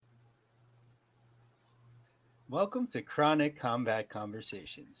Welcome to Chronic Combat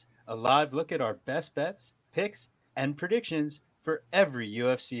Conversations, a live look at our best bets, picks, and predictions for every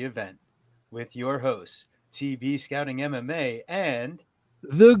UFC event. With your hosts, TB Scouting MMA and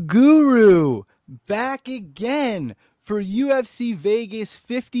The Guru back again for UFC Vegas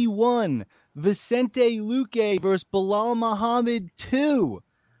 51. Vicente Luque versus Bilal Muhammad 2.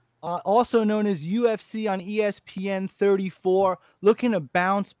 Also known as UFC on ESPN 34. Looking to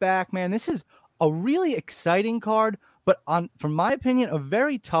bounce back, man. This is a really exciting card, but from my opinion, a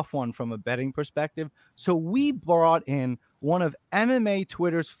very tough one from a betting perspective. So we brought in one of MMA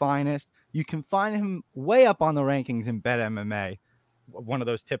Twitter's finest. You can find him way up on the rankings in Bet MMA. One of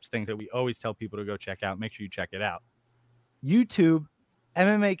those tips things that we always tell people to go check out. Make sure you check it out. YouTube,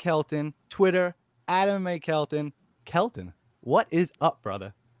 MMA Kelton, Twitter, at MMA Kelton. Kelton, what is up,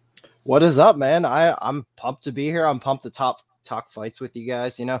 brother? What is up, man? I'm pumped to be here. I'm pumped to talk fights with you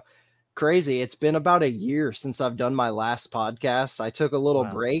guys. Crazy. It's been about a year since I've done my last podcast. I took a little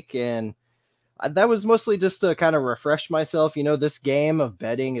break, and that was mostly just to kind of refresh myself. This game of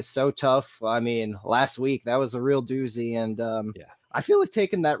betting is so tough. I mean, last week that was a real doozy, and I feel like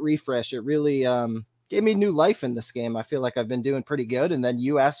taking that refresh, it really gave me new life in this game. I feel like I've been doing pretty good, and then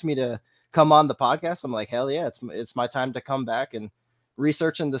you asked me to come on the podcast. I'm like, hell yeah, it's my time to come back and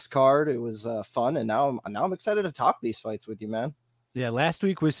researching this card. It was fun, and now I'm excited to talk these fights with you, man. Yeah, last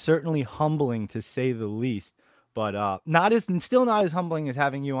week was certainly humbling to say the least, but still not as humbling as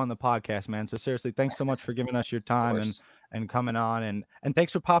having you on the podcast, man. So seriously, thanks so much for giving us your time and coming on, and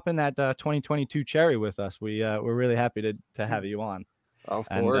thanks for popping that 2022 cherry with us. We're really happy to have you on. Of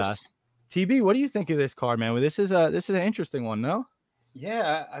course. TB, what do you think of this card, man? Well, this is an interesting one, no?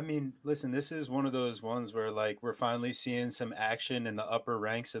 yeah, I mean, listen, this is one of those ones where we're finally seeing some action in the upper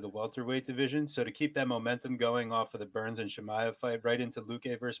ranks of the welterweight division. So to keep that momentum going off of the Burns and Chimaev fight right into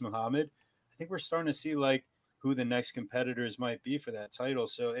Luque versus Muhammad, I think we're starting to see who the next competitors might be for that title.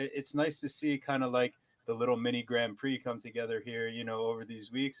 So it's nice to see kind of the little mini Grand Prix come together here, over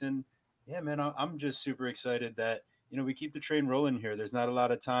these weeks. And yeah, man, I'm just super excited that we keep the train rolling here. There's not a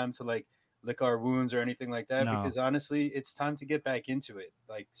lot of time to lick our wounds or anything like that, because honestly it's time to get back into it.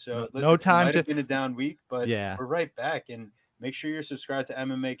 Listen, it might have been a down week, but we're right back. And make sure you're subscribed to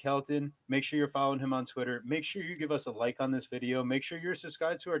MMA Kelton. Make sure you're following him on Twitter. Make sure you give us a like on this video. Make sure you're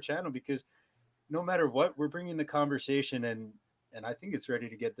subscribed to our channel, because no matter what, we're bringing the conversation, and I think it's ready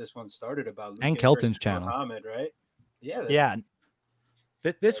to get this one started about Luque and Kelton's channel, Muhammad, right? Yeah.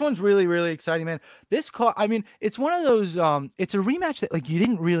 This one's really, really exciting, man. This card, I mean, it's one of those, it's a rematch that you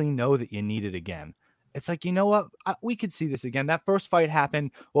didn't really know that you needed again. It's like, you know what? We could see this again. That first fight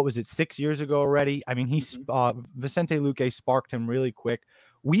happened, what was it, 6 years ago already? I mean, Vicente Luque sparked him really quick.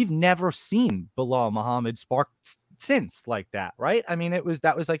 We've never seen Bilal Muhammad spark since like that, right? I mean, that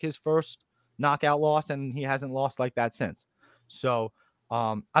was like his first knockout loss, and he hasn't lost like that since. So,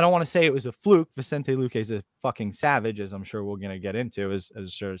 I don't want to say it was a fluke. Vicente Luque is a fucking savage, as I'm sure we're going to get into as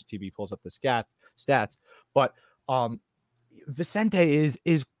sure as TB pulls up the stats. But Vicente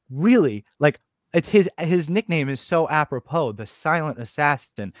is really it's his nickname is so apropos, the silent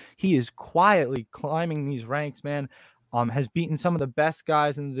assassin. He is quietly climbing these ranks, man. Has beaten some of the best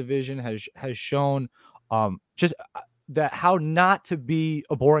guys in the division, has shown just that how not to be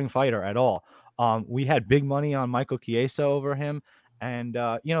a boring fighter at all. We had big money on Michael Chiesa over him. And,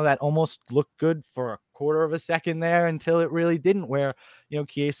 that almost looked good for a quarter of a second there until it really didn't, where,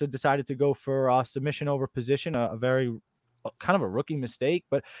 Chiesa decided to go for submission over position, a very kind of a rookie mistake,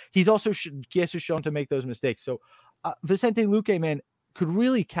 but he's also Chiesa's shown to make those mistakes. So Vicente Luque, man, could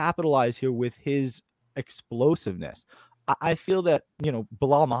really capitalize here with his explosiveness. I feel that,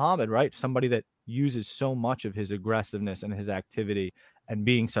 Bilal Muhammad, right? Somebody that uses so much of his aggressiveness and his activity and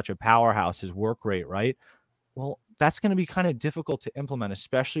being such a powerhouse, his work rate, right? Well, that's going to be kind of difficult to implement,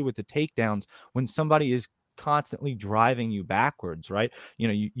 especially with the takedowns when somebody is constantly driving you backwards, right?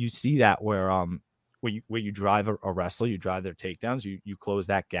 You see that where you drive a wrestler, you drive their takedowns, you close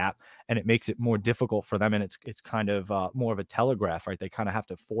that gap, and it makes it more difficult for them, and it's kind of more of a telegraph, right? They kind of have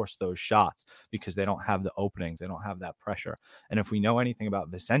to force those shots because they don't have the openings, they don't have that pressure. And if we know anything about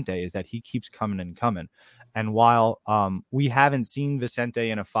Vicente, is that he keeps coming and coming. And while we haven't seen Vicente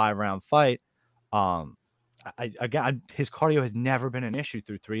in a 5-round fight, again, his cardio has never been an issue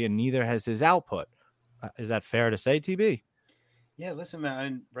through 3, and neither has his output. Is that fair to say, TB? Yeah, listen,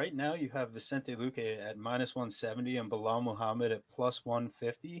 man. Right now, you have Vicente Luque at -170 and Bilal Muhammad at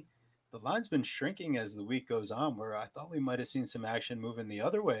 +150. The line's been shrinking as the week goes on, where I thought we might have seen some action moving the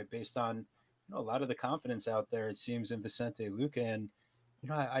other way based on a lot of the confidence out there, it seems, in Vicente Luque. And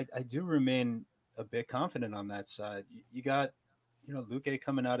I do remain a bit confident on that side. You got Luque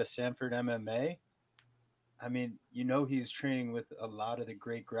coming out of Sanford MMA. I mean, he's training with a lot of the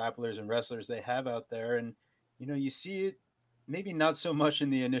great grapplers and wrestlers they have out there. And, you see it maybe not so much in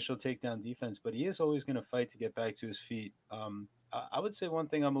the initial takedown defense, but he is always going to fight to get back to his feet. I would say one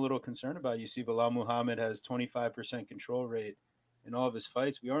ththing I'm a little concerned about. You see, Bilal Muhammad has 25% control rate in all of his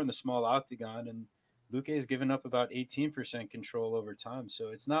fights. We are in the small octagon, and Luque has given up about 18% control over time. So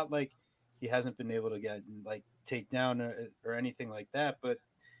it's not like he hasn't been able to get like takedown or anything like that. But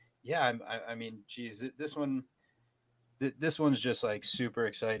yeah, I mean, geez, this one's just like super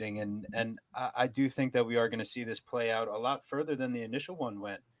exciting, and I do think that we are going to see this play out a lot further than the initial one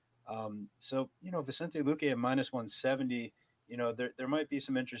went. So Vicente Luque at -170, there might be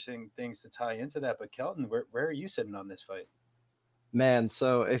some interesting things to tie into that. But Kelton, where are you sitting on this fight? Man,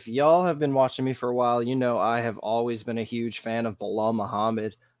 so if y'all have been watching me for a while, I have always been a huge fan of Bilal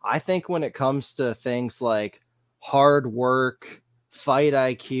Muhammad. I think when it comes to things like hard work, fight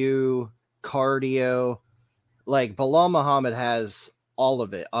IQ, cardio, like Bilal Muhammad has all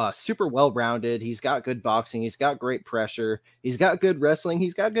of it. Super well rounded. He's got good boxing. He's got great pressure. He's got good wrestling.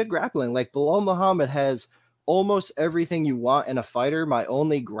 He's got good grappling. Like Bilal Muhammad has almost everything you want in a fighter. My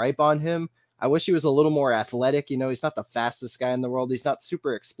only gripe on him, I wish he was a little more athletic. He's not the fastest guy in the world. He's not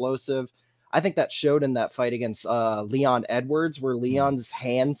super explosive. I think that showed in that fight against Leon Edwards, where Leon's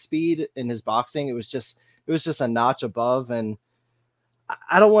hand speed in his boxing, it was just a notch above. And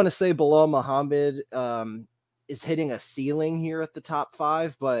I don't want to say Bilal Muhammad is hitting a ceiling here at the top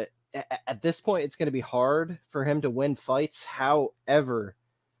 5, but at this point, it's going to be hard for him to win fights. However,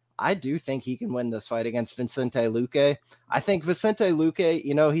 I do think he can win this fight against Vicente Luque. I think Vicente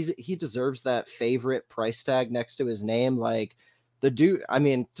Luque, he deserves that favorite price tag next to his name. Like the dude, I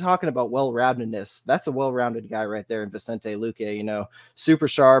mean, talking about well-roundedness, that's a well-rounded guy right there in Vicente Luque, super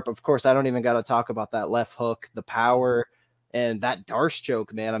sharp. Of course, I don't even got to talk about that left hook, the power, and that Darce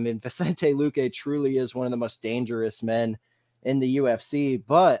choke, man. I mean, Vicente Luque truly is one of the most dangerous men in the UFC,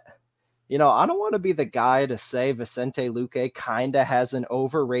 but I don't want to be the guy to say Vicente Luque kind of has an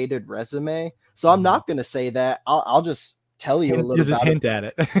overrated resume. So I'm not going to say that. I'll just tell you a little about hint at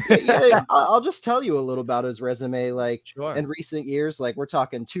it. yeah, I'll just tell you a little about his resume. Like sure. In recent years, like we're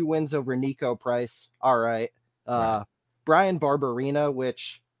talking 2 wins over Nico Price. All right. Brian Barberena,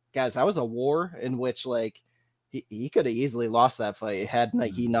 which guys, that was a war in which like he could have easily lost that fight had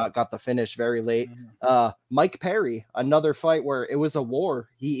he not got the finish very late. Mike Perry, another fight where it was a war.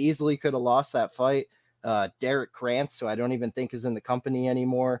 He easily could have lost that fight. Derek Krantz, who I don't even think is in the company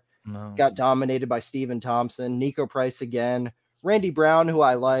anymore, got dominated by Stephen Thompson. Nico Price again. Randy Brown, who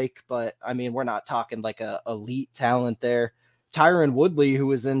I like, but I mean, we're not talking like a elite talent there. Tyron Woodley, who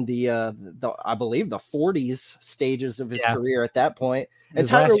was in the I believe the 40s stages of his career at that point. And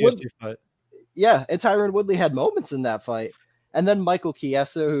Tyron Woodley fight. Yeah, and Tyron Woodley had moments in that fight. And then Michael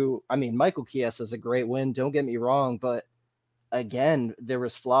Chiesa, Michael Chiesa is a great win, don't get me wrong, but again, there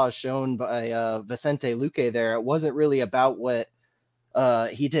was flaws shown by Vicente Luque there. It wasn't really about what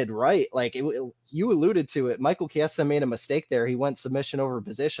he did right. Like you alluded to it, Michael Chiesa made a mistake there. He went submission over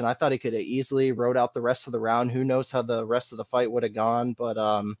position. I thought he could have easily rode out the rest of the round. Who knows how the rest of the fight would have gone, but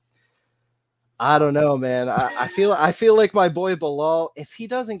I don't know, man. I feel like my boy Bilal, if he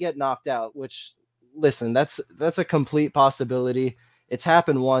doesn't get knocked out, which listen, that's a complete possibility. It's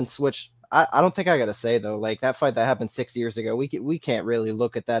happened once, which I don't think I got to say though. Like that fight that happened 6 years ago, we can't really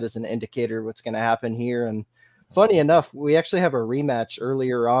look at that as an indicator of what's going to happen here. And funny enough, we actually have a rematch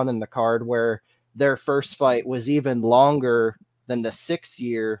earlier on in the card where their first fight was even longer than the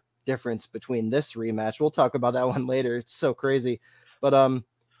 6-year difference between this rematch. We'll talk about that one later. It's so crazy, but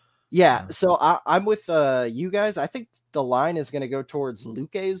yeah, so I'm with you guys. I think the line is going to go towards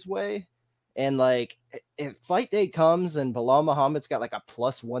Luque's way. And like, if fight day comes and Bilal Muhammad's got like a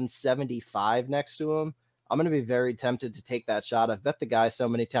plus 175 next to him, I'm going to be very tempted to take that shot. I've bet the guy so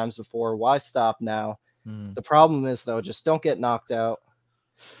many times before. Why stop now? The problem is though, just don't get knocked out.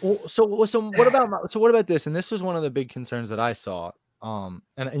 Well, so what about this? And this was one of the big concerns that I saw.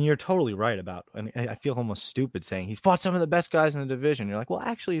 And you're totally right about, and I feel almost stupid saying he's fought some of the best guys in the division. You're like, well,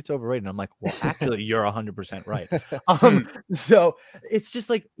 actually it's overrated. And I'm like, well, actually you're 100% right. So it's just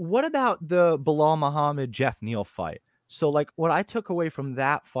like, what about the Bilal Muhammad Jeff Neal fight? So like what I took away from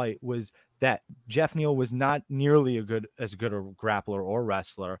that fight was that Jeff Neal was not nearly as good a grappler or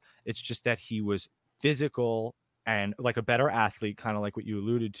wrestler. It's just that he was physical and like a better athlete, kind of like what you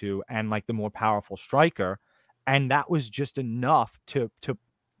alluded to, and like the more powerful striker. And that was just enough to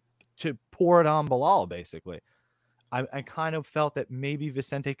pour it on Bilal, basically. I kind of felt that maybe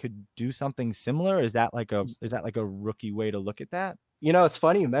Vicente could do something similar. Is that like a rookie way to look at that? You know, it's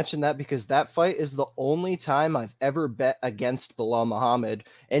funny you mentioned that because that fight is the only time I've ever bet against Bilal Muhammad.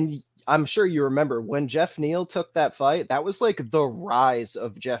 And I'm sure you remember when Jeff Neal took that fight, that was like the rise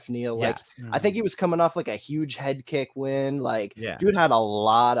of Jeff Neal. Like, Yes. I think he was coming off like a huge head kick win. Like, Yeah. dude had a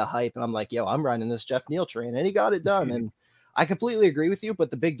lot of hype. And I'm like, yo, I'm running this Jeff Neal train. And he got it done. And I completely agree with you. But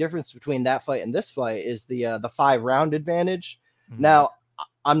the big difference between that fight and this fight is the 5-round advantage. Now,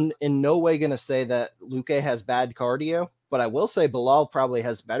 I'm in no way going to say that Luque has bad cardio, but I will say Bilal probably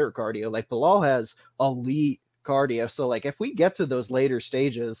has better cardio. Like Bilal has elite cardio. So like if we get to those later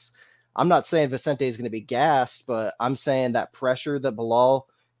stages, I'm not saying Vicente is going to be gassed, but I'm saying that pressure that Bilal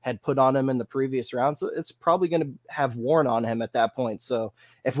had put on him in the previous rounds, it's probably going to have worn on him at that point. So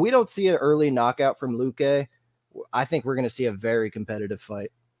if we don't see an early knockout from Luque, I think we're going to see a very competitive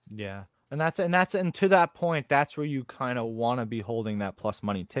fight. Yeah. And to that point, that's where you kind of want to be holding that plus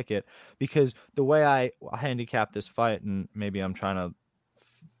money ticket, because the way I handicap this fight, and maybe I'm trying to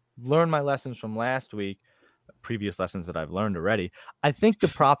learn my lessons from last week, previous lessons that I've learned already. I think the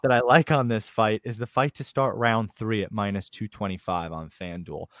prop that I like on this fight is the fight to start round 3 at -225 on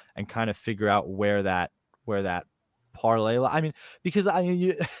FanDuel, and kind of figure out where that parlay. I mean, because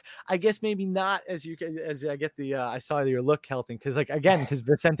I guess maybe not as I get the I saw your look, Kelton, because because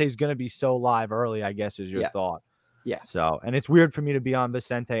Vicente's going to be so live early, I guess is your thought. Yeah. So, and it's weird for me to be on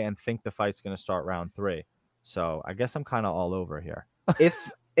Vicente and think the fight's going to start round 3. So I guess I'm kind of all over here.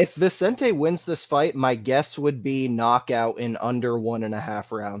 If Vicente wins this fight, my guess would be knockout in under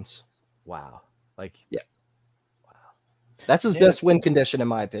 1.5 rounds. Wow. Wow. That's his best win condition, in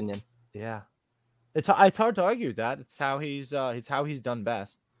my opinion. Yeah. It's hard to argue that. It's how he's done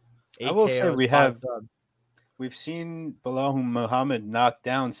best. I will say we've seen Bilal Muhammad knocked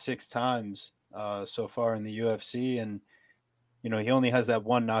down 6 times so far in the UFC, and he only has that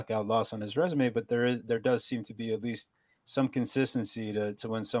one knockout loss on his resume, but there does seem to be at least some consistency to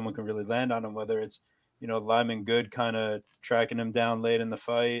when someone can really land on him, whether it's Lyman Good kind of tracking him down late in the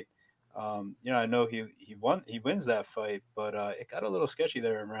fight. I know he wins that fight, but it got a little sketchy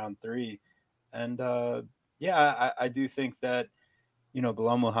there in round 3. And I do think that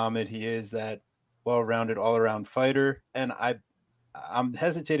Bilal Muhammad, he is that well-rounded all-around fighter, and I'm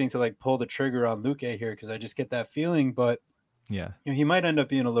hesitating to like pull the trigger on Luque here because I just get that feeling, but he might end up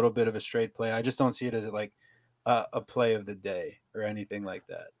being a little bit of a straight play. I just don't see it as like a play of the day or anything like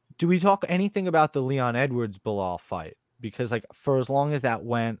that. Do we talk anything about the Leon Edwards Bilal fight? Because like for as long as that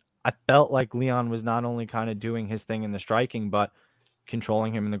went, I felt like Leon was not only kind of doing his thing in the striking, but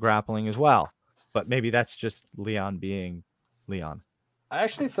controlling him in the grappling as well. But maybe that's just Leon being Leon. I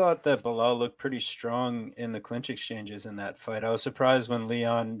actually thought that Bilal looked pretty strong in the clinch exchanges in that fight. I was surprised when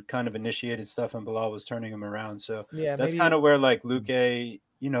Leon kind of initiated stuff and Bilal was turning him around. So that's kind of where like Luque,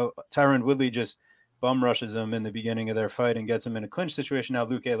 Tyron Woodley just bum rushes him in the beginning of their fight and gets him in a clinch situation. Now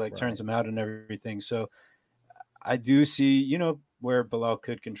Luque turns him out and everything. So I do see, where Bilal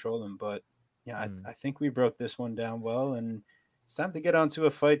could control him. But I think we broke this one down well, and it's time to get on to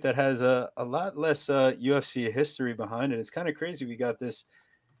a fight that has a lot less UFC history behind it. It's kind of crazy. We got this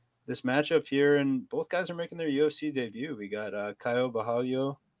matchup here, and both guys are making their UFC debut. We got Caio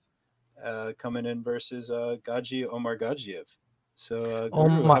Borralho coming in versus Omar Gadzhiev. So,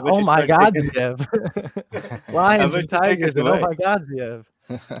 Guru, my Gadzhiev, Lions and Tigers, and Omar Gadzhiev.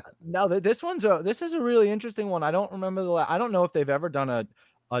 No, this is a really interesting one. I don't remember I don't know if they've ever done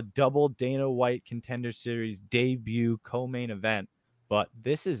a double Dana White Contender Series debut co-main event, but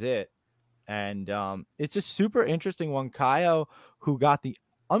this is it. And it's a super interesting one. Caio, who got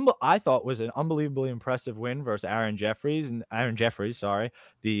I thought was an unbelievably impressive win versus Aaron Jeffries, the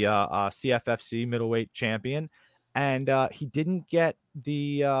CFFC middleweight champion. And he didn't get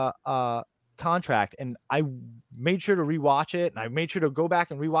the contract. And I made sure to rewatch it, and I made sure to go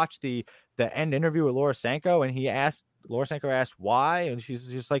back and rewatch the end interview with Laura Sanko, and Laura Sanko asked why, and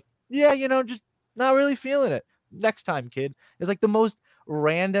she's just like, just not really feeling it. Next time, kid. It's like the most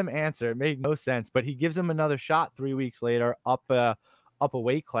random answer. It made no sense, but he gives him another shot 3 weeks later, up a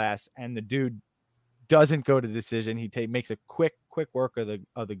weight class, and the dude doesn't go to decision. He makes a quick work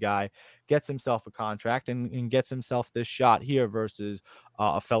of the guy, gets himself a contract, and gets himself this shot here versus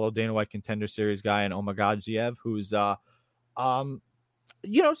a fellow Dana White Contender Series guy in Omar Gadzhiev, who's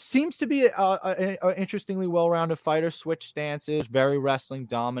seems to be an interestingly well-rounded fighter. Switch stances, very wrestling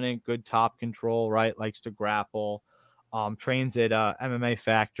dominant, good top control, right? Likes to grapple. Trains at MMA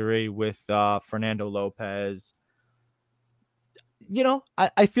Factory with Fernando Lopez.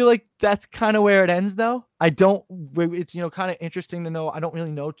 I feel like that's kind of where it ends, though. It's kind of interesting to know. I don't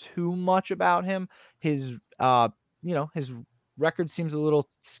really know too much about him. His his record seems a little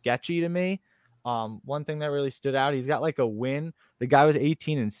sketchy to me. One thing that really stood out, he's got like a win. The guy was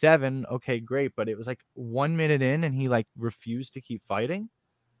 18-7. Okay, great. But it was like 1 minute in and he like refused to keep fighting.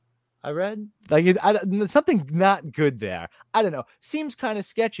 I read like something not good there. I don't know. Seems kind of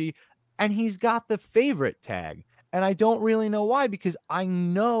sketchy. And he's got the favorite tag. And I don't really know why, because I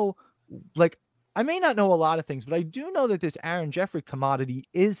know, like, I may not know a lot of things, but I do know that this Aaron Jeffrey commodity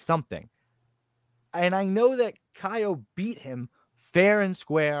is something. And I know that Kaio beat him fair and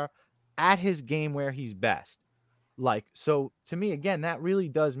square at his game where he's best. Like, so to me, again, that really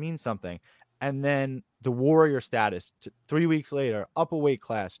does mean something. And then the warrior status 3 weeks later, up a weight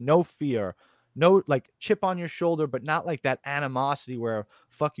class, no fear, no like chip on your shoulder, but not like that animosity where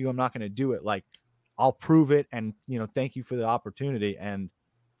fuck you, I'm not going to do it. Like, I'll prove it. And, thank you for the opportunity. And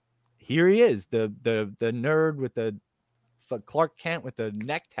here he is, the nerd with the Clark Kent with the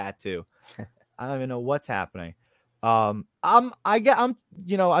neck tattoo. I don't even know what's happening. I'm taking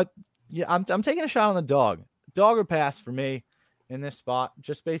a shot on the dog. Dog or pass for me in this spot,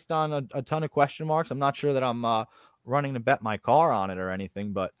 just based on a ton of question marks. I'm not sure that I'm running to bet my car on it or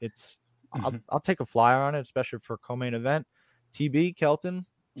anything, but I'll take a flyer on it, especially for co-main event. TB, Kelton.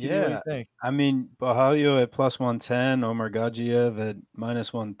 TB, what do you think? I mean, Bahalio at plus 110, Omar Gadzhiev at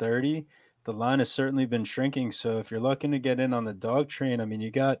minus 130. The line has certainly been shrinking. So if you're looking to get in on the dog train, I mean, you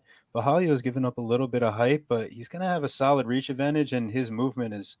got Bahalio's giving up a little bit of hype, but he's going to have a solid reach advantage, and his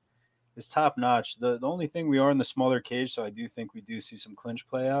movement is top notch. The only thing, we are in the smaller cage, so I do think we do see some clinch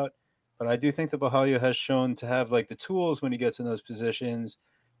play out. But I do think that Bahalio has shown to have like the tools when he gets in those positions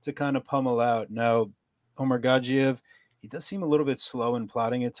to kind of pummel out. Now, Omar Gadzhiev, he does seem a little bit slow in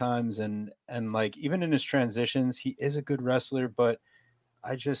plotting at times, and like even in his transitions, he is a good wrestler. But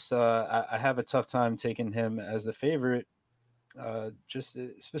I just I have a tough time taking him as the favorite, just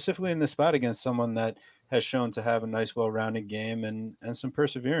specifically in the spot against someone that has shown to have a nice, well-rounded game and some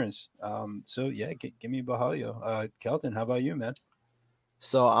perseverance. So yeah, give me Bahalio. Kelton, how about you, man?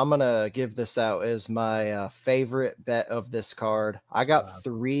 So I'm gonna give this out as my favorite bet of this card. I got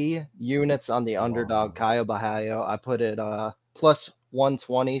 3 units on the underdog Caio Borralho. I put it plus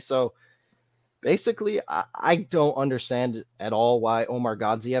 120. So basically, I don't understand at all why Omar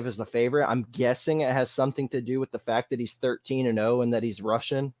Gadzhiev is the favorite. I'm guessing it has something to do with the fact that he's 13-0 and that he's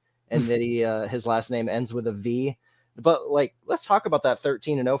Russian and that he his last name ends with a V. But like, let's talk about that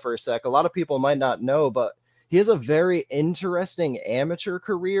 13-0 for a sec. A lot of people might not know, but he has a very interesting amateur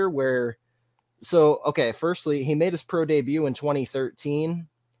career where, so, okay, firstly, he made his pro debut in 2013,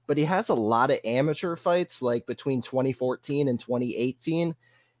 but he has a lot of amateur fights like between 2014 and 2018.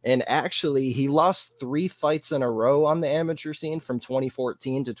 And actually, he lost 3 fights in a row on the amateur scene from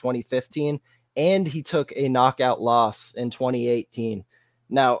 2014 to 2015, and he took a knockout loss in 2018.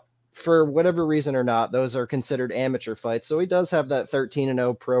 Now, for whatever reason or not, those are considered amateur fights, so he does have that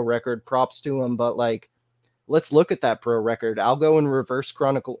 13-0 pro record. Props to him, but like, let's look at that pro record. I'll go in reverse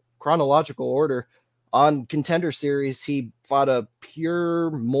chronological order. On Contender Series, he fought a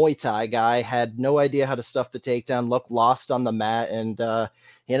pure Muay Thai guy, had no idea how to stuff the takedown, looked lost on the mat, and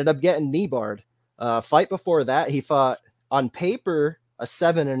he ended up getting knee barred. Fight before that, he fought, on paper, a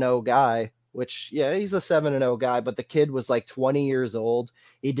 7-0 guy, which, yeah, he's a 7-0 guy, but the kid was like 20 years old.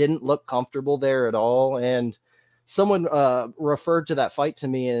 He didn't look comfortable there at all, and someone referred to that fight to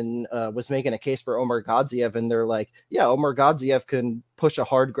me and was making a case for Omar Gadzhiev, and they're like, yeah, Omar Gadzhiev can push a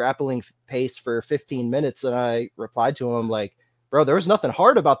hard grappling pace for 15 minutes. And I replied to him like, bro, there was nothing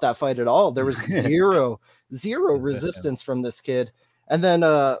hard about that fight at all. There was zero resistance from this kid. And then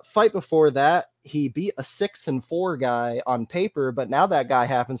fight before that, he beat a 6-4 guy on paper, but now that guy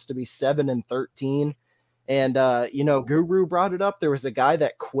happens to be 7-13. And, Guru brought it up. There was a guy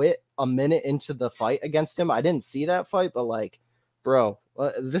that quit a minute into the fight against him. I didn't see that fight, but like, bro,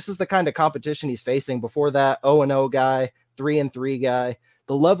 this is the kind of competition he's facing. Before that, 0-0 guy, 3-3 guy.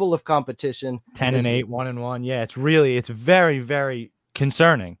 The level of competition. 10-8, 1-1. Yeah, it's very, very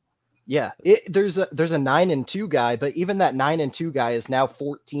concerning. Yeah, there's a 9-2 guy, but even that 9-2 guy is now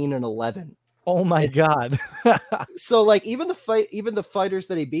 14-11. Oh my God. So like even the fighters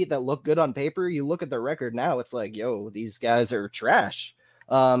that he beat that look good on paper, you look at their record now, it's like, yo, these guys are trash.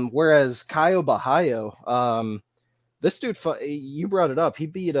 Whereas Caio Borralho, this dude, you brought it up. He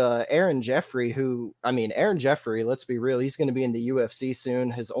beat Aaron Jeffrey, Aaron Jeffrey, let's be real, he's going to be in the UFC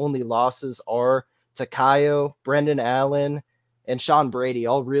soon. His only losses are to Caio, Brendan Allen, and Sean Brady,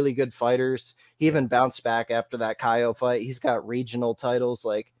 all really good fighters. He even bounced back after that Caio fight. He's got regional titles.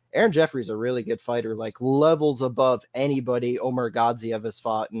 Like, Aaron Jeffrey's a really good fighter, like levels above anybody Omar Gadzhiev has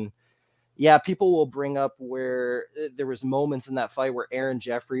fought. And yeah, people will bring up where there was moments in that fight where Aaron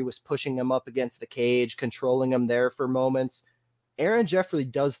Jeffrey was pushing him up against the cage, controlling him there for moments. Aaron Jeffrey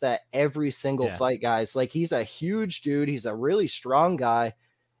does that every single fight, guys. Like, he's a huge dude. He's a really strong guy.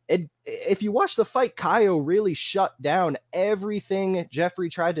 If you watch the fight, Caio really shut down everything Jeffrey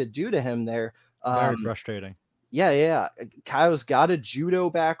tried to do to him there. Very frustrating. Yeah. Caio's got a judo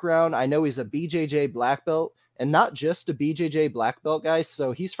background. I know he's a BJJ black belt, and not just a BJJ black belt, guys.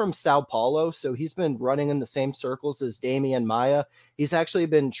 So he's from Sao Paulo. So he's been running in the same circles as Damian Maia. He's actually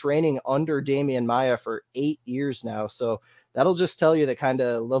been training under Damian Maia for 8 years now. So that'll just tell you the kind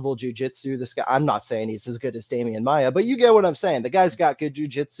of level jiu-jitsu this guy. I'm not saying he's as good as Damian Maia, but you get what I'm saying. The guy's got good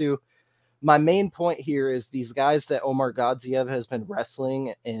jiu-jitsu. My main point here is these guys that Omar Gadzhiev has been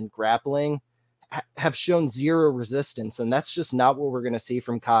wrestling and grappling have shown zero resistance, and that's just not what we're going to see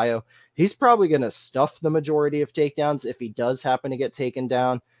from Caio. He's probably going to stuff the majority of takedowns if he does happen to get taken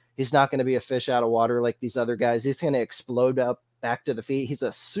down. He's not going to be a fish out of water like these other guys. He's going to explode up back to the feet. He's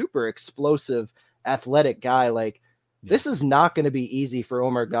a super explosive, athletic guy. Like, this is not going to be easy for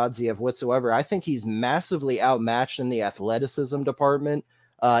Omar Gadzhiev whatsoever. I think he's massively outmatched in the athleticism department.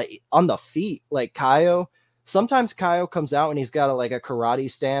 On the feet, like Caio, sometimes Caio comes out and he's got a karate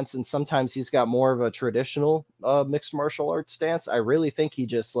stance, and sometimes he's got more of a traditional mixed martial arts stance. I really think he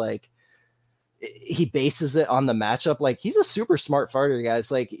just he bases it on the matchup. Like, he's a super smart fighter, guys.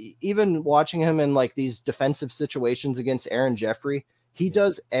 Like, even watching him in like these defensive situations against Aaron Jeffrey, he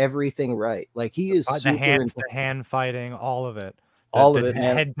does everything right. Like, he is the hand fighting, all of it.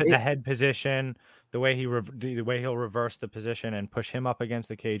 The head position, the way he'll reverse the position and push him up against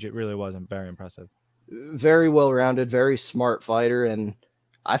the cage. It really wasn't very impressive. Very well-rounded, very smart fighter. And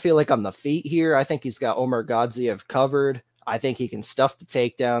I feel like on the feet here, I think he's got Omar Gadzhiev covered. I think he can stuff the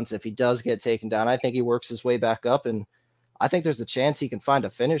takedowns. If he does get taken down, I think he works his way back up, and I think there's a chance he can find a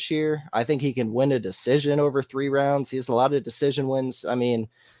finish here. I think he can win a decision over 3 rounds. He has a lot of decision wins. I mean,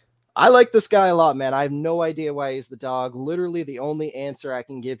 I like this guy a lot, man. I have no idea why he's the dog. Literally, the only answer I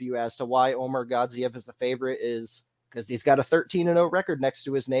can give you as to why Omar Gadzhiev is the favorite is because he's got a 13-0 record next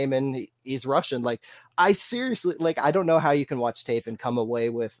to his name, and he's Russian. Like, I seriously, I don't know how you can watch tape and come away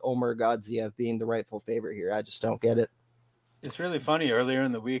with Omar Gadzhiev being the rightful favorite here. I just don't get it. It's really funny. Earlier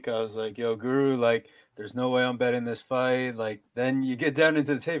in the week, I was like, yo, Guru, there's no way I'm betting this fight. Then you get down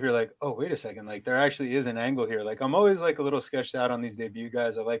into the tape, you're like, oh, wait a second. There actually is an angle here. I'm always a little sketched out on these debut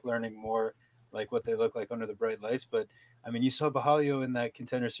guys. I like learning more, what they look like under the bright lights. But, I mean, you saw Bahalio in that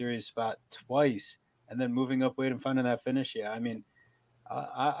Contender Series spot twice, and then moving up weight and finding that finish. Yeah, I mean,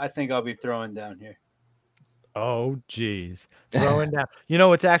 I think I'll be throwing down here. Oh, geez. Throwing down.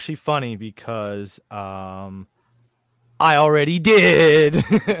 It's actually funny because I already did.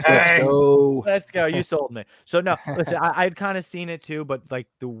 Let's go. You sold me. So no, listen, I'd kind of seen it too, but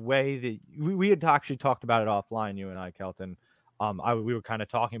the way that we had actually talked about it offline, you and I, Kelton. We were kind of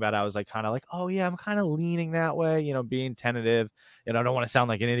talking about it. I was oh yeah, I'm kind of leaning that way, being tentative. I don't want to sound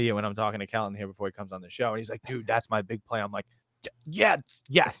like an idiot when I'm talking to Kelton here before he comes on the show. And he's like, dude, that's my big play. I'm like, yes,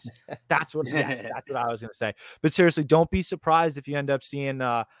 that's what I was gonna say. But seriously, don't be surprised if you end up seeing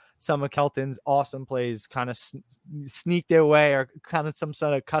some of Kelton's awesome plays kind of sneak their way, or kind of some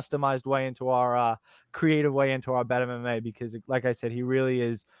sort of customized way into our creative way into our Bet MMA, because like I said, he really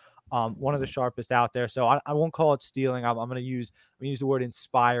is one of the sharpest out there. So I won't call it stealing. I'm going to use the word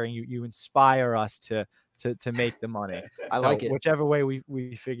inspiring. You inspire us to make the money. I like it. Whichever way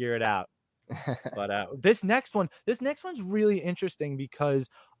we figure it out. But this next one's really interesting because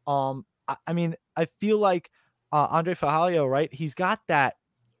I mean, I feel like Andre Fajalio, right? He's got that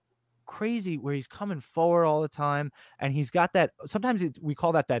crazy where he's coming forward all the time, and he's got that, sometimes we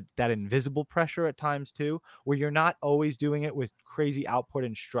call that invisible pressure at times too, where you're not always doing it with crazy output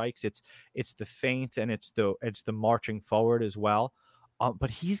and strikes. It's the feints, and it's the marching forward as well.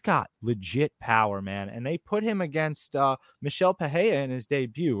 But he's got legit power, man. And they put him against Michel Pereira in his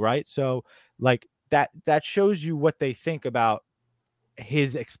debut, right? So that shows you what they think about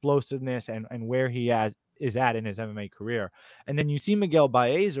his explosiveness and where he is at in his MMA career. And then you see Miguel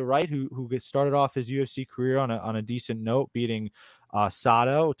Baeza, right, who gets started off his UFC career on a decent note, beating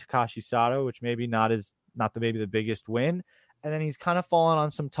Takashi Sato, which maybe not the biggest win. And then he's kind of fallen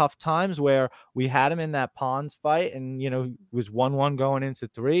on some tough times where we had him in that Pons fight, and was 1-1 going into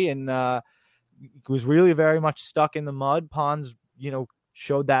 3, and was really very much stuck in the mud. Pons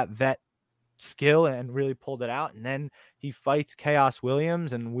showed that vet skill and really pulled it out, and then he fights Chaos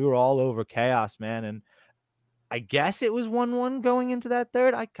Williams, and we were all over Chaos, man. And I guess it was 1-1 going into that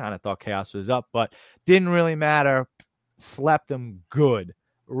third. I kind of thought Chaos was up, but didn't really matter. Slept him good,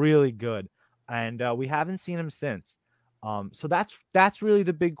 really good, and we haven't seen him since. So that's really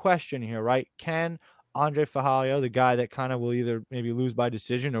the big question here, right? Can Andre Fajalio, the guy that kind of will either maybe lose by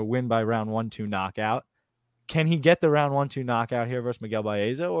decision or win by round 1-2 knockout, can he get the round 1-2 knockout here versus Miguel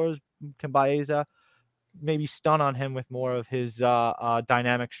Baeza, or can Baeza maybe stun on him with more of his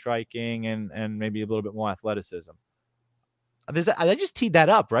dynamic striking and maybe a little bit more athleticism? I just teed that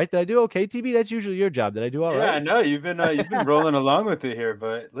up, right? Did I do okay, TB? That's usually your job. Did I do all right? Yeah, I know you've been rolling along with it here,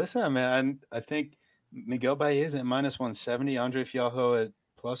 but listen, man, I think Miguel Baez at -170, Andre Fialho at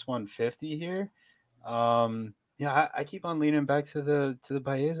 +150 here. Yeah, I keep on leaning back to the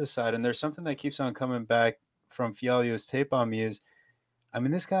Baeza side, and there's something that keeps on coming back from Fialho's tape on me is, I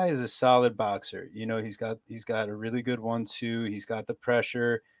mean, this guy is a solid boxer. You know, he's got a really good 1-2. He's got the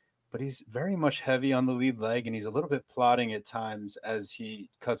pressure, but he's very much heavy on the lead leg, and he's a little bit plodding at times as he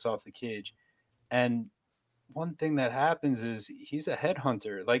cuts off the cage. And one thing that happens is he's a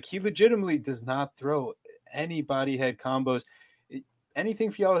headhunter. Like, he legitimately does not throw any body head combos.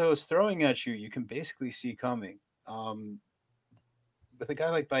 Anything Fialho is throwing at you, you can basically see coming. Um, with a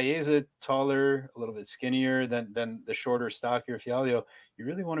guy like Baeza, taller, a little bit skinnier than the shorter, stockier Fialho, you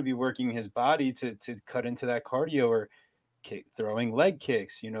really want to be working his body to cut into that cardio, or throwing leg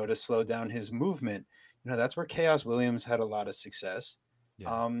kicks, to slow down his movement. That's where Chaos Williams had a lot of success.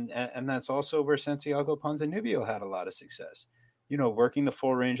 Yeah. And that's also where Santiago Ponzinibbio had a lot of success. Working the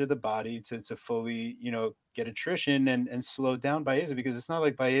full range of the body to fully, get attrition and slow down Baeza, because it's not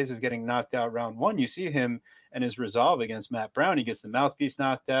like Baeza is getting knocked out round one. You see him and his resolve against Matt Brown. He gets the mouthpiece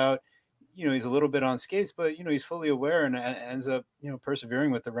knocked out. He's a little bit on skates, but, he's fully aware and ends up, persevering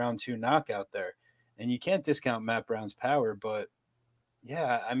with the round 2 knockout there. And you can't discount Matt Brown's power, but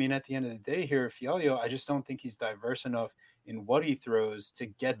yeah, I mean, at the end of the day here, Fialho, I just don't think he's diverse enough in what he throws to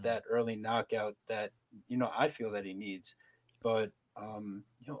get that early knockout that, I feel that he needs. But,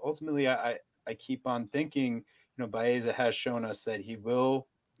 ultimately, I keep on thinking, Baeza has shown us that he will,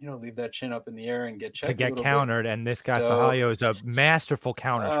 leave that chin up in the air and get checked to get countered. And this guy, Fajalio, is a masterful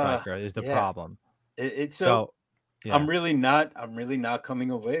counter striker, is the problem. So yeah. I'm really not coming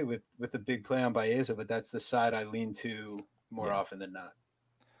away with a big play on Baeza, but that's the side I lean to more often than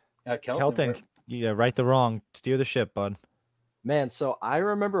not. Kelton, right the wrong. Steer the ship, bud. Man, so I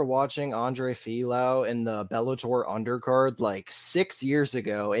remember watching Andre Fialho in the Bellator undercard like 6 years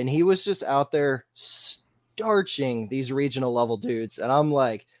ago, and he was just out there starching these regional level dudes. And I'm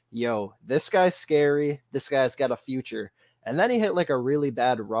like, yo, this guy's scary. This guy's got a future. And then he hit like a really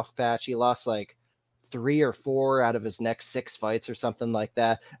bad rough patch. He lost like 3 or 4 out of his next 6 fights or something like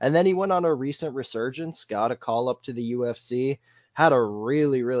that. And then he went on a recent resurgence, got a call up to the UFC, had a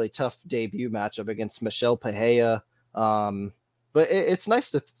really, really tough debut matchup against Michel Pereira. But it's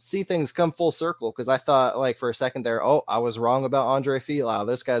nice to see things come full circle, because I thought, like, for a second there, I was wrong about Andre Fialho.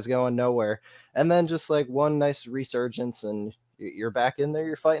 This guy's going nowhere. And then just like one nice resurgence, and you're back in there.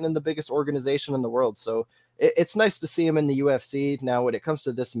 You're fighting in the biggest organization in the world. So it's nice to see him in the UFC. Now, when it comes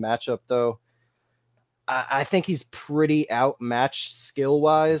to this matchup, though, I think he's pretty outmatched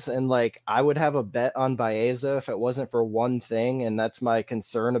skill-wise. And, like, I would have a bet on Baeza if it wasn't for one thing, and that's my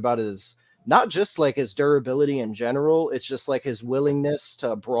concern about his – not just like his durability in general, it's just like his willingness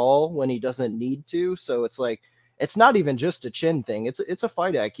to brawl when he doesn't need to. So it's like, it's not even just a chin thing. It's a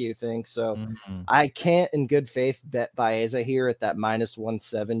fight IQ thing. So I can't in good faith bet Baeza here at that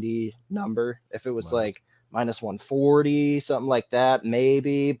 -170 number. If it was like -140, something like that,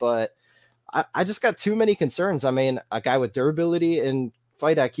 maybe, but I just got too many concerns. I mean, a guy with durability and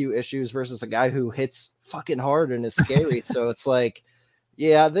fight IQ issues versus a guy who hits fucking hard and is scary. So it's like,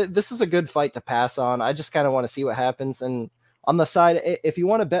 yeah, this is a good fight to pass on. I just kind of want to see what happens. And on the side, if you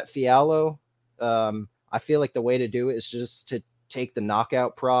want to bet Fialho, I feel like the way to do it is just to take the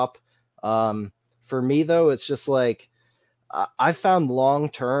knockout prop. For me, though, it's just like I found long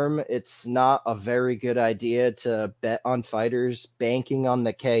term, it's not a very good idea to bet on fighters banking on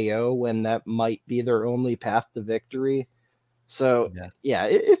the KO when that might be their only path to victory. So, yeah,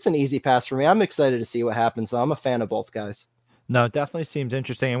 it's an easy pass for me. I'm excited to see what happens. So I'm a fan of both guys. No, it definitely seems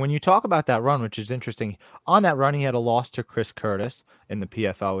interesting. And when you talk about that run, which is interesting, on that run, he had a loss to Chris Curtis in the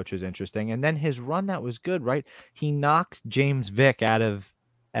PFL, which is interesting. And then his run that was good, right? He knocks James Vick out of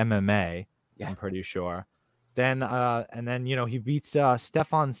MMA, I'm pretty sure. Then, and then, he beats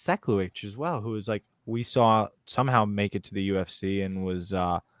Stefan Sekluich as well, who was like, we saw somehow make it to the UFC and was,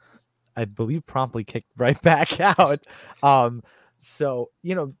 I believe, promptly kicked right back out. So,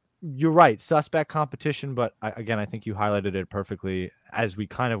 you're right, suspect competition, but I think you highlighted it perfectly, as we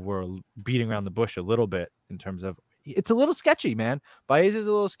kind of were beating around the bush a little bit in terms of it's a little sketchy, man. Baez is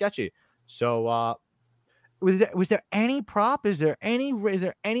a little sketchy. So was there any prop? Is there any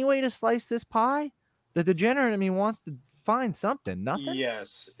way to slice this pie? The degenerate, wants to find something. Nothing.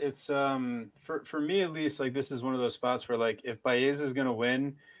 Yes, it's for me at least, like, this is one of those spots where, like, if Baez is gonna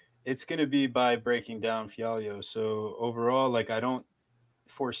win, it's going to be by breaking down Fialho. So overall, like I don't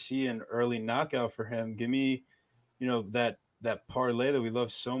foresee an early knockout for him. Give me, that parlay that we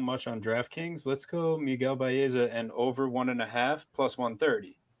love so much on DraftKings. Let's go Miguel Baeza and over 1.5 plus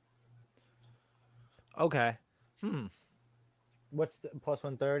 130. Okay. What's the plus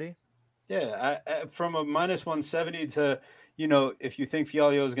 130? Yeah, from a minus 170 to, if you think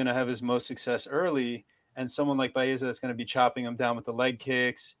Fialho is going to have his most success early, and someone like Baeza that's going to be chopping him down with the leg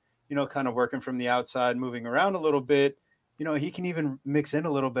kicks, kind of working from the outside, moving around a little bit, he can even mix in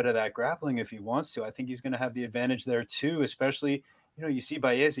a little bit of that grappling if he wants to. I think he's going to have the advantage there too, especially, you see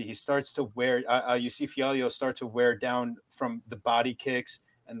Baeza, he starts to wear, you see Fialho start to wear down from the body kicks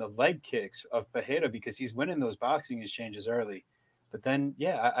and the leg kicks of Pereira because he's winning those boxing exchanges early. But then,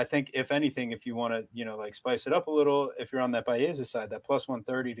 yeah, I think if anything, if you want to, like spice it up a little, if you're on that Baeza side, that plus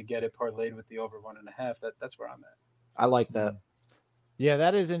 130 to get it parlayed with the over 1.5, that's where I'm at. I like that. Yeah,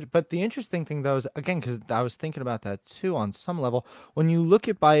 that is. But the interesting thing, though, is again, because I was thinking about that too on some level. When you look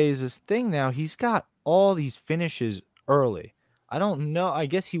at Baeza's thing now, he's got all these finishes early. I don't know. I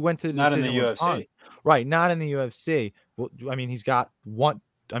guess he went to the Not in the decision UFC. Right, not in the UFC. Well, I mean, he's got one.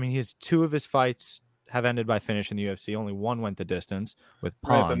 I mean, his two of his fights have ended by finish in the UFC. Only one went the distance with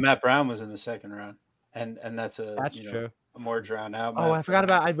Pons. Right, but Matt Brown was in the second round, and that's true. A more drawn out. Oh, I forgot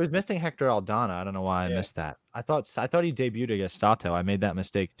about. I was missing Hector Aldana. I don't know why I missed that. I thought he debuted against Sato. I made that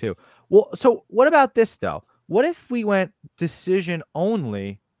mistake too. Well, so what about this though? What if we went decision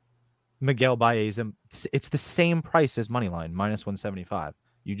only? Miguel Baeza. It's the same price as Moneyline, minus 175.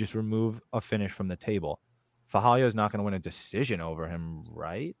 You just remove a finish from the table. Fajalio is not going to win a decision over him,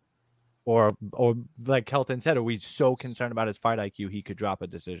 right? Or like Kelton said, are we so concerned about his fight IQ he could drop a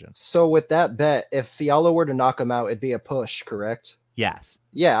decision? So with that bet, if Fialho were to knock him out, it'd be a push, correct? Yes.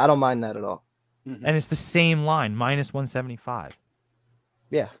 Yeah, I don't mind that at all. Mm-hmm. And it's the same line, minus 175.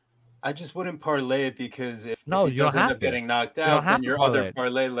 Yeah. I just wouldn't parlay it because if you he don't does end have up getting knocked out, then your other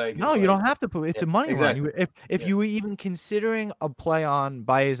parlay leg. No, you don't have to put. It's a money exactly. line. If you were even considering a play on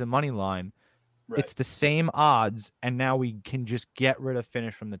Baeza money line, it's the same odds, and now we can just get rid of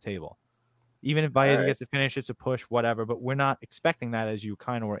finish from the table. Even if Baeza gets a finish, it's a push, whatever. But we're not expecting that, as you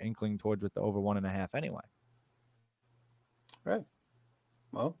kind of were inkling towards with the over 1.5 anyway. Right.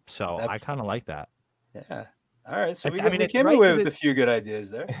 Well, so I kind of like that. Yeah. All right. So we came away with a few good ideas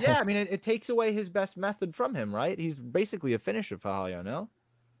there. Yeah, I mean, it takes away his best method from him, right? He's basically a finisher for Fajalio, no?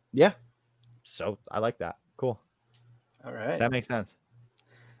 Yeah. So I like that. Cool. All right. That makes sense.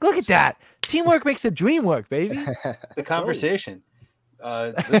 Look at that. Teamwork makes the dream work, baby. The conversation.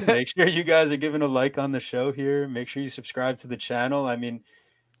 Listen, make sure you guys are giving a like on the show here. Make sure you subscribe to the channel. I mean,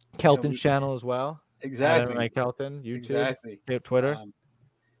 Kelton's channel as well. Exactly. Mike Kelton, YouTube, exactly. Twitter.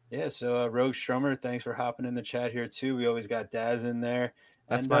 So Rogue Strummer, thanks for hopping in the chat here too. We always got Daz in there.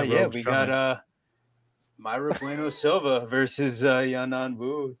 That's and we got Mayra Bueno Silva versus Yanan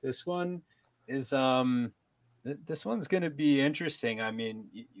Wu. This one is this one's going to be interesting. I mean,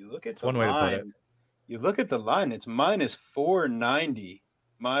 you look at the line. You look at the line, it's minus 490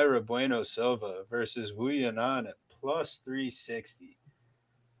 Mayra Bueno Silva versus Wu Yanan at plus 360.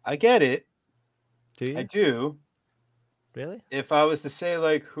 I get it. Do you? I do. Really? If I was to say,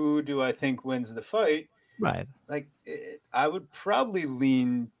 like, who do I think wins the fight? Right. Like, I would probably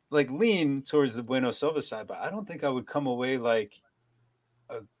lean towards the Bueno Silva side, but I don't think I would come away, like,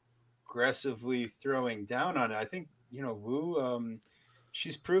 aggressively throwing down on it. I think, Wu,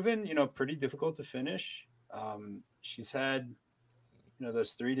 she's proven, pretty difficult to finish. She's had,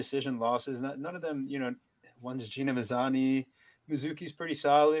 those 3 decision losses. None of them, one's Gina Mazzani. Mizuki's pretty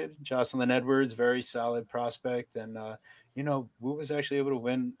solid. Jocelyn Edwards, very solid prospect. And, Wu was actually able to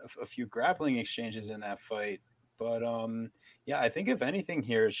win a few grappling exchanges in that fight. But, I think if anything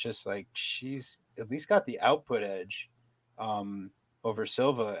here, it's just like she's at least got the output edge over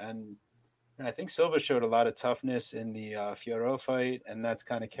Silva. And I think Silva showed a lot of toughness in the Fiorot fight. And that's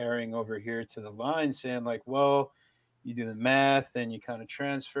kind of carrying over here to the line, saying like, well, you do the math and you kind of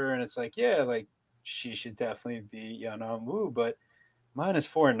transfer. And it's like, yeah, like she should definitely be Yanan Wu. But minus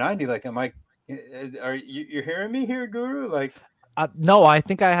 490, like, are you're hearing me here, Guru? Like, no, I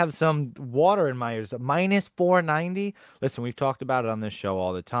think I have some water in my ears. Minus 490. Listen, we've talked about it on this show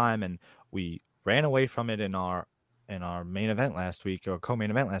all the time, and we ran away from it in our main event last week or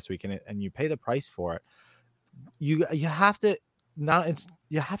co-main event last week, and you pay the price for it. You have to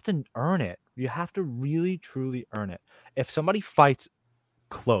you have to earn it. You have to really truly earn it. If somebody fights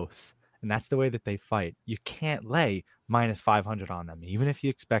close, and that's the way that they fight, you can't lay minus 500 on them, even if you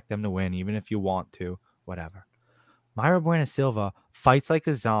expect them to win, even if you want to, whatever. Mayra Bueno Silva fights like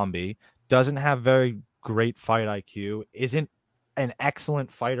a zombie, doesn't have very great fight IQ, isn't an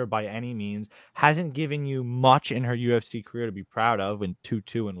excellent fighter by any means. Hasn't given you much in her UFC career to be proud of. In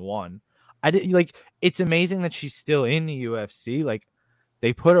 2-2-1. I did like. It's amazing that she's still in the UFC. Like,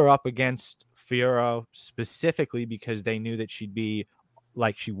 they put her up against Fiorot specifically because they knew that she'd be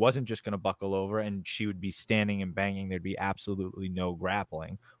like, she wasn't just going to buckle over and she would be standing and banging. There'd be absolutely no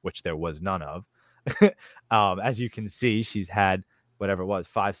grappling, which there was none of. As you can see, she's had whatever it was,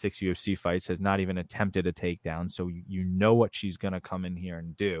 5-6 UFC fights, has not even attempted a takedown. So you know what she's going to come in here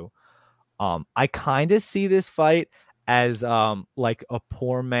and do. I kind of see this fight as like a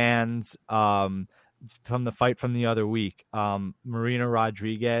poor man's from the fight from the other week, Marina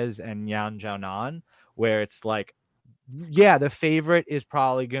Rodriguez and Yan Xiaonan, where it's like, yeah, the favorite is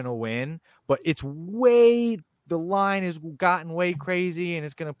probably going to win, but the line has gotten way crazy and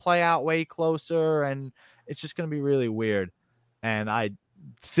it's going to play out way closer and it's just going to be really weird. And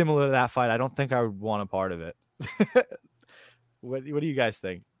similar to that fight, I don't think I would want a part of it. What do you guys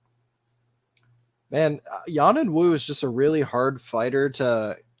think? Man, Yanan Wu is just a really hard fighter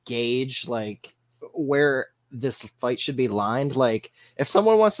to gauge, like, where this fight should be lined. Like, if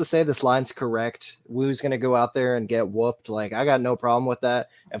someone wants to say this line's correct, Wu's going to go out there and get whooped. Like, I got no problem with that.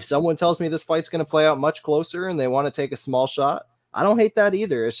 If someone tells me this fight's going to play out much closer and they want to take a small shot, I don't hate that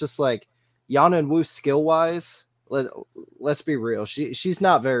either. It's just like Yanan Wu skill-wise, let's be real. She's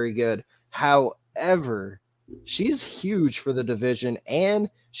not very good. However, she's huge for the division, and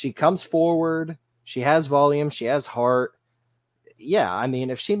she comes forward. She has volume. She has heart. Yeah, I mean,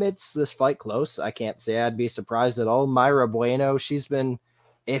 if she makes this fight close, I can't say I'd be surprised at all. Mayra Bueno, she's been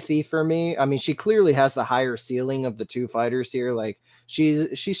iffy for me. I mean, she clearly has the higher ceiling of the two fighters here. Like,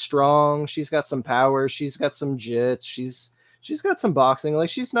 she's strong. She's got some power. She's got some jits. She's got some boxing. Like,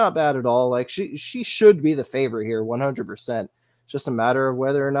 she's not bad at all. Like, she should be the favorite here, 100%. It's just a matter of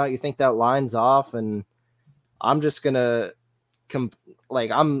whether or not you think that line's off. And I'm just gonna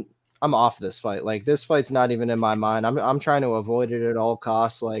I'm off this fight. Like, this fight's not even in my mind. I'm trying to avoid it at all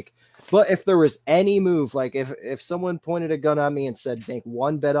costs. Like, but if there was any move, like if someone pointed a gun at me and said, make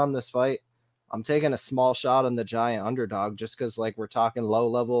one bet on this fight, I'm taking a small shot on the giant underdog just because, like, we're talking low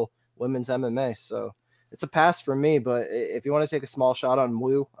level women's MMA. So it's a pass for me. But if you want to take a small shot on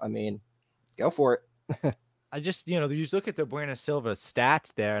Wu, I mean, go for it. I just, you just look at the Buena Silva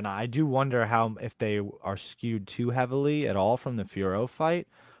stats there, and I do wonder if they are skewed too heavily at all from the Fiorot fight.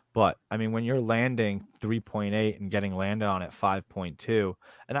 But I mean, when you're landing 3.8 and getting landed on at 5.2,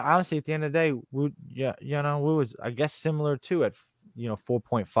 and honestly, at the end of the day, Wu is, I guess, similar to at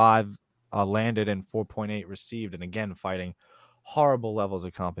 4.5 landed and 4.8 received, and again fighting horrible levels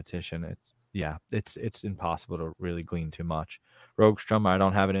of competition. It's impossible to really glean too much. Roegstrom, I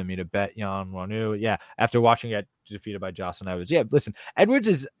don't have it in me to bet Yan Wanu. Yeah, after watching it defeated by Jocelyn Edwards. Yeah, listen, Edwards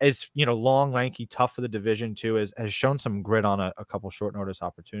is long, lanky, tough for the division too. Has shown some grit on a couple short notice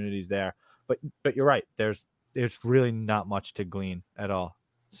opportunities there. But you're right. There's really not much to glean at all.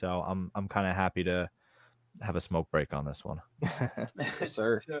 So I'm kind of happy to have a smoke break on this one.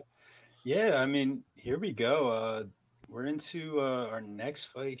 Sir. Yeah, I mean, here we go. We're into our next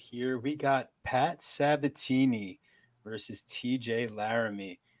fight here. We got Pat Sabatini versus TJ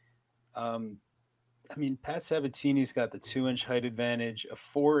Laramie. I mean, Pat Sabatini's got the 2-inch height advantage, a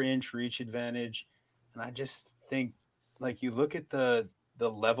 4-inch reach advantage, and I just think, like, you look at the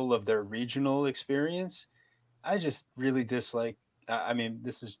level of their regional experience, I just really dislike. I mean,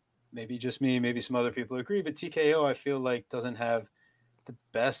 this is maybe just me, maybe some other people agree, but TKO I feel like doesn't have the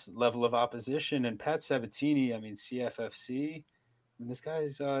best level of opposition, and Pat Sabatini, I mean, CFFC. And this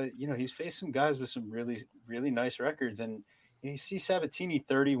guy's, he's faced some guys with some really, really nice records. And you see Sabatini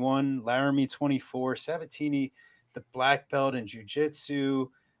 31, Laramie 24. Sabatini, the black belt in jiu-jitsu.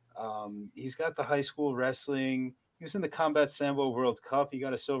 He's got the high school wrestling. He was in the Combat Sambo World Cup. He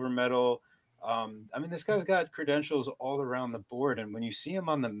got a silver medal. I mean, this guy's got credentials all around the board. And when you see him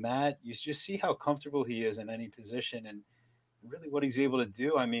on the mat, you just see how comfortable he is in any position and really what he's able to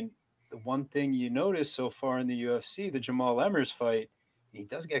do. I mean, the one thing you notice so far in the UFC, the Jamal Emmers fight, he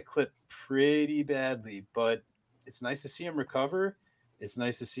does get clipped pretty badly, but it's nice to see him recover. It's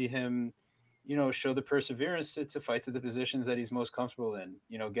nice to see him, show the perseverance to fight to the positions that he's most comfortable in,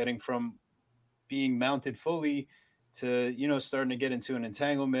 getting from being mounted fully to, starting to get into an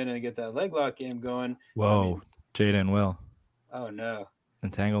entanglement and get that leg lock game going. Whoa, Jaden Will. Oh, no.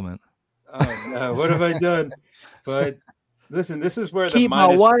 Entanglement. Oh, no. What have I done? But listen, this is where keep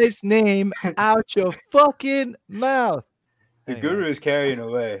my wife's name out your fucking mouth. The guru is carrying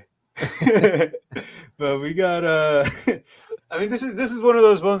away. But we got I mean, this is one of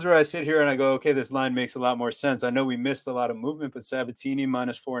those ones where I sit here and I go, okay, this line makes a lot more sense. I know we missed a lot of movement, but Sabatini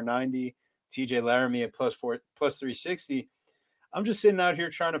minus 490, TJ Laramie at plus 360. I'm just sitting out here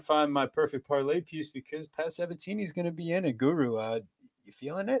trying to find my perfect parlay piece because Pat Sabatini's going to be in it. Guru, you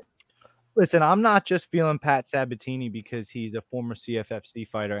feeling it? Listen, I'm not just feeling Pat Sabatini because he's a former CFFC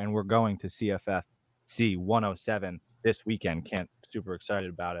fighter, and we're going to CFFC 107 this weekend. Can't super excited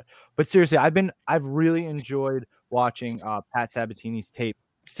about it. But seriously, I've really enjoyed watching Pat Sabatini's tape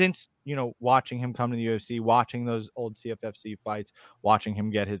since, watching him come to the UFC, watching those old CFFC fights, watching him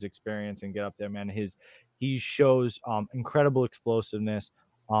get his experience and get up there, man. He shows incredible explosiveness.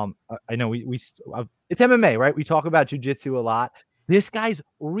 I know it's MMA, right? We talk about jiu-jitsu a lot. This guy's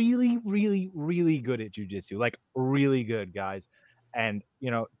really, really, really good at jiu-jitsu, like really good, guys. And,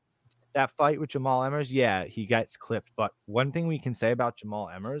 that fight with Jamal Emmers, yeah, he gets clipped. But one thing we can say about Jamal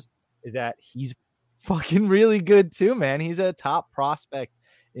Emmers is that he's fucking really good too, man. He's a top prospect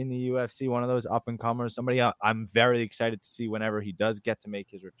in the UFC, one of those up-and-comers, somebody I'm very excited to see whenever he does get to make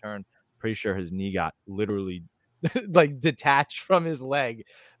his return. Pretty sure his knee got literally like detached from his leg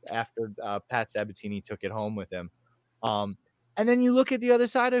after Pat Sabatini took it home with him. And then you look at the other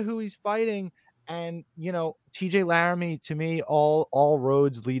side of who he's fighting, and TJ Laramie, to me, all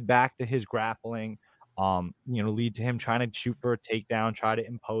roads lead back to his grappling. Lead to him trying to shoot for a takedown, try to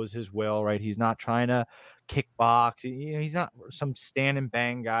impose his will. Right, he's not trying to kickbox. He's not some stand and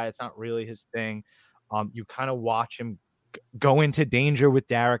bang guy. It's not really his thing. You kind of watch him go into danger with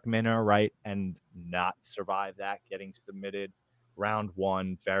Darrick Minner, right, and not survive that, getting submitted round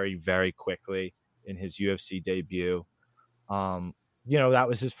 1 very, very quickly in his UFC debut. That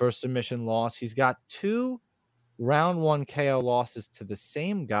was his first submission loss. He's got 2 round 1 KO losses to the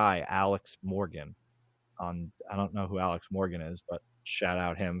same guy, Alex Morgan. I don't know who Alex Morgan is, but shout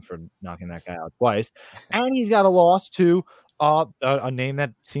out him for knocking that guy out twice. And he's got a loss to a name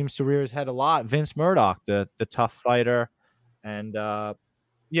that seems to rear his head a lot, Vince Murdoch, the tough fighter, and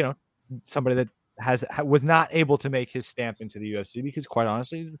somebody that was not able to make his stamp into the UFC because, quite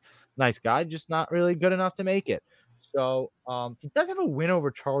honestly, nice guy, just not really good enough to make it. So he does have a win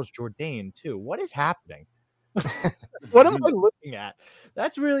over Charles Jourdain too. What is happening? What am I looking at?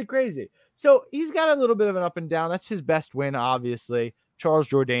 That's really crazy. So he's got a little bit of an up and down. That's his best win, obviously. Charles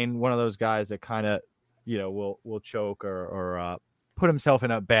Jourdain, one of those guys that kind of, will choke or put himself in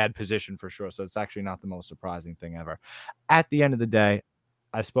a bad position for sure. So it's actually not the most surprising thing ever. At the end of the day,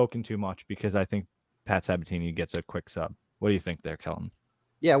 I've spoken too much because I think Pat Sabatini gets a quick sub. What do you think there, Kelton?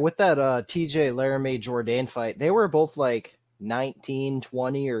 Yeah, with that TJ Laramie Jourdain fight, they were both like 19,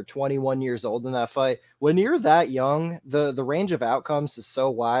 20, or 21 years old in that fight. When you're that young, the range of outcomes is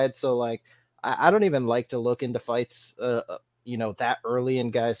so wide. So like, I don't even like to look into fights, that early in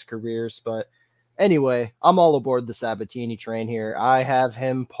guys' careers. But anyway, I'm all aboard the Sabatini train here. I have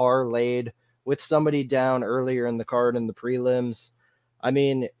him parlayed with somebody down earlier in the card in the prelims. I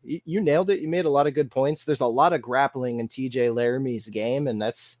mean, you nailed it. You made a lot of good points. There's a lot of grappling in TJ Laramie's game, and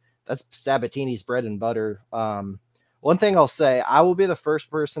that's Sabatini's bread and butter. One thing I'll say, I will be the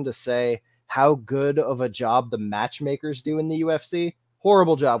first person to say how good of a job the matchmakers do in the UFC.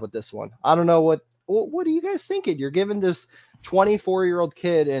 Horrible job with this one. I don't know what are you guys thinking? You're giving this 24-year-old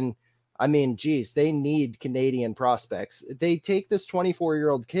kid, and I mean, geez, they need Canadian prospects. They take this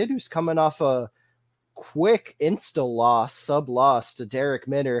 24-year-old kid who's coming off a quick sub loss to Darrick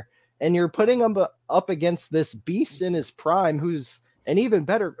Minner, and you're putting him up against this beast in his prime who's an even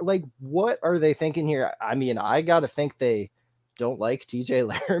better. Like, what are they thinking here? I mean, I gotta think they don't like TJ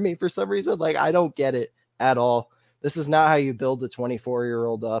Laramie for some reason. Like, I don't get it at all. This is not how you build a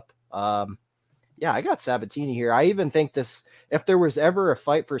 24-year-old up. Yeah, I got Sabatini here. I even think if there was ever a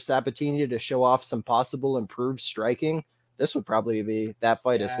fight for Sabatini to show off some possible improved striking, this would probably be that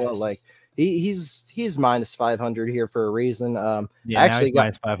fight as well. Like, he's minus 500 here for a reason. Actually,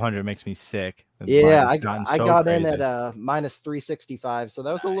 minus 500 makes me sick. Yeah, I got in at minus 365, so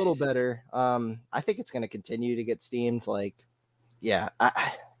that was a little better. I think it's going to continue to get steamed. Like, yeah,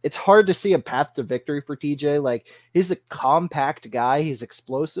 it's hard to see a path to victory for TJ. Like, he's a compact guy. He's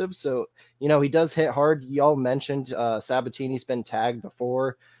explosive. So, he does hit hard. Y'all mentioned Sabatini's been tagged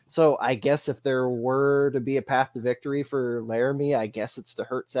before. So I guess if there were to be a path to victory for Laramie, I guess it's to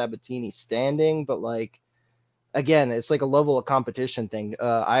hurt Sabatini's standing. But like, again, it's like a level of competition thing.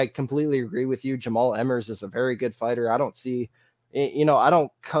 I completely agree with you. Jamal Emmers is a very good fighter. I don't see, I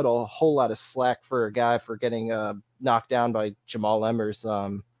don't cut a whole lot of slack for a guy for getting knocked down by Jamal Emmers.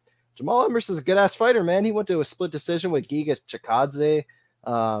 Jamal Emmers is a good ass fighter, man. He went to a split decision with Giga Chikadze.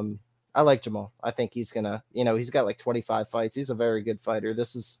 I like Jamal. I think he's gonna, he's got like 25 fights. He's a very good fighter.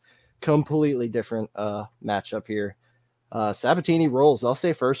 This is completely different matchup here. Sabatini rolls. I'll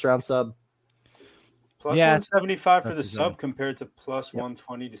say first round sub. Plus 175 for the sub compared to plus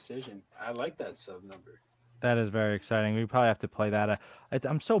 120 decision. I like that sub number. That is very exciting. We probably have to play that.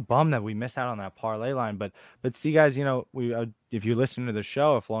 I'm so bummed that we missed out on that parlay line. But see, guys, we if you listen to the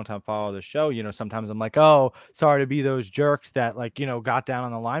show, if long time follow the show, sometimes I'm like, oh, sorry to be those jerks that got down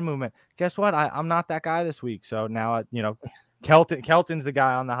on the line movement. Guess what? I'm not that guy this week. So now, Kelton's the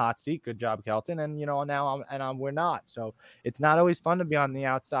guy on the hot seat. Good job, Kelton. And now we're not. So it's not always fun to be on the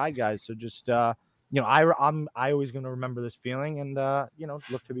outside, guys. So just I always going to remember this feeling and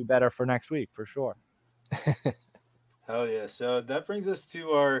look to be better for next week for sure. Hell yeah. So that brings us to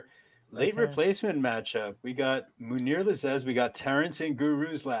our late replacement matchup. We got Munir Lazzez, we got Terrence in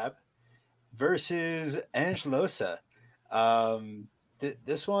Guru's lap versus Angelosa.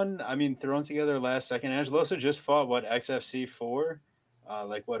 This one, I mean, thrown together last second. Angelosa just fought XFC 4?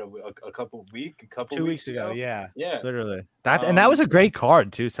 A couple 2 weeks ago. Yeah, literally. That was a great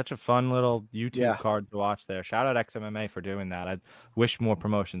card too. Such a fun little YouTube card to watch there. Shout out XMMA for doing that. I wish more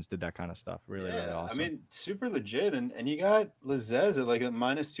promotions did that kind of stuff. Really awesome. I mean, super legit. And you got Lazzez at like a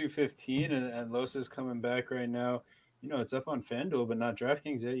minus 215, and Losa's coming back right now. It's up on FanDuel, but not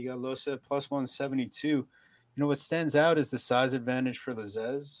DraftKings yet. You got Losa at plus 172. What stands out is the size advantage for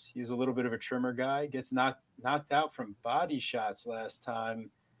Lazzez. He's a little bit of a trimmer guy. Gets knocked out from body shots last time.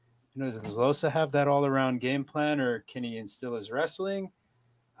 Does Losa have that all-around game plan, or can he instill his wrestling?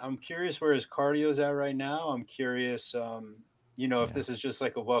 I'm curious where his cardio's at right now. I'm curious, if this is just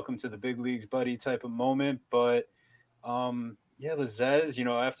like a welcome to the big leagues, buddy type of moment. But, Lazzez,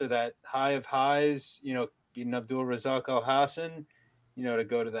 after that high of highs, beating Abdul Razak Al Hassan, to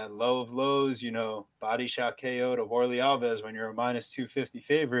go to that low of lows, body shot KO to Warley Alves when you're a minus 250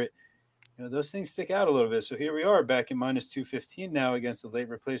 favorite, those things stick out a little bit. So here we are back in minus 215 now against the late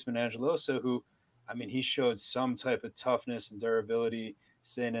replacement Angelosa, who, I mean, he showed some type of toughness and durability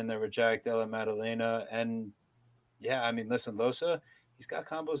staying in there with Jack Della Maddalena. And yeah, I mean, listen, Losa, he's got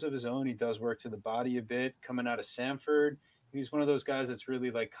combos of his own. He does work to the body a bit coming out of Sanford. He's one of those guys that's really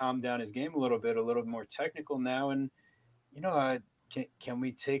like calmed down his game a little more technical now. And, can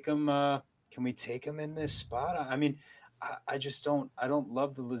we take him? Can we take him in this spot? I mean, I just don't. I don't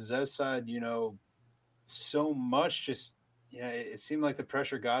love the Lazzez side, so much. Just it seemed like the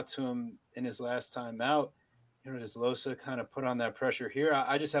pressure got to him in his last time out. Does Losa kind of put on that pressure here?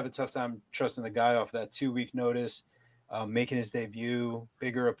 I just have a tough time trusting the guy off that 2-week notice, making his debut,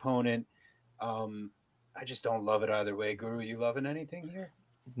 bigger opponent. I just don't love it either way. Guru, you loving anything here?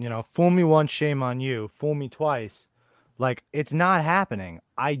 Fool me once, shame on you. Fool me twice. Like, it's not happening.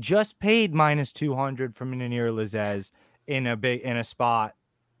 I just paid minus 200 for Munir Lazzez in a spot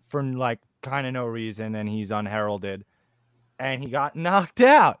for like kind of no reason, and he's unheralded, and he got knocked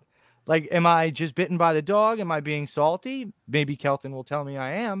out. Like, am I just bitten by the dog? Am I being salty? Maybe Kelton will tell me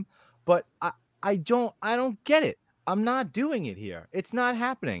I am, but I don't get it. I'm not doing it here. It's not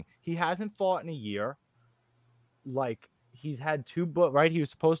happening. He hasn't fought in a year. Like, he's had two, right? He was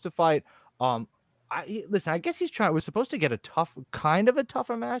supposed to fight. I guess we're supposed to get a tougher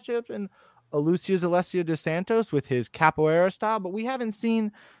matchup in Lucius Alessio dos Santos with his capoeira style, but we haven't seen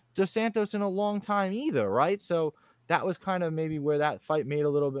dos Santos in a long time either, right? So that was kind of maybe where that fight made a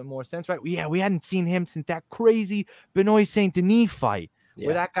little bit more sense, right? Yeah, we hadn't seen him since that crazy Benoit Saint Denis fight,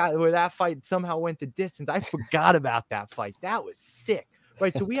 where that fight somehow went the distance. I forgot about that fight. That was sick,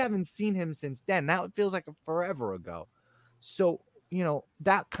 right? So we haven't seen him since then. Now it feels like forever ago. So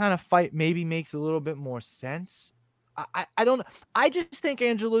that kind of fight maybe makes a little bit more sense. I don't. I just think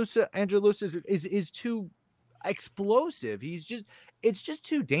Angelosa is too explosive. It's just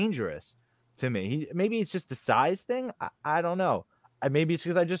too dangerous to me. Maybe it's just the size thing. I don't know. Maybe it's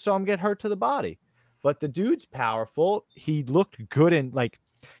because I just saw him get hurt to the body. But the dude's powerful. He looked good and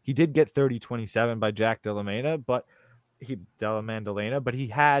he did get 30-27 by Jack Della Maddalena, but he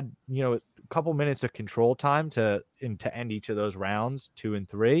had a couple minutes of control time to end each of those rounds 2 and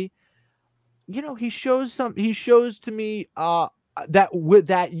 3. He shows to me that with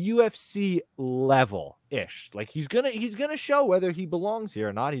that UFC level ish, like he's gonna show whether he belongs here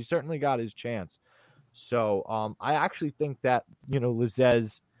or not. He's certainly got his chance. So I actually think that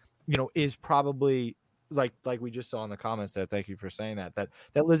Lazzez is probably like we just saw in the comments there. Thank you for saying that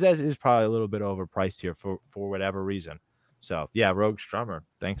Lazzez is probably a little bit overpriced here for whatever reason. So yeah, Rogue Strummer.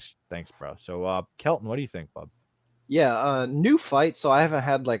 Thanks, bro. So Kelton, what do you think, bub? Yeah, new fight, so I haven't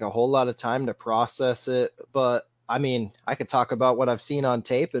had like a whole lot of time to process it, but I mean, I could talk about what I've seen on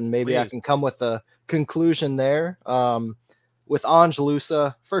tape and maybe I can come with a conclusion there. With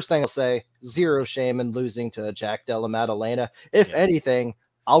Angelosa, first thing I'll say, zero shame in losing to Jack Della Maddalena. If anything,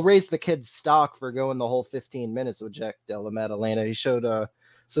 I'll raise the kid's stock for going the whole 15 minutes with Jack Della Maddalena. He showed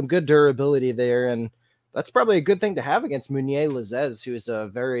some good durability there, and that's probably a good thing to have against Munier Lazez, who is a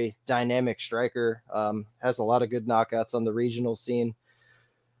very dynamic striker. Has a lot of good knockouts on the regional scene.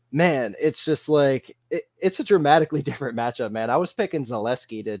 Man, it's just like it's a dramatically different matchup, man. I was picking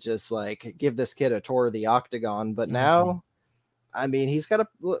Zaleski to just like give this kid a tour of the octagon, but now, I mean, he's got a.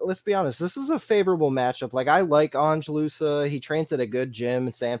 Let's be honest, this is a favorable matchup. Like, I like Angelusa. He trains at a good gym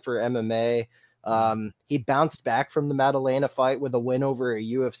in Sanford MMA. He bounced back from the Madalena fight with a win over a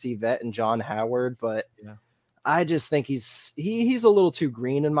UFC vet and John Howard, but I just think he's a little too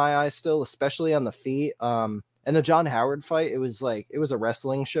green in my eyes still, especially on the feet. And the John Howard fight, it was a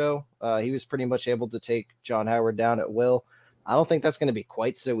wrestling show. He was pretty much able to take John Howard down at will. I don't think that's going to be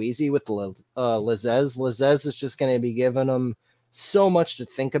quite so easy with Lazez. Lazez is just going to be giving him so much to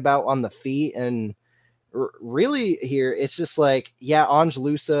think about on the feet. And really here, it's just like, yeah,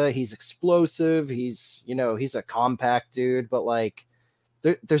 Angelusa, he's explosive. He's a compact dude, but like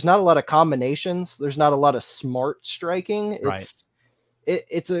there's not a lot of combinations. There's not a lot of smart striking.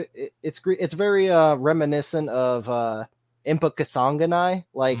 It's very reminiscent of Impa Kasanganai.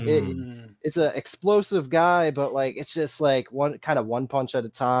 Like it's an explosive guy, but like it's just like one punch at a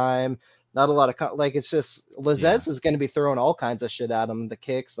time. Not a lot of like it's just Lazez is going to be throwing all kinds of shit at him. The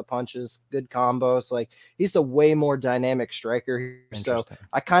kicks, the punches, good combos. Like he's a way more dynamic striker. So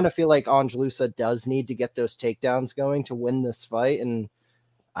I kind of feel like Angelusa does need to get those takedowns going to win this fight, and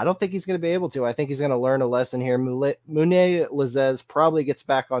I don't think he's going to be able to. I think he's going to learn a lesson here. Munier Lazez probably gets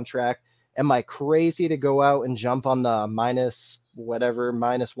back on track. Am I crazy to go out and jump on the minus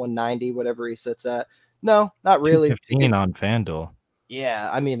 190, whatever he sits at? No, not really. 15 on FanDuel. Yeah,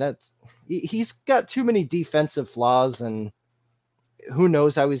 I mean, he's got too many defensive flaws, and who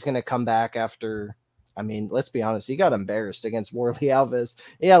knows how he's going to come back after. I mean, let's be honest, he got embarrassed against Warlley Alves.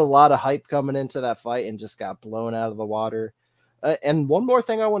 He had a lot of hype coming into that fight and just got blown out of the water. And one more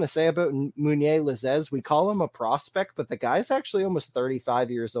thing I want to say about Munier Lazez, we call him a prospect, but the guy's actually almost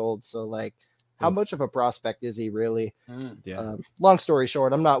 35 years old. So, like, how much of a prospect is he really? Long story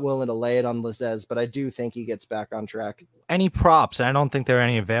short, I'm not willing to lay it on Lazez, but I do think he gets back on track. Any props? I don't think there are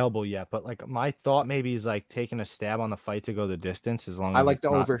any available yet, but like my thought maybe is like taking a stab on the fight to go the distance. As long as I like the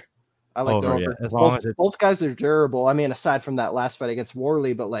over. I like the over. Yeah. As long as both guys are durable. I mean, aside from that last fight against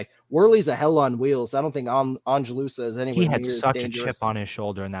Warlley, but like Warley's a hell on wheels. I don't think Angelusa is anywhere. He had near such as a dangerous. chip on his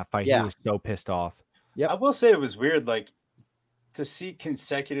shoulder in that fight. Yeah. He was so pissed off. I will say it was weird, like to see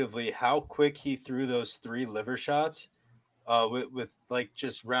consecutively how quick he threw those 3 liver shots, with like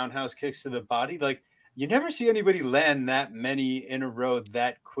just roundhouse kicks to the body. Like you never see anybody land that many in a row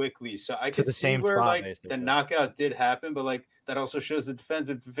that quickly. So I could see where spot, like basically. The knockout did happen, but like that also shows the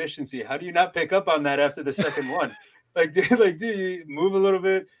defensive deficiency. How do you not pick up on that after the second one? Like do you move a little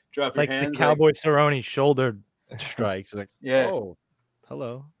bit, drop your hands? The Cowboy Cerrone shoulder strikes. Like, oh,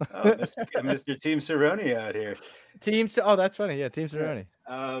 hello. Mr. Team Cerrone out here. Oh, that's funny. Yeah, Team Cerrone.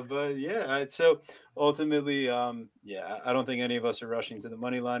 But yeah, so ultimately, I don't think any of us are rushing to the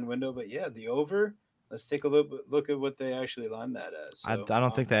money line window, but yeah, the over. Let's take a look at what they actually lined that as. So, I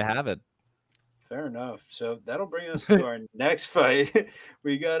don't think they have it. Fair enough. So that'll bring us to our next fight.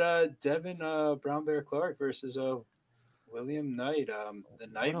 We got Devin Brown Bear Clark versus William Knight. The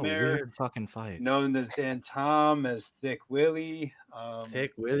Nightmare. What a weird fucking fight. Known as Dan Tom, as Thick Willie.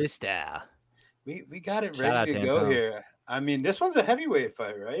 Thick Willie style. We got it ready to go here. I mean, this one's a heavyweight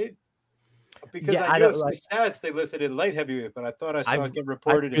fight, right? Because I know the stats they listed it light heavyweight, but I thought I saw it get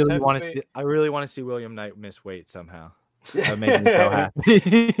reported as heavyweight. I really want to see William Knight miss weight somehow. That makes me so happy.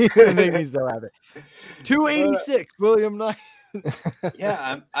 It makes me so happy. 286, William Knight.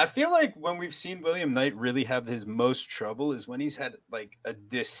 I feel like when we've seen William Knight really have his most trouble is when he's had like a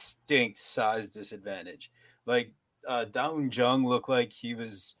distinct size disadvantage. Like Daun Jung looked like he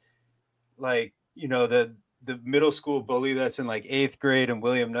was like, the middle school bully that's in like 8th grade, and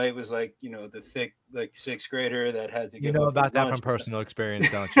William Knight was like, the thick like 6th grader that had to give up about that from personal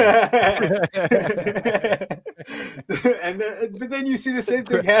experience, don't you? But then you see the same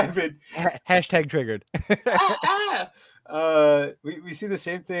thing happen. Hashtag triggered. We see the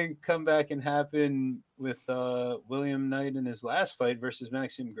same thing come back and happen with William Knight in his last fight versus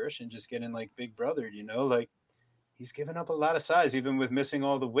Maxim Grishin, just getting like big brothered, like he's given up a lot of size, even with missing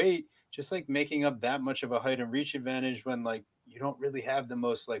all the weight, just like making up that much of a height and reach advantage when like you don't really have the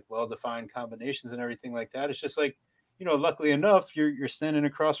most like well-defined combinations and everything like that. It's just like, luckily enough, you're standing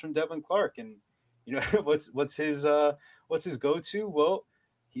across from Devin Clark, and what's his go-to? Well,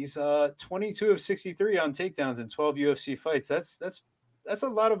 he's 22 of 63 on takedowns in 12 UFC fights. That's a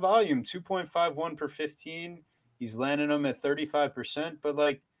lot of volume, 2.51 per 15. He's landing them at 35%, but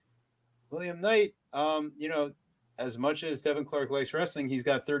like William Knight, as much as Devin Clark likes wrestling, he's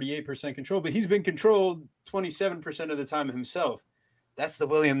got 38% control, but he's been controlled 27% of the time himself. That's the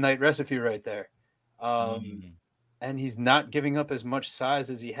William Knight recipe right there. And he's not giving up as much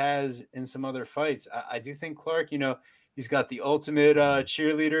size as he has in some other fights. I do think Clark, he's got the ultimate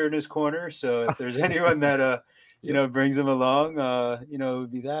cheerleader in his corner. So if there's anyone that, brings him along, it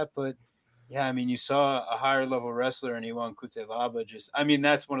would be that. But yeah, I mean, you saw a higher level wrestler in Iwan Kutelaba.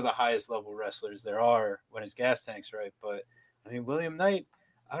 That's one of the highest level wrestlers there are when his gas tank's right. But I mean, William Knight,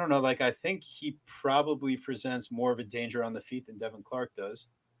 I don't know. I think he probably presents more of a danger on the feet than Devin Clark does.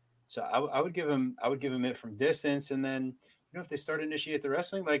 So I would give him it from distance, and then if they start to initiate the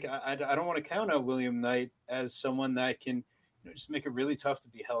wrestling, I don't want to count out William Knight as someone that can just make it really tough to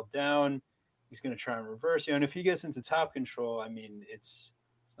be held down. He's going to try and reverse and if he gets into top control, I mean it's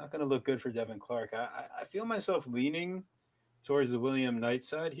not going to look good for Devin Clark. I feel myself leaning towards the William Knight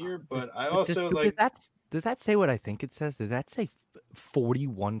side here, but does that say what I think it says? Does that say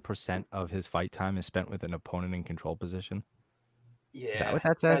 41% of his fight time is spent with an opponent in control position? Yeah, is that what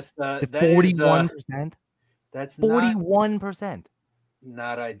that says? 41%. That's 41%.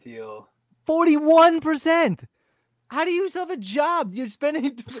 Not ideal. 41%. How do you have a job? You're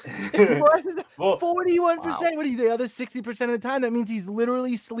spending 41%. Wow. What are you, the other 60% of the time? That means he's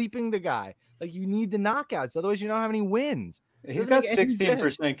literally sleeping the guy. You need the knockouts, otherwise you don't have any wins. He's got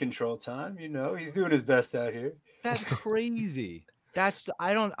 16% control time. He's doing his best out here. That's crazy. I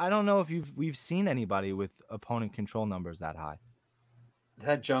don't know if we've seen anybody with opponent control numbers that high.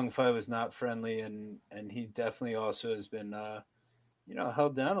 That Jung fight was not friendly, and he definitely also has been,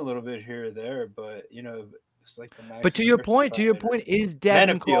 held down a little bit here or there. But it's like the But to your point, is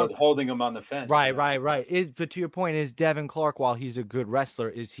Devin Clark holding him on the fence? Right. But to your point, is Devin Clark, while he's a good wrestler,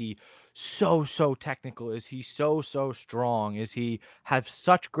 is he so technical? Is he so strong? Is he have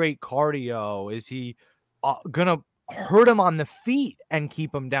such great cardio? Is he gonna hurt him on the feet and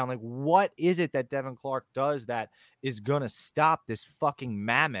keep him down? What is it that Devin Clark does that is gonna stop this fucking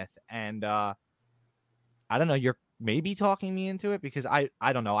mammoth? And I don't know, you're maybe talking me into it, because I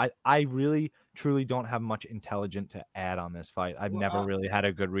don't know. I really truly don't have much intelligent to add on this fight. I've never really had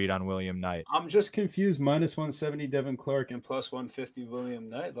a good read on William Knight. I'm just confused. -170 Devin Clark and +150 William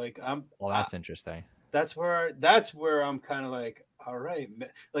Knight. That's interesting. That's where I'm kind of all right.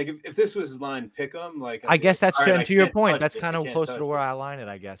 If this was line pick'em, I guess that's to your point. That's kind of closer to where I line it,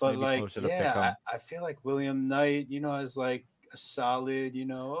 I guess. But closer to pick'em. I feel like William Knight, is a solid,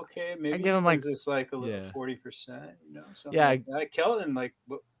 okay, maybe I give him this a little 40%, something like that. Kelton,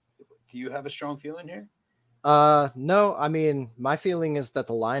 do you have a strong feeling here? No, I mean, my feeling is that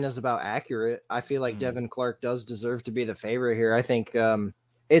the line is about accurate. I feel like Devin Clark does deserve to be the favorite here. I think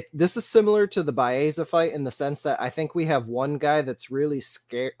this is similar to the Baeza fight in the sense that I think we have one guy that's really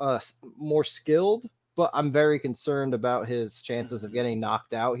more skilled, but I'm very concerned about his chances of getting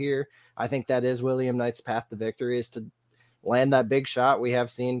knocked out here. I think that is William Knight's path to victory, is to land that big shot. We have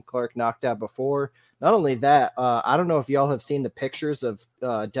seen Clark knocked out before. Not only that, I don't know if y'all have seen the pictures of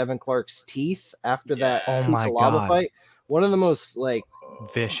Devin Clark's teeth after that Kutelaba fight. One of the most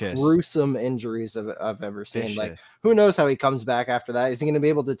vicious, gruesome injuries I've ever seen. Who knows how he comes back after that? Is he going to be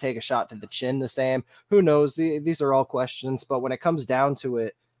able to take a shot to the chin the same? Who knows? These are all questions. But when it comes down to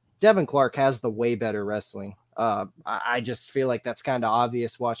it, Devin Clark has the way better wrestling. I just feel like that's kind of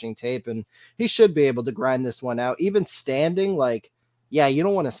obvious watching tape, and he should be able to grind this one out. Even standing, you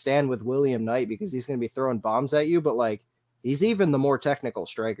don't want to stand with William Knight because he's going to be throwing bombs at you, but he's even the more technical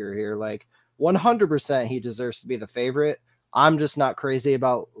striker here. 100% he deserves to be the favorite. I'm just not crazy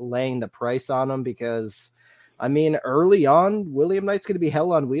about laying the price on him because, I mean, early on, William Knight's going to be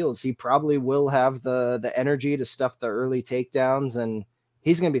hell on wheels. He probably will have the energy to stuff the early takedowns, and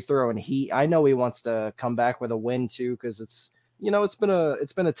he's going to be throwing heat. I know he wants to come back with a win too, because it's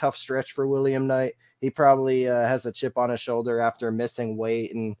been a tough stretch for William Knight. He probably has a chip on his shoulder after missing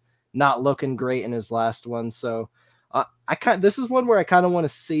weight and not looking great in his last one. So this is one where I kind of want to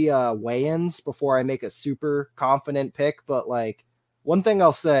see weigh-ins before I make a super confident pick. But one thing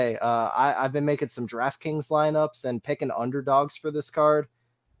I'll say, I've been making some DraftKings lineups and picking underdogs for this card.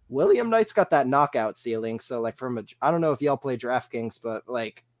 William Knight's got that knockout ceiling. So I don't know if y'all play DraftKings, but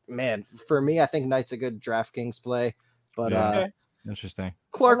man, for me, I think Knight's a good DraftKings play. But interesting.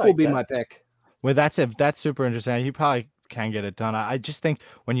 Clark will be my pick. Well, that's super interesting. He probably can get it done. I just think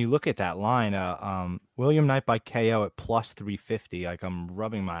when you look at that line, William Knight by KO at +350, I'm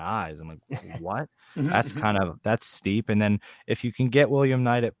rubbing my eyes. I'm like, what? That's steep. And then if you can get William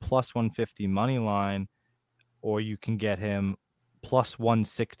Knight at +150 money line, or you can get him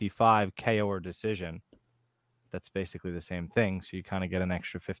 +165 KO or decision, that's basically the same thing. So you kind of get an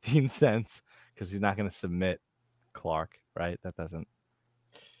extra 15 cents because he's not going to submit Clark, right? That doesn't.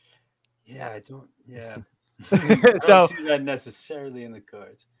 Yeah, I don't. Yeah, I So don't see that necessarily in the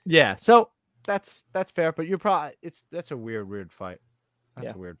cards. yeah, so that's fair, but you're probably that's a weird fight. That's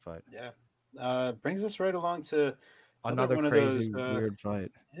Yeah. a weird fight. Yeah, brings us right along to Another one of crazy those. weird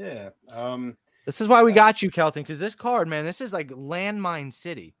fight. Yeah. This is why we got you, Kelton, because this card, man, this is like landmine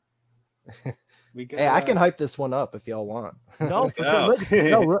city. We got. Hey, I can hype this one up if y'all want. No, Let's for sure.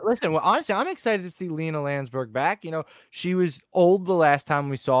 go. Listen. Well, honestly, I'm excited to see Lena Landsberg back. You know, she was old the last time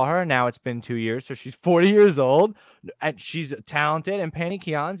we saw her. Now it's been 2 years, so she's 40 years old, and she's talented. And Penny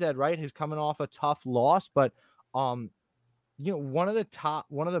Kianzad, right, who's coming off a tough loss, but you know, one of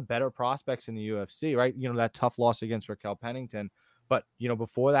the better prospects in the UFC, right? You know, that tough loss against Raquel Pennington, but you know,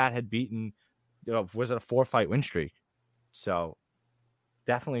 before that had beaten, was it a 4-fight win streak? So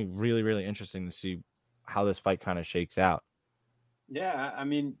definitely really interesting to see how this fight kind of shakes out. Yeah, I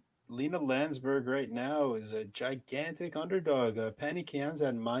mean, Lena Landsberg right now is a gigantic underdog. Penny Kian's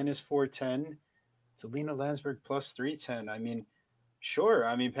at -410. It's Lena Landsberg plus 310. I mean, sure.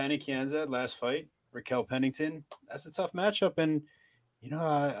 I mean, Penny Kianzad last fight, Raquel Pennington. That's a tough matchup, and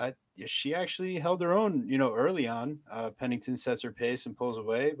she actually held her own. You know, early on, Pennington sets her pace and pulls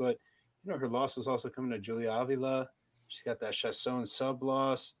away, but her loss is also coming to Julia Avila. She's got that Chasson sub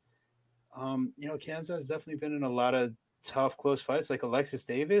loss. Kianzad's definitely been in a lot of tough, close fights, like Alexis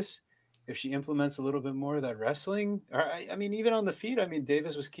Davis. If she implements a little bit more of that wrestling, or I mean, even on the feet, I mean,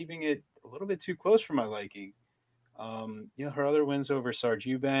 Davis was keeping it a little bit too close for my liking. Her other wins over Sarge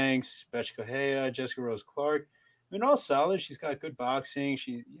Eubanks, Betch Correia, Jessica Rose Clark. I mean, all solid. She's got good boxing.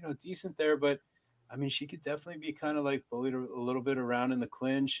 She, decent there, but I mean, she could definitely be kind of like bullied a little bit around in the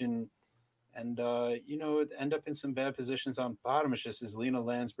clinch and end up in some bad positions on bottom. It's just, is Lena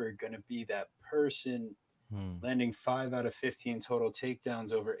Landsberg going to be that person landing 5 out of 15 total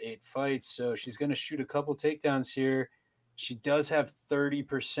takedowns over 8 fights? So she's going to shoot a couple takedowns here. She does have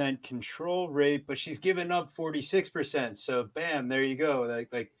 30% control rate, but she's given up 46%. So bam, there you go.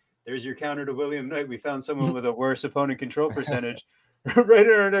 Like there's your counter to William Knight. We found someone with a worse opponent control percentage right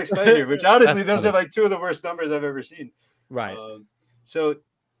in our next fight here, which honestly, those are like 2 of the worst numbers I've ever seen. Right.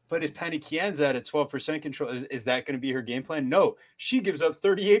 But is Penny Kianzad at 12% control? Is that going to be her game plan? No, she gives up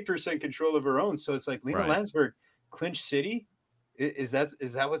 38% control of her own. So it's like Lena Landsberg, clinch city. Is that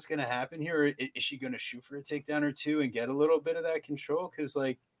what's going to happen here? Or is she going to shoot for a takedown or two and get a little bit of that control? Because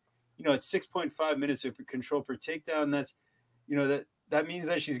it's 6.5 minutes of control per takedown. That's, that means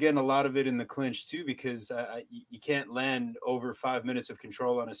that she's getting a lot of it in the clinch too, because you can't land over 5 minutes of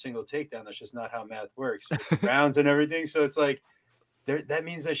control on a single takedown. That's just not how math works with the rounds and everything. So it's like, that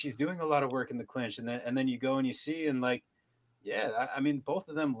means that she's doing a lot of work in the clinch, and then you go and you see, and I mean, both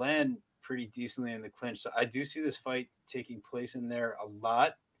of them land pretty decently in the clinch. So I do see this fight taking place in there a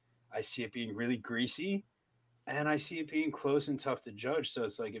lot. I see it being really greasy, and I see it being close and tough to judge. So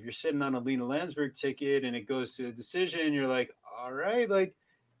it's like, if you're sitting on a Lena Landsberg ticket and it goes to a decision, you're like, all right, like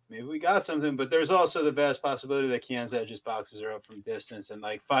maybe we got something. But there's also the vast possibility that Kianzad just boxes her up from distance and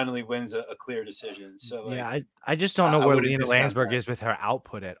finally wins a clear decision. So I just don't know where Lena Landsberg is with her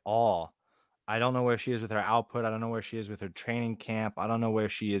output at all. I don't know where she is with her output. I don't know where she is with her training camp. I don't know where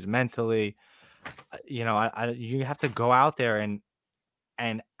she is mentally. You have to go out there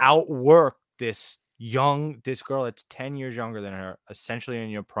and outwork this girl that's 10 years younger than her, essentially in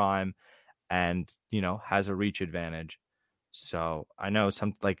your prime, and has a reach advantage. So I know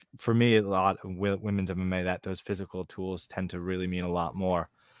for me, a lot of women's MMA, that those physical tools tend to really mean a lot more.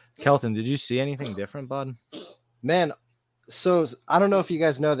 Kelton, did you see anything different, bud? Man, so I don't know if you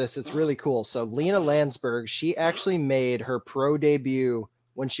guys know this. It's really cool. So Lena Landsberg, she actually made her pro debut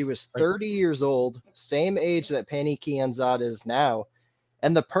when she was 30 years old, same age that Penny Kianzad is now.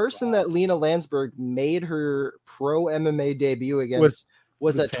 And the person that Lena Landsberg made her pro MMA debut against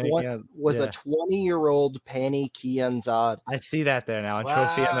was a 20-year-old Penny Kianzad. I see that there now on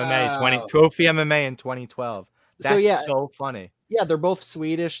Trophy MMA in 2012. That's so funny. Yeah, they're both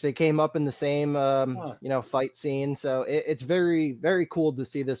Swedish. They came up in the same fight scene. So it's very, very cool to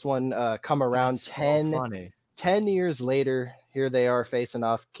see this one come around. 10 years later. Here they are facing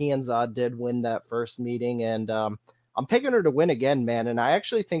off. Kianzad did win that first meeting, and I'm picking her to win again, man. And I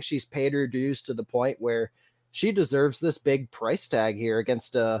actually think she's paid her dues to the point where she deserves this big price tag here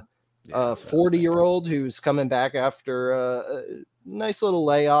against a 40-year-old who's coming back after a nice little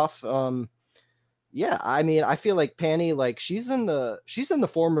layoff. I mean, I feel like Penny, she's in the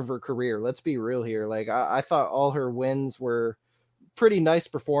form of her career. Let's be real here. I thought all her wins were pretty nice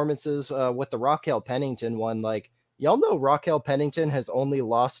performances. With the Raquel Pennington one, y'all know Raquel Pennington has only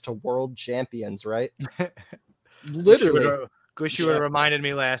lost to world champions, right? Literally. Wish you would have reminded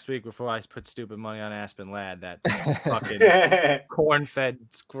me last week before I put stupid money on Aspen Ladd. That fucking corn-fed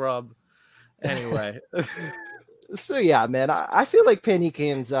scrub. Anyway. So yeah, man, I feel like Penny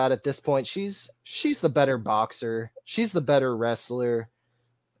Kianzad at this point, she's the better boxer. She's the better wrestler.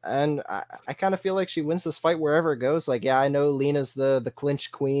 And I kind of feel like she wins this fight wherever it goes. Like, yeah, I know Lena's the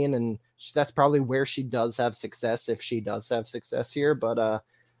clinch queen, and that's probably where she does have success, if she does have success here. But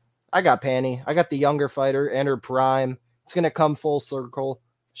I got Penny. I got the younger fighter in her prime. It's going to come full circle.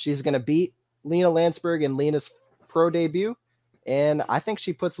 She's going to beat Lena Landsberg in Lena's pro debut. And I think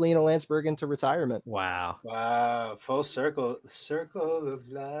she puts Lena Landsberg into retirement. Wow. Full circle of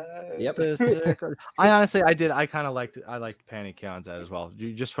life. Yep. I kind of liked Penny Kianzad as well.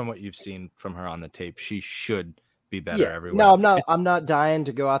 Just from what you've seen from her on the tape, she should be better everywhere. No, I'm not dying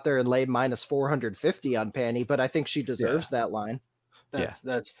to go out there and lay minus 450 on Penny, but I think she deserves that line.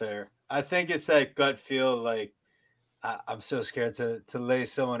 That's fair. I think it's that gut feel, like I'm so scared to lay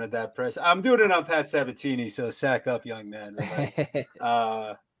someone at that price. I'm doing it on Pat Sabatini, so sack up, young man. Like,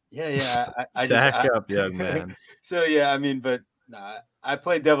 I sack up, young man. So yeah, I mean, but nah, I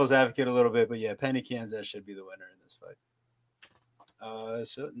played devil's advocate a little bit, but yeah, Penny Kianzad should be the winner in this fight.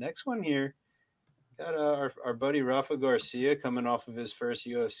 So next one here, got our buddy Rafa Garcia coming off of his first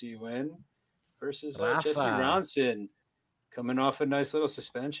UFC win versus Jesse Ronson. Coming off a nice little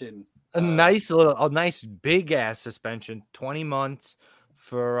suspension. A nice big ass suspension, 20 months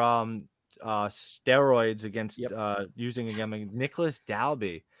for steroids against using again Nicholas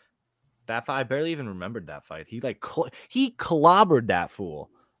Dalby. That fight, I barely even remembered that fight. He he clobbered that fool.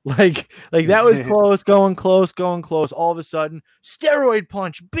 Like that was going close. All of a sudden, steroid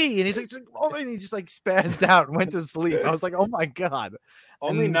punch B, and he's like, oh, and he just like spazzed out and went to sleep. I was like, oh my god.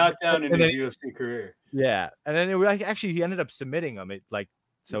 Only knockdown in his UFC career. Yeah, and then he ended up submitting him.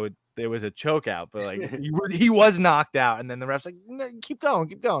 There was a choke out, but like he was knocked out, and then the ref's like, no, keep going,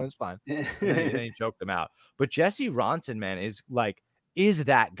 it's fine. And then he choked him out. But Jesse Ronson, man, is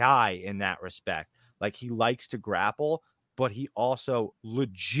that guy in that respect. Like, he likes to grapple, but he also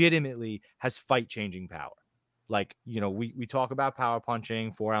legitimately has fight-changing power. Like, we talk about power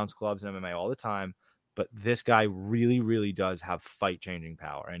punching, 4-ounce clubs in MMA all the time. But this guy really, really does have fight-changing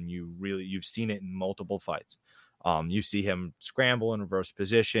power, and you've seen it in multiple fights. You see him scramble in reverse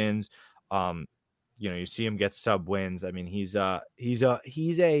positions. You see him get sub wins. I mean, he's a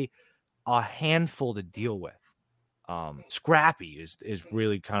handful to deal with. Scrappy is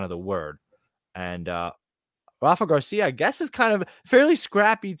really kind of the word, and Rafa Garcia, I guess, is kind of fairly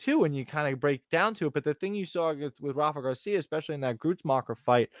scrappy too when you kind of break down to it. But the thing you saw with Rafa Garcia, especially in that Grutzmacher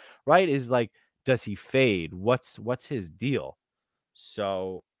fight, right, is like, does he fade? What's his deal?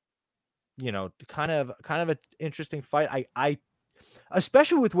 So, kind of an interesting fight. I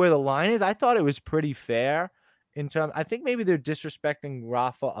especially with where the line is, I thought it was pretty fair in terms. I think maybe they're disrespecting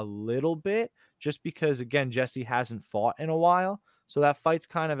Rafa a little bit just because, again, Jesse hasn't fought in a while. So that fight's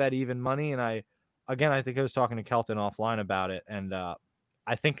kind of at even money. And I think I was talking to Kelton offline about it. And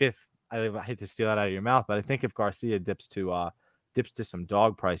I think I hate to steal that out of your mouth, but I think if Garcia dips to some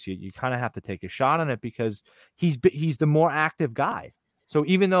dog price, you kind of have to take a shot on it because he's the more active guy. So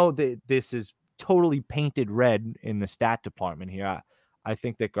even though this is totally painted red in the stat department here, I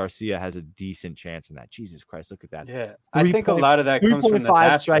think that Garcia has a decent chance in that. Jesus Christ, look at that. Yeah, I think a lot of that comes from the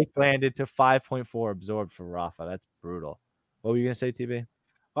 3.5 strike landed to 5.4 absorbed for Rafa. That's brutal. What were you going to say, TB?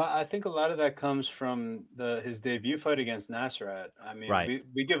 Well, I think a lot of that comes from his debut fight against Nasrat. I mean, right.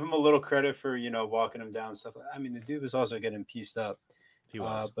 we give him a little credit for, walking him down and stuff. I mean, the dude was also getting pieced up. He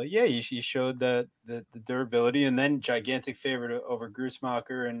was. But yeah, he showed the durability, and then gigantic favorite over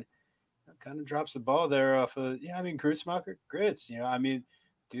Grutzmacher, and kind of drops the ball there off of, Grutzmacher grits,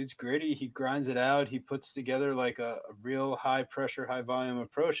 dude's gritty. He grinds it out. He puts together like a real high pressure, high volume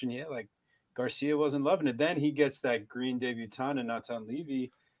approach. And Garcia wasn't loving it. Then he gets that green debutant in Natan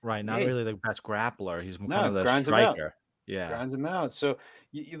Levy. Right. Not really the best grappler. He's kind of the striker. Yeah. Grinds him out. So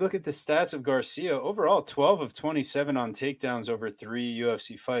you look at the stats of Garcia overall, 12 of 27 on takedowns over 3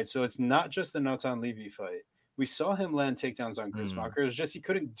 UFC fights. So it's not just the Natan Levy fight. We saw him land takedowns on Grutzmacher. It was just he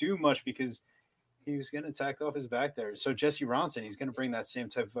couldn't do much because he was getting attacked off his back there. So Jesse Ronson, he's going to bring that same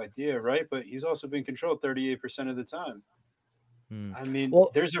type of idea, right? But he's also been controlled 38% of the time. I mean,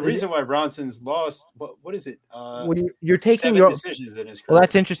 there's a reason why Ronson's lost. What is it? You're taking 7 decisions in his career. Well,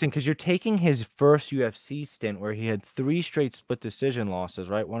 that's interesting because you're taking his first UFC stint where he had 3 straight split decision losses,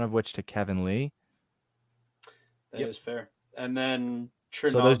 right? One of which to Kevin Lee. That is fair. And then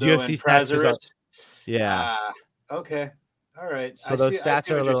Trinaldo so those UFC stats. Yeah. Okay. All right. So those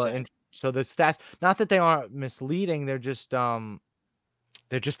stats are a little. So the stats, not that they aren't misleading, they're just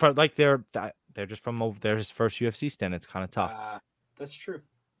They're just from like they're just from their his first UFC stint. It's kind of tough. That's true.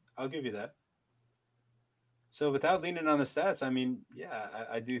 I'll give you that. So without leaning on the stats, I mean, yeah,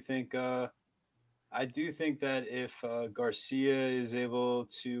 I do think that if Garcia is able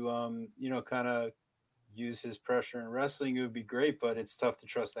to kind of use his pressure in wrestling, it would be great. But it's tough to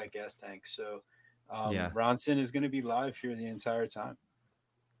trust that gas tank. So Ronson is going to be live here the entire time.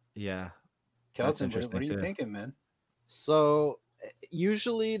 Yeah, Kelton, what are you thinking, man? So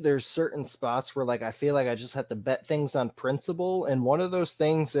usually there's certain spots where like I feel like I just have to bet things on principle, and one of those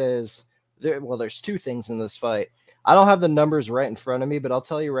things is there's two things in this fight. I don't have the numbers right in front of me, but I'll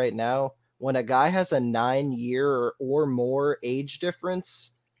tell you right now, when a guy has a 9-year or more age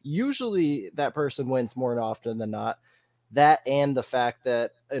difference, usually that person wins more often than not. That and the fact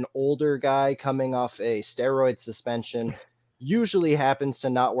that an older guy coming off a steroid suspension usually happens to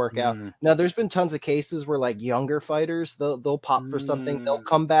not work out. Now, there's been tons of cases where like younger fighters, they'll pop for something, they'll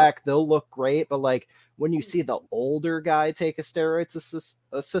come back, they'll look great, but like when you see the older guy take a steroid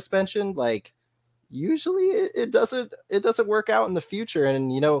suspension, like usually it doesn't work out in the future.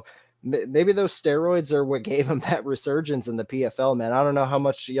 And maybe those steroids are what gave him that resurgence in the PFL, man. I don't know how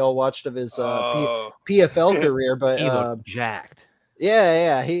much y'all watched of his PFL career, but he looked jacked.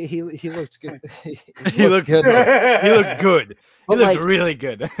 Yeah, he looked good. He looked good. He looked good. He looked really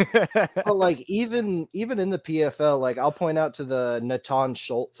good. But like even in the PFL, like I'll point out to the Natan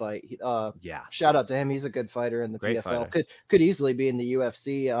Schultz fight. Shout out to him. He's a good fighter in the PFL. Fighter. Could easily be in the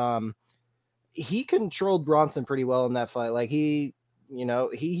UFC. He controlled Bronson pretty well in that fight. Like he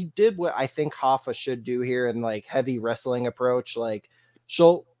did what I think Hoffa should do here in like heavy wrestling approach. Like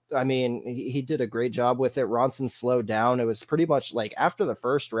Schultz, I mean, he did a great job with it. Ronson slowed down. It was pretty much like after the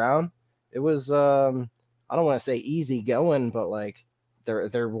first round, it was I don't want to say easy going, but like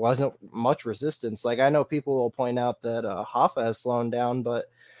there wasn't much resistance. Like I know people will point out that Hoffa has slowed down, but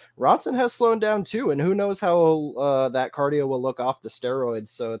Ronson has slowed down too. And who knows how that cardio will look off the steroids.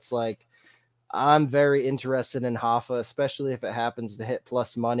 So it's like I'm very interested in Hoffa, especially if it happens to hit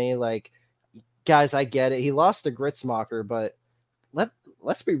plus money. Like, guys, I get it. He lost to Gritzmacher, but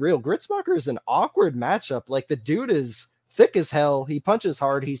let's be real. Gritzmacher is an awkward matchup. Like, the dude is thick as hell. He punches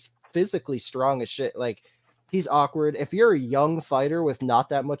hard. He's physically strong as shit. Like, he's awkward. If you're a young fighter with not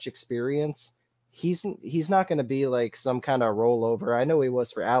that much experience, he's not going to be like some kind of rollover. I know he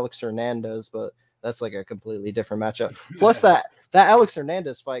was for Alex Hernandez, but that's like a completely different matchup. Plus that Alex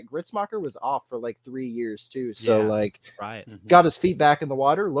Hernandez fight, Gritzmacher was off for like 3 years too. So got his feet back in the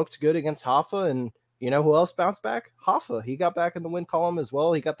water, looked good against Hoffa, and you know who else bounced back? Hoffa. He got back in the win column as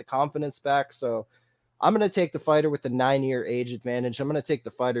well. He got the confidence back. So I'm going to take the fighter with the 9-year age advantage. I'm going to take the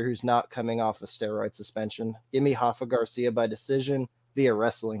fighter who's not coming off a steroid suspension. Give me Hoffa Garcia by decision via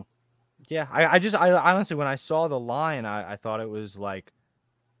wrestling. Yeah, I honestly, when I saw the line, I thought it was like,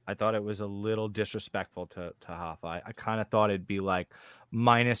 I thought it was a little disrespectful to Hoffa. I kind of thought it'd be like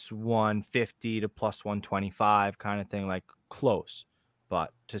minus 150 to plus 125 kind of thing, like close.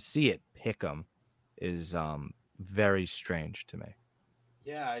 But to see it pick him is very strange to me.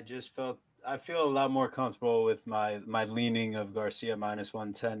 Yeah, I feel a lot more comfortable with my leaning of Garcia minus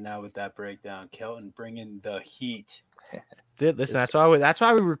 110 now with that breakdown. Kelton bringing the heat. Listen, that's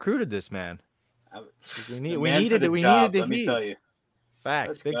why we recruited this man. We needed the heat. Let me tell you.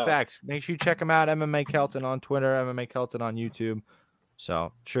 Facts, big facts. Make sure you check him out. MMA Kelton on Twitter, MMA Kelton on YouTube.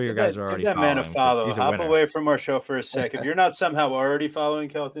 So sure you guys are already give that following. Man a follow. Hop away from our show for a sec. If you're not somehow already following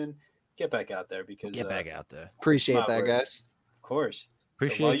Kelton, get back out there Appreciate that, guys. Of course.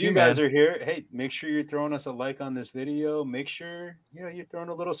 Appreciate while you guys are here, hey, make sure you're throwing us a like on this video. Make sure you're throwing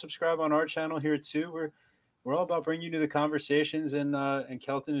a little subscribe on our channel here too. We're all about bringing you to the conversations, and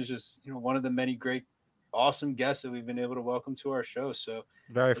Kelton is just one of the many great, awesome guests that we've been able to welcome to our show. So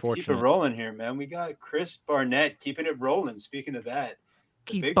very fortunate. Keep it rolling here, man. We got Chris Barnett keeping it rolling. Speaking of that,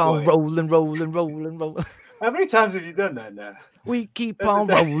 keep on rolling. How many times have you done that now? We keep on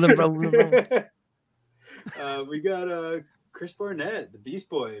rolling. We got Chris Barnett, the Beast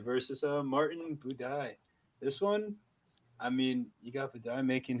Boy, versus Martin Buday. This one, I mean, you got Buday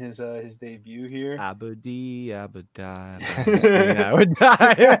making his debut here. Buday.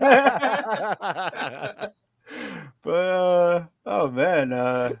 But oh man,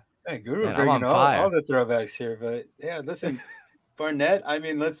 Guru bringing all the throwbacks here. But yeah, listen, Barnett. I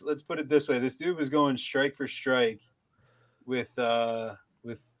mean, let's put it this way: this dude was going strike for strike with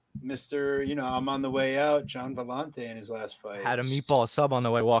Mr. I'm on the way out, John Vellante in his last fight. Had a meatball sub on the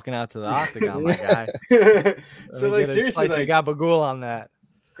way walking out to the octagon, my guy. So like seriously, like Gabagool on that.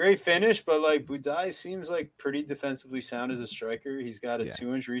 Great finish, but like Buday seems like pretty defensively sound as a striker. He's got a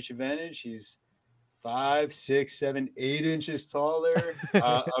 2-inch reach advantage. He's 5, 6, 7, 8 inches taller.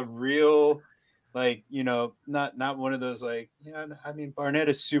 A real, like, not one of those, like, I mean, Barnett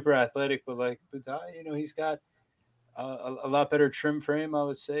is super athletic, but like Budai, he's got a lot better trim frame, I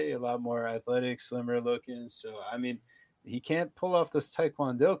would say, a lot more athletic, slimmer looking. So, I mean, he can't pull off those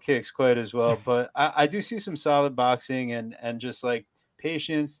Taekwondo kicks quite as well, but I do see some solid boxing and just like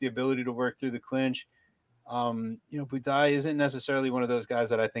patience, the ability to work through the clinch. Budai isn't necessarily one of those guys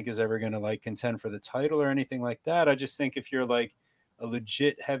that I think is ever going to like contend for the title or anything like that. I just think if you're like a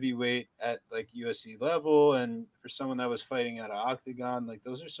legit heavyweight at like USC level, and for someone that was fighting at an octagon, like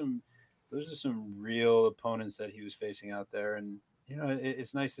those are some real opponents that he was facing out there. And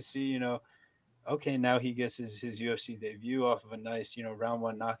it's nice to see, okay, now he gets his UFC debut off of a nice, round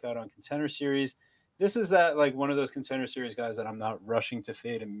one knockout on Contender Series. This is that, like, one of those Contender Series guys that I'm not rushing to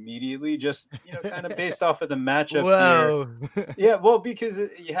fade immediately, just kind of based off of the matchup here. Yeah, well, because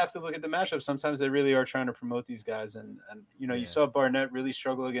you have to look at the matchup. Sometimes they really are trying to promote these guys, and you saw Barnett really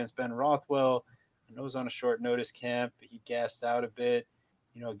struggle against Ben Rothwell. I know it was on a short notice camp. He gassed out a bit.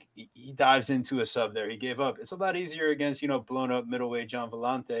 He dives into a sub there. He gave up. It's a lot easier against blown up middleweight John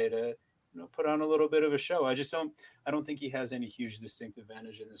Vellante to put on a little bit of a show. I don't think he has any huge distinct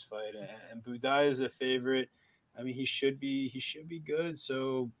advantage in this fight. And Budai is a favorite. I mean, he should be good.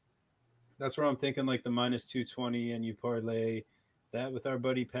 So that's where I'm thinking like the minus 220, and you parlay that with our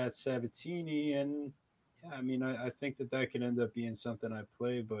buddy Pat Sabatini. And yeah, I mean, I think that could end up being something I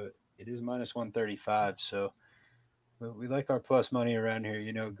play, but it is minus 135. So we like our plus money around here,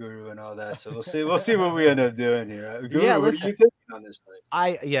 Guru and all that. So we'll see what we end up doing here. Guru, Yeah, what are you thinking on this fight?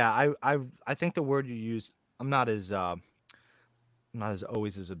 I think the word you used, I'm not as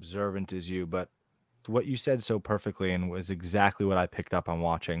always as observant as you, but what you said so perfectly and was exactly what I picked up on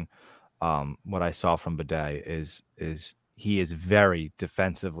watching what I saw from Budai is he is very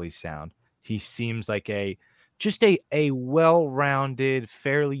defensively sound. He seems like a well-rounded,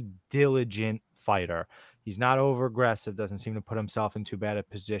 fairly diligent fighter. He's not over aggressive, doesn't seem to put himself in too bad of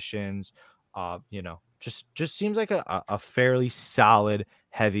positions. Just seems like a fairly solid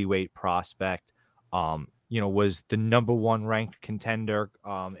heavyweight prospect. Was the number one ranked contender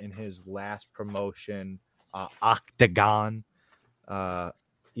in his last promotion, Octagon.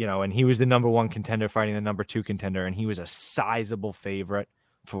 And he was the number one contender fighting the number two contender, and he was a sizable favorite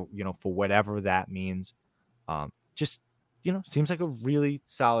for whatever that means. Seems like a really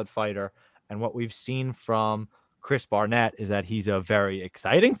solid fighter. And what we've seen from Chris Barnett is that he's a very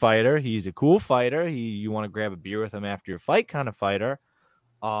exciting fighter. He's a cool fighter. You want to grab a beer with him after your fight kind of fighter.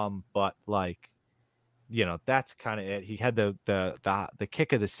 But like, that's kind of it. He had the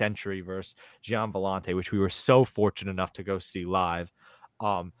kick of the century versus Gian Vellante, which we were so fortunate enough to go see live.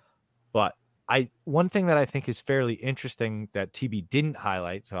 But one thing that I think is fairly interesting that TB didn't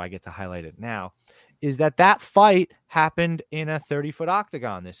highlight, so I get to highlight it now, is that fight happened in a 30-foot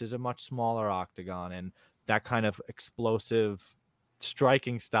octagon. This is a much smaller octagon, and that kind of explosive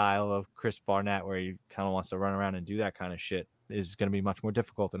striking style of Chris Barnett, where he kind of wants to run around and do that kind of shit, is going to be much more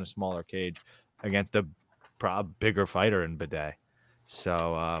difficult in a smaller cage against a bigger fighter in Budai.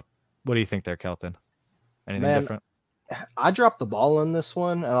 So what do you think there, Kelton? Anything different? I dropped the ball on this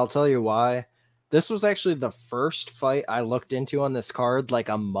one, and I'll tell you why. This was actually the first fight I looked into on this card like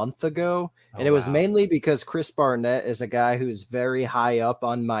a month ago, and it was mainly because Chris Barnett is a guy who's very high up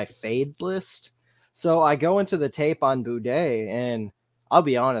on my fade list. So I go into the tape on Budai, and I'll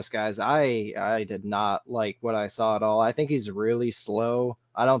be honest, guys, I did not like what I saw at all. I think he's really slow.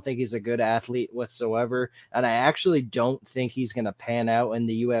 I don't think he's a good athlete whatsoever, and I actually don't think he's going to pan out in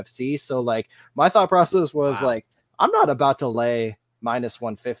the UFC. So, like, my thought process was, like, I'm not about to lay minus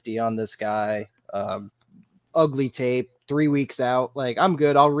 150 on this guy. Ugly tape, 3 weeks out. Like, I'm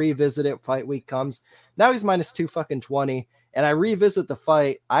good. I'll revisit it. Fight week comes. Now he's minus 220, and I revisit the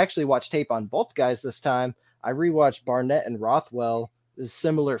fight. I actually watched tape on both guys this time. I rewatched Barnett and Rothwell. This is a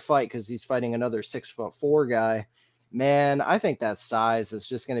similar fight because he's fighting another 6'4" guy. Man, I think that size is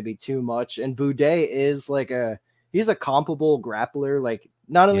just going to be too much. And Budai is he's a comparable grappler. Like,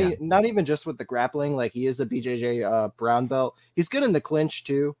 not even just with the grappling, like he is a BJJ brown belt. He's good in the clinch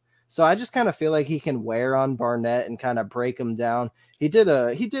too. So I just kind of feel like he can wear on Barnett and kind of break him down. He did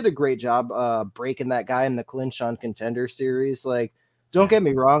a great job breaking that guy in the clinch on Contender Series. Like, don't get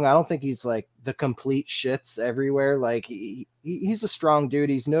me wrong, I don't think he's like the complete shits everywhere. Like he's a strong dude.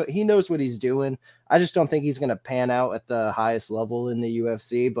 He knows what he's doing. I just don't think he's going to pan out at the highest level in the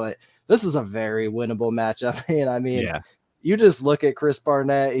UFC, but this is a very winnable matchup. And I mean, you just look at Chris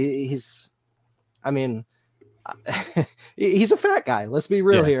Barnett, he's a fat guy. Let's be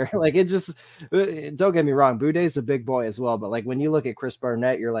real Yeah. here. Like, it just, don't get me wrong. Boudet's a big boy as well. But like, when you look at Chris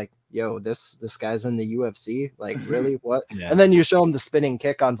Barnett, you're like, yo, this guy's in the UFC. Like, really? What? Yeah. And then you show him the spinning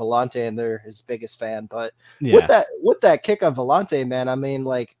kick on Volante, and they're his biggest fan. But Yeah. with that kick on Volante, man, I mean,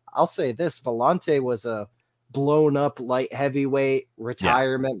 like, I'll say this: Volante was a blown up light heavyweight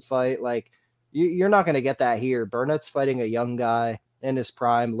retirement fight. Like, you're not going to get that here. Burnett's fighting a young guy in his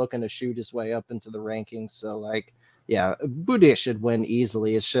prime, looking to shoot his way up into the rankings. So, like, yeah, Boudet should win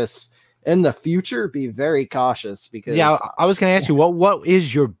easily. It's just, in the future, be very cautious, because I was going to ask you, what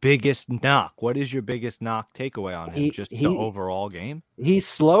is your biggest knock? What is your biggest knock takeaway on him? Just the overall game? He's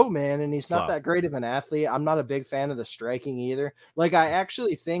slow, man, and he's Slow. not that great of an athlete. I'm not a big fan of the striking either. Like, I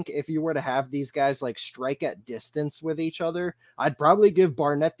actually think if you were to have these guys like strike at distance with each other, I'd probably give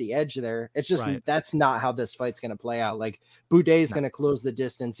Barnett the edge there. It's just that's not how this fight's going to play out. Like, Boudet's going to close the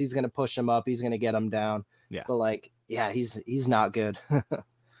distance. He's going to push him up. He's going to get him down. Yeah. But like, yeah, he's not good.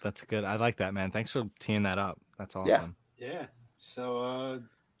 That's good. I like that, man. Thanks for teeing that up. That's awesome. Yeah. So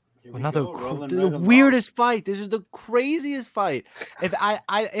another the weirdest fight. This is the craziest fight.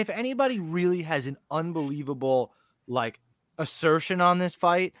 If anybody really has an unbelievable like assertion on this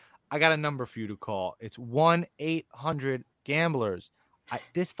fight, I got a number for you to call. It's 1-800-GAMBLERS.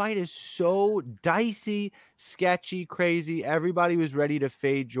 This fight is so dicey, sketchy, crazy. Everybody was ready to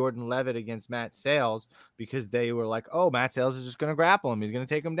fade Jordan Leavitt against Matt Sales because they were like, oh, Matt Sales is just going to grapple him. He's going to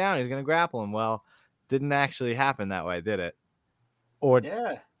take him down. He's going to grapple him. Well, didn't actually happen that way, did it? Or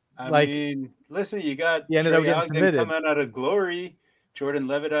yeah. I mean, listen, you got Trey Ogden coming out of Glory, Jordan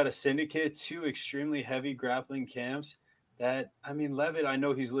Leavitt out of Syndicate, two extremely heavy grappling camps. Leavitt, I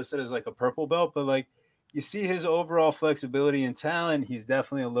know he's listed as like a purple belt, but like, you see his overall flexibility and talent. He's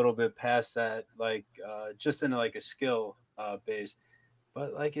definitely a little bit past that, like just in like a skill base.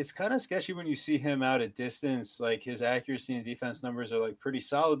 But like, it's kind of sketchy when you see him out at distance. Like, his accuracy and defense numbers are like pretty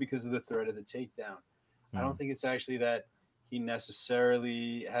solid because of the threat of the takedown. I don't think it's actually that he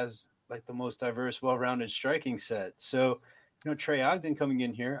necessarily has like the most diverse, well-rounded striking set. So, Trey Ogden coming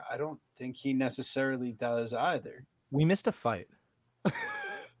in here, I don't think he necessarily does either. We missed a fight.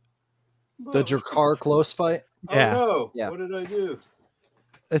 The Drakkar close fight. Yeah. Oh, no. Yeah. What did I do?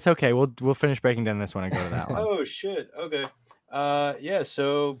 It's okay. We'll finish breaking down this one and go to that one. Oh shit. Okay.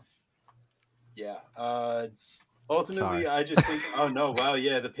 Ultimately, Sorry. I just think. Oh no! Wow.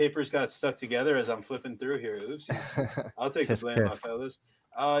 Yeah, the papers got stuck together as I'm flipping through here. Oopsie. I'll take the blame, my fellas.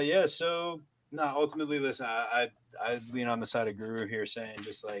 Ultimately, listen. I lean on the side of Guru here, saying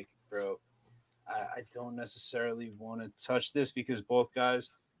just like, bro, I don't necessarily want to touch this because both guys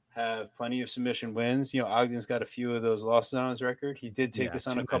have plenty of submission wins. Ogden's got a few of those losses on his record. He did take this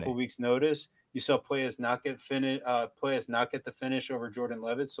on a couple weeks' notice. You saw Playas not get the finish over Jordan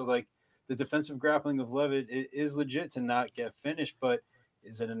Leavitt. So like, the defensive grappling of Leavitt is legit to not get finished, but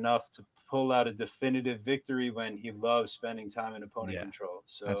is it enough to pull out a definitive victory when he loves spending time in opponent control?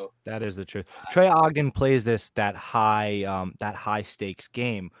 So that is the truth. Trey Ogden plays that high stakes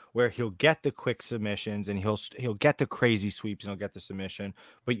game where he'll get the quick submissions and he'll get the crazy sweeps and he'll get the submission,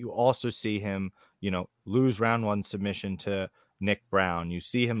 but you also see him, lose round one submission to Nick Brown. You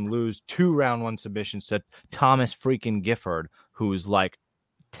see him lose 2 round 1 submissions to Thomas freaking Gifford, who's like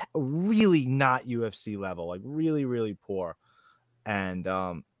really not UFC level, like really, really poor. And,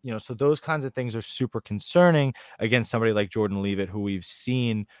 so those kinds of things are super concerning against somebody like Jordan Leavitt, who we've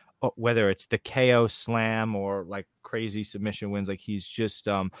seen, whether it's the KO slam or like crazy submission wins, like he's just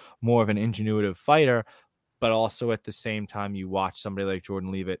more of an ingenuitive fighter. But also at the same time, you watch somebody like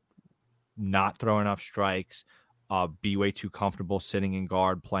Jordan Leavitt not throw enough strikes, be way too comfortable sitting in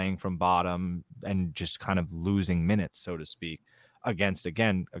guard, playing from bottom, and just kind of losing minutes, so to speak, against,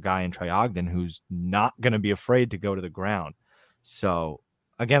 again, a guy in Trey Ogden who's not going to be afraid to go to the ground. So,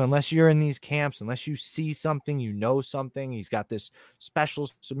 again, unless you're in these camps, unless you see something, something, he's got this special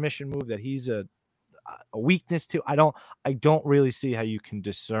submission move that he's a weakness to. I don't really see how you can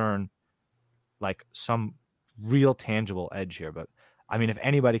discern like some real tangible edge here. But I mean, if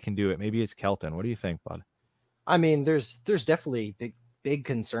anybody can do it, maybe it's Kelton. What do you think, bud? I mean, there's definitely big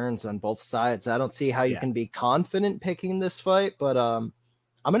concerns on both sides. I don't see how you can be confident picking this fight, but I'm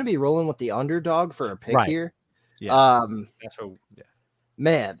going to be rolling with the underdog for a pick here. Yeah. That's what. Yeah.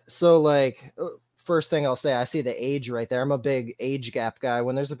 Man, so like, first thing I'll say, I see the age right there. I'm a big age gap guy.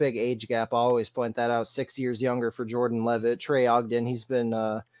 When there's a big age gap, I always point that out. 6 years younger for Jordan Leavitt. Trey Ogden, he's been,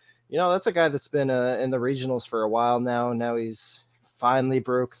 that's a guy that's been in the regionals for a while now. Now he's finally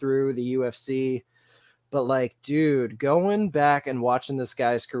broke through the UFC. But like, dude, going back and watching this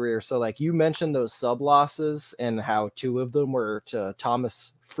guy's career. So like, you mentioned those sub losses and how 2 of them were to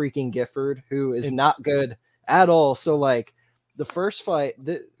Thomas freaking Gifford, who is not good at all. So like the first fight,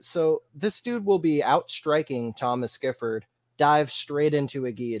 so this dude will be outstriking Thomas Gifford, dive straight into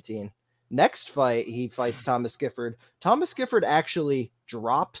a guillotine. Next fight, he fights Thomas Gifford. Thomas Gifford actually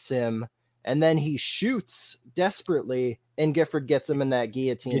drops him, and then he shoots desperately, and Gifford gets him in that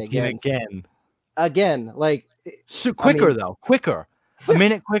guillotine again. Again, like so quicker though, quicker. A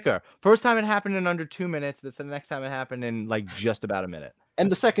minute quicker. First time it happened in under 2 minutes. The next time it happened in like just about a minute.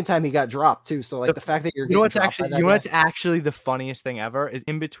 And the second time he got dropped too. So like the fact that you're getting what's actually the funniest thing ever is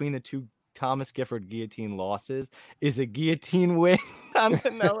in between the two Thomas Gifford guillotine losses is a guillotine win on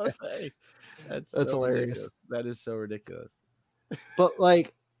Canelo. That's so hilarious. Ridiculous. That is so ridiculous. But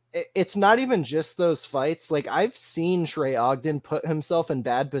like, it's not even just those fights. Like I've seen Trey Ogden put himself in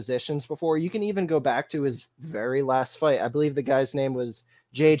bad positions before. You can even go back to his very last fight. I believe the guy's name was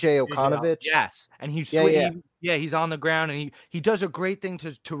JJ Okanovich. Yes, and he's he's on the ground and he does a great thing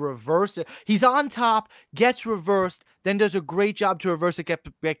to reverse it. He's on top, gets reversed, then does a great job to reverse it,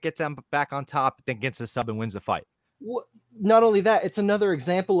 gets him back on top, then gets the sub and wins the fight. Well, not only that, it's another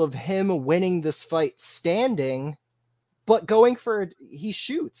example of him winning this fight standing, but going for he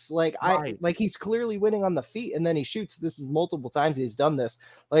shoots like right. He's clearly winning on the feet and then he shoots. This is multiple times he's done this.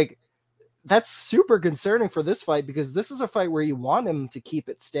 Like that's super concerning for this fight because this is a fight where you want him to keep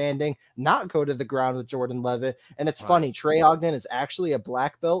it standing, not go to the ground with Jordan Leavitt. And it's funny, Trey Ogden is actually a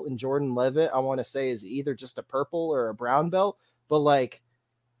black belt and Jordan Leavitt, I want to say, is either just a purple or a brown belt. But like,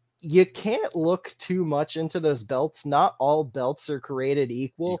 you can't look too much into those belts. Not all belts are created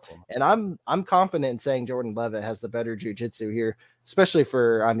equal. And I'm confident in saying Jordan Leavitt has the better jiu-jitsu here, especially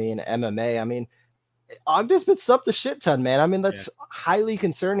for, MMA. Ogden's been subbed a shit ton, man. That's highly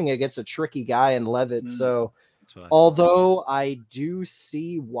concerning against a tricky guy in Leavitt. So although I do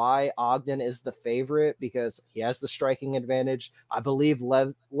see why Ogden is the favorite because he has the striking advantage, I believe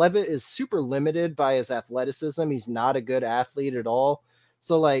Leavitt is super limited by his athleticism. He's not a good athlete at all.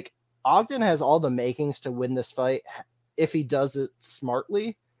 So like Ogden has all the makings to win this fight if he does it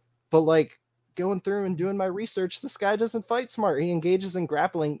smartly. But like going through and doing my research, this guy doesn't fight smart. He engages in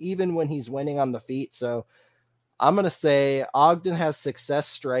grappling even when he's winning on the feet. So I'm going to say Ogden has success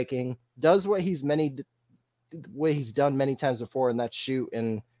striking, does what he's done many times before, and that's shoot.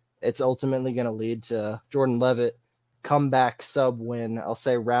 And it's ultimately going to lead to Jordan Leavitt comeback sub win. I'll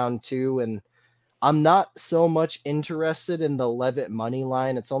say round 2. And I'm not so much interested in the Leavitt money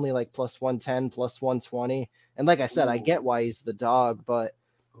line. It's only like plus 110, plus 120. And like I said, I get why he's the dog, but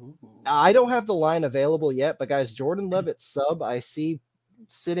I don't have the line available yet. But guys, Jordan Leavitt sub, I see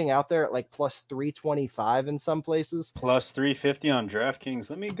sitting out there at like plus 325 in some places. Plus 350 on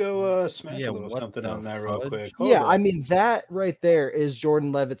DraftKings. Let me go smash a little something on that real quick. That right there is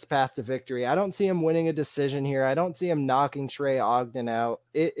Jordan Leavitt's path to victory. I don't see him winning a decision here. I don't see him knocking Trey Ogden out.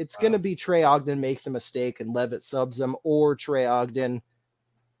 It's going to be Trey Ogden makes a mistake and Leavitt subs him, or Trey Ogden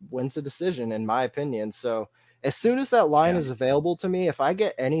wins the decision, in my opinion. So as soon as that line is available to me, if I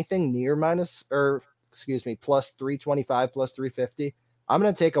get anything near plus 325, plus 350, I'm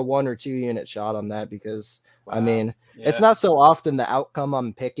going to take a 1 or 2 unit shot on that because, it's not so often the outcome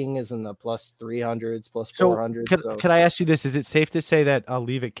I'm picking is in the plus 300s, plus 400s. Could I ask you this? Is it safe to say that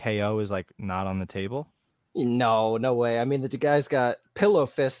Leave It KO is like not on the table? No way. The guy's got pillow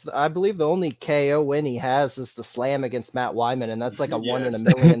fists. I believe the only KO win he has is the slam against Matt Wyman, and that's like a 1 in a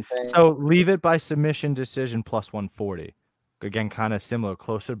million thing. So Leave It by submission decision plus 140. Again, kind of similar,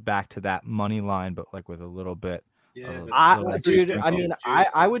 closer back to that money line, but like with a little bit. I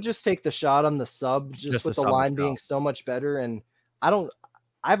would just take the shot on the sub just with the line being so much better. And I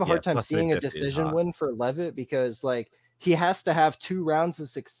have a hard time seeing a decision win for Leavitt because like he has to have 2 rounds of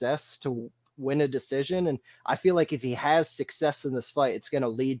success to win a decision. And I feel like if he has success in this fight, it's going to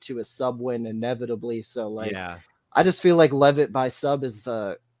lead to a sub win inevitably. So like, I just feel like Leavitt by sub is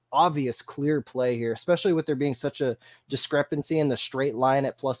the obvious clear play here, especially with there being such a discrepancy in the straight line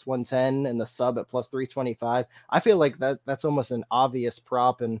at plus 110 and the sub at plus 325. I feel like that's almost an obvious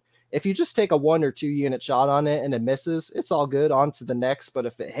prop. And if you just take a 1 or 2 unit shot on it and it misses, it's all good, on to the next. But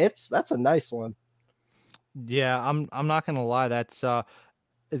if it hits, that's a nice one. Yeah, I'm not gonna lie. That's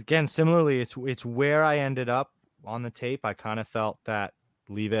again, similarly, it's where I ended up on the tape. I kind of felt that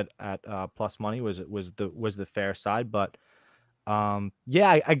Leave It at plus money was the fair side, but I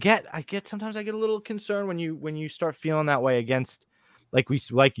get sometimes I get a little concerned when you start feeling that way against like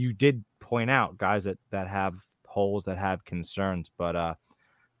you did point out guys that have holes, that have concerns. But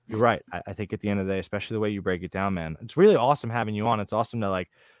you're right. I think at the end of the day, especially the way you break it down, man, it's really awesome having you on. It's awesome to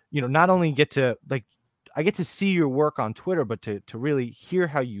not only get to I get to see your work on Twitter, but to really hear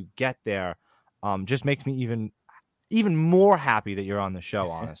how you get there just makes me even more happy that you're on the show,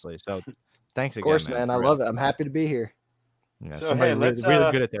 honestly. So Thanks Of again, course, man. man. I love it. I'm happy to be here. Yeah, So somebody hey, let's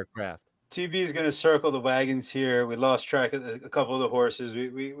really good at their craft. TB is going to circle the wagons here. We lost track of a couple of the horses.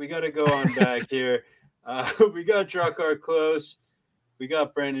 We got to go on back here. We got Drakkar Close. We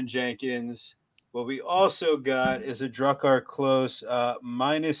got Brandon Jenkins. What we also got is a Drakkar Close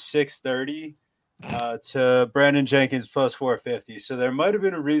minus 630 to Brandon Jenkins plus 450. So there might have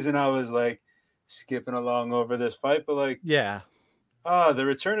been a reason I was like skipping along over this fight, but like, Yeah, the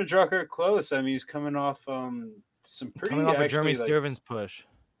return of Drakkar Close. I mean, he's coming off some pretty coming off of Jeremy actually like Stevens' push.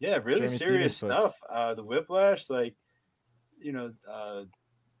 yeah, really Jeremy serious Stevens push. stuff. The whiplash, like,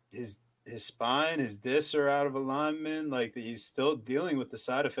 his spine, his discs are out of alignment. Like he's still dealing with the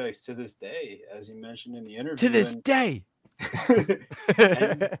side effects to this day, as he mentioned in the interview. To this day.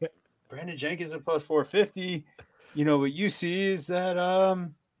 And Brandon Jenkins at plus 450. What you see is that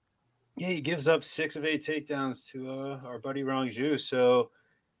he gives up 6 of 8 takedowns to our buddy Rong Zhu. So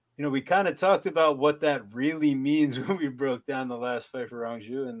we kind of talked about what that really means when we broke down the last fight for Rong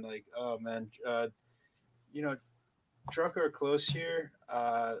Zhu, and like, oh man, Drakkar Close here.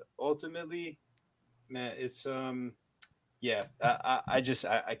 Ultimately, man, it's yeah.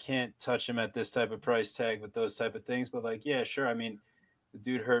 I can't touch him at this type of price tag with those type of things. But like, yeah, sure. I mean, the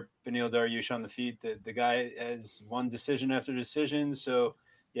dude hurt Beneil Dariush on the feet. The guy has won decision after decision. So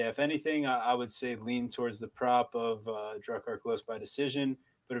yeah, if anything, I would say lean towards the prop of Drakkar Close by decision.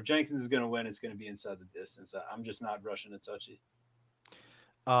 But if Jenkins is going to win, it's going to be inside the distance. I'm just not rushing to touch it.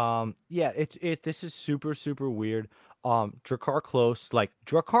 Yeah, this is super, super weird. Drakkar Close,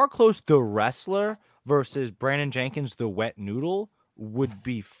 the wrestler versus Brandon Jenkins, the wet noodle, would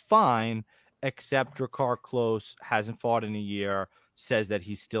be fine, except Drakkar Close hasn't fought in a year, says that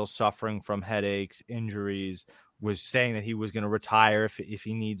he's still suffering from headaches, injuries, was saying that he was going to retire if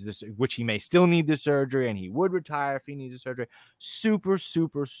he needs this, which he may still need the surgery, and he would retire if he needs the surgery. Super,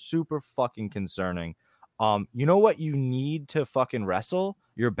 super, super fucking concerning. You know what you need to fucking wrestle?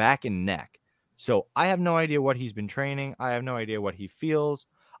 Your back and neck. So I have no idea what he's been training. I have no idea what he feels.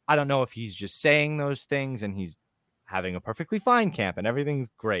 I don't know if he's just saying those things and he's having a perfectly fine camp and everything's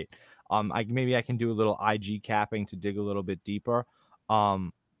great. Maybe I can do a little IG capping to dig a little bit deeper.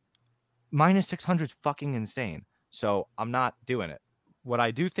 Minus 600 is fucking insane. So I'm not doing it. What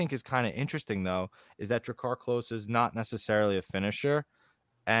I do think is kind of interesting, though, is that Drakkar Close is not necessarily a finisher.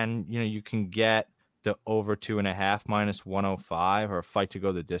 And, you can get the over 2.5 minus 105 or a fight to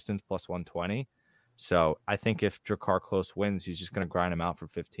go the distance plus 120. So I think if Drakkar Close wins, he's just going to grind him out for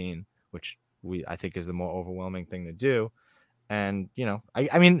 15, which I think is the more overwhelming thing to do. And,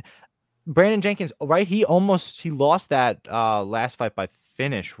 I mean, Brandon Jenkins, right? He lost that last fight by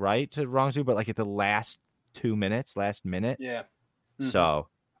finish, right, to Rong Zhu, but like at the last minute. Yeah. Mm-hmm. So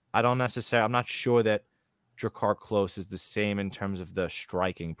I'm not sure that Drakkar Close is the same in terms of the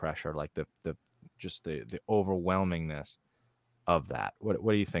striking pressure, like the overwhelmingness of that. What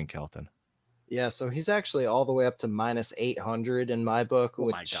do you think, Kelton? Yeah, so he's actually all the way up to minus 800 in my book,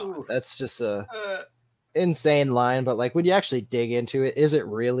 which that's just a insane line. But like, when you actually dig into it, is it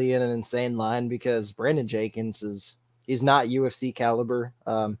really an insane line? Because Brandon Jenkins he's not UFC caliber.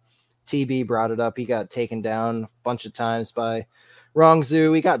 TB brought it up. He got taken down a bunch of times by Rong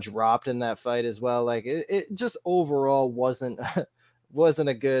Zhu. He got dropped in that fight as well. Like it just overall wasn't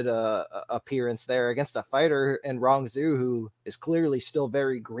a good appearance there against a fighter in Rong Zhu who is clearly still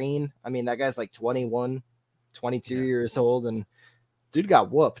very green. I mean, that guy's like 21, 22 years old, and dude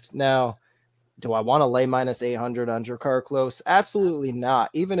got whooped. Now, do I want to lay minus 800 on Drakkar Close? Absolutely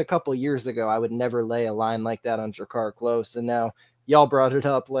not. Even a couple years ago, I would never lay a line like that on Drakkar Close. And now y'all brought it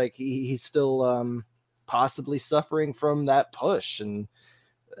up like he's still possibly suffering from that push. And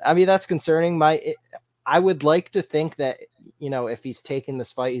I mean, that's concerning. I would like to think that, if he's taking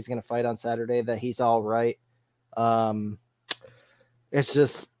this fight, he's going to fight on Saturday, that he's all right. It's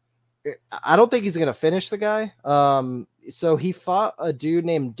just, I don't think he's going to finish the guy. So he fought a dude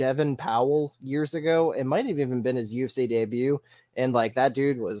named Devin Powell years ago. It might have even been his UFC debut. And like, that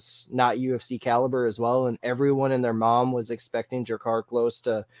dude was not UFC caliber as well. And everyone and their mom was expecting Drakkar Close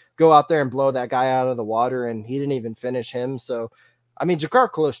to go out there and blow that guy out of the water. And he didn't even finish him. So, I mean, Drakkar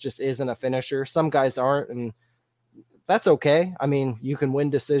Close just isn't a finisher. Some guys aren't, and that's okay. I mean, you can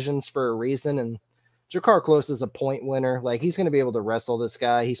win decisions for a reason, and Drakkar Close is a point winner. Like, he's going to be able to wrestle this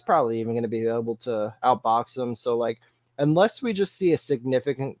guy. He's probably even going to be able to outbox him. So, like, unless we just see a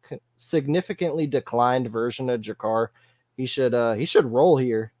significantly declined version of Drakkar, he should roll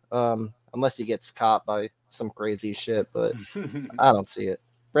here. Unless he gets caught by some crazy shit, but I don't see it.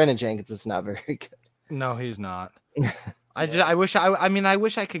 Brandon Jenkins is not very good. No, he's not. I wish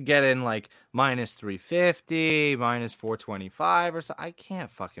I could get in like minus 350, minus 425 or so. I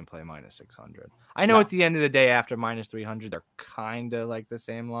can't fucking play minus 600. I know at the end of the day, after minus 300, they're kind of like the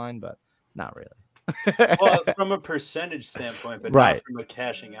same line, but not really. Well, from a percentage standpoint, but right. not from a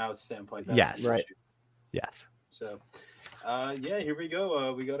cashing out standpoint. That's Yes. the Right. issue. Yes. So, yeah, here we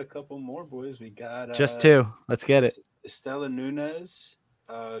go. We got a couple more, boys. We got just two. Let's get it. Estela Nunes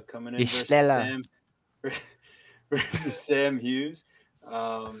coming in Estela. versus Sam Hughes.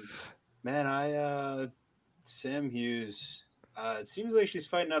 Man, Sam Hughes. It seems like she's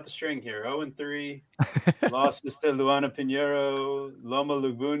fighting out the string here. 0-3. Losses to Luana Pinheiro, Loma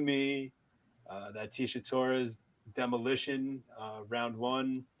Lubunmi, that Tisha Torres demolition, round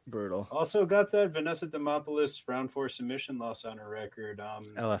 1. Brutal. Also got that Vanessa Demopoulos round 4 submission loss on her record.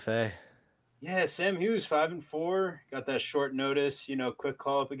 LFA. Yeah, Sam Hughes 5-4. Got that short notice, quick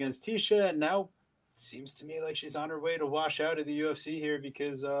call up against Tisha, and now seems to me like she's on her way to wash out of the UFC here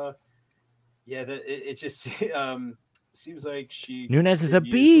because, it just seems like she Nunes is a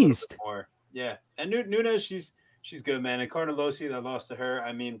beast. More. Yeah, and Nunes, she's good, man. And Carnelossi, that lost to her.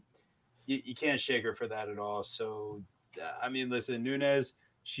 I mean, you can't shake her for that at all. So, I mean, listen, Nunes,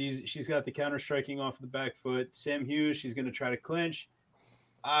 she's got the counter striking off the back foot. Sam Hughes, she's going to try to clinch.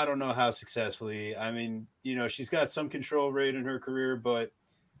 I don't know how successfully. I mean, she's got some control rate in her career, but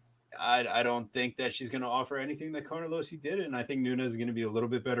I don't think that she's going to offer anything that Carnelossi did. And I think Nunes is going to be a little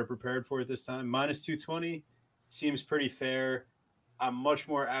bit better prepared for it this time. Minus 220 seems pretty fair. I'm much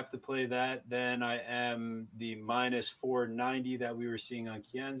more apt to play that than I am the minus 490 that we were seeing on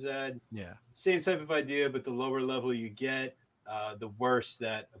Kianzad. Yeah. Same type of idea, but the lower level you get, the worse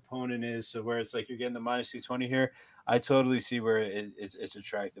that opponent is. So where it's like you're getting the minus 220 here, I totally see where it's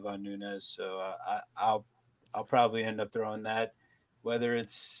attractive on Nunes. So I'll probably end up throwing that. Whether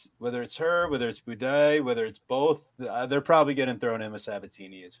it's her, whether it's Budai, whether it's both, they're probably getting thrown in with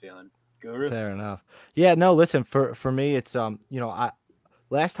Sabatini. Is feeling. Guru? Fair enough. Yeah, no, listen, for me, it's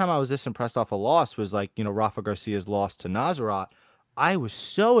last time I was this impressed off a loss was like, Rafa Garcia's loss to Nazarat. I was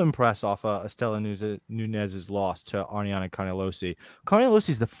so impressed off Estela Nunez's loss to Ariana Carnelossi.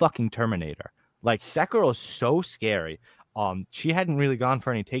 Carnellossi's the fucking Terminator. Like, that girl is so scary. She hadn't really gone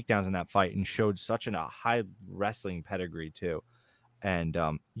for any takedowns in that fight and showed such a high wrestling pedigree too. And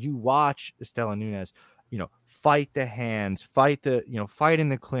you watch Estela Nunes, fight the hands, fight in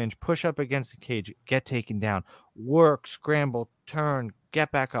the clinch, push up against the cage, get taken down, work, scramble, turn,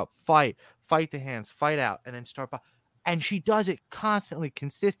 get back up, fight the hands, fight out, and then start. And she does it constantly,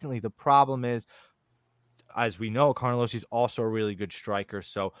 consistently. The problem is, as we know, Carnelossi's also a really good striker.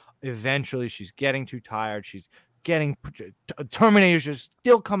 So eventually she's getting too tired. She's getting Terminator's just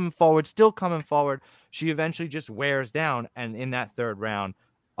still coming forward. She eventually just wears down, and in that third round,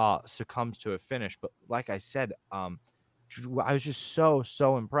 succumbs to a finish. But like I said, I was just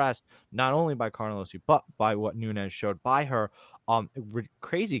so impressed, not only by Carnelossi, but by what Nunes showed by her.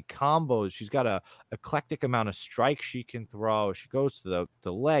 Crazy combos. She's got a eclectic amount of strikes she can throw. She goes to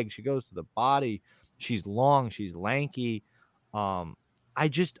the leg. She goes to the body. She's long. She's lanky. Sam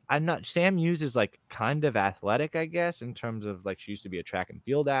Hughes is like kind of athletic, I guess, in terms of like she used to be a track and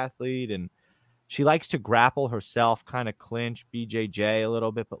field athlete, and she likes to grapple herself, kind of clinch BJJ a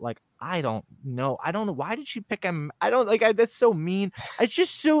little bit, but like, I don't know. Why did she pick him? I don't like, that's so mean.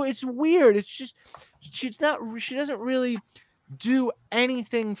 It's weird. It's just, she doesn't really do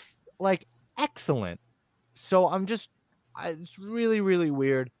anything like excellent. So it's really, really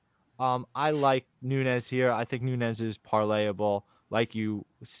weird. I like Nunes here. I think Nunes is parlayable. Like you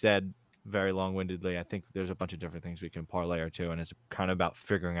said, very long-windedly, I think there's a bunch of different things we can parlay her to, and it's kind of about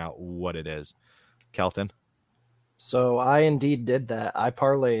figuring out what it is. Kelton? So I indeed did that. I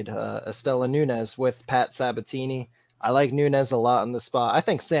parlayed Estela Nunes with Pat Sabatini. I like Nunes a lot on the spot. I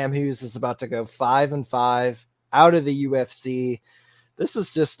think Sam Hughes is about to go 5-5 out of the UFC. This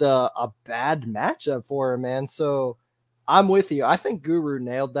is just a bad matchup for her, man. So I'm with you. I think Guru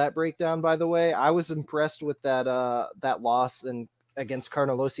nailed that breakdown, by the way. I was impressed with that loss and against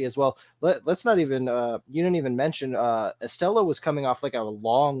Carnelossi as well. Let's not even you didn't even mention Estela was coming off like a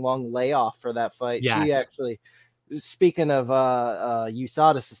long layoff for that fight. Yes. She actually, speaking of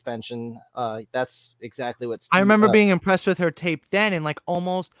USADA suspension, that's exactly what I remember being impressed with her tape then, and like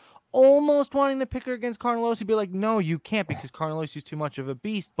almost wanting to pick her against Carnelossi, be like, no, you can't, because Carnelossi's too much of a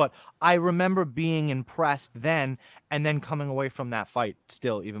beast. But I remember being impressed then, and then coming away from that fight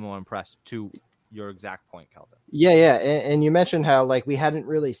still even more impressed, to your exact point, Kelvin. Yeah. And you mentioned how like we hadn't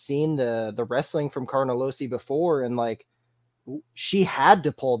really seen the wrestling from Carnelossi before, and like she had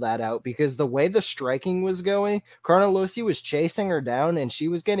to pull that out because the way the striking was going, Carnelossi was chasing her down and she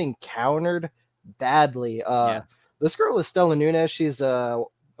was getting countered badly. This girl is Stella Nunes. She's a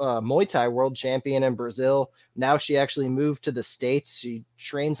Muay Thai world champion in Brazil. Now she actually moved to the States. She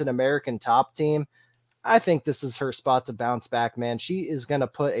trains an American top team. I think this is her spot to bounce back, man. She is going to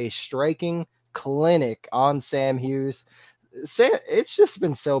put a striking clinic on Sam Hughes. It's just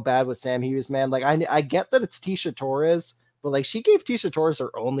been so bad with Sam Hughes, man. Like, I get that it's Tisha Torres, but like she gave Tisha Torres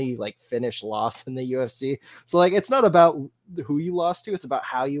her only like finish loss in the UFC. So like it's not about who you lost to, it's about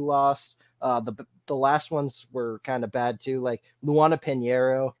how you lost. The last ones were kind of bad too. Like Luana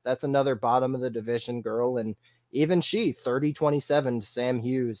Pinheiro, that's another bottom of the division girl, and even she 30-27 to Sam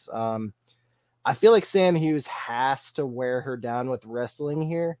Hughes. I feel like Sam Hughes has to wear her down with wrestling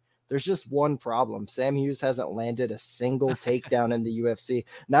here. There's just one problem. Sam Hughes hasn't landed a single takedown in the UFC.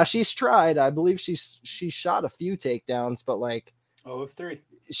 Now she's tried. I believe she's shot a few takedowns, but like 0-3.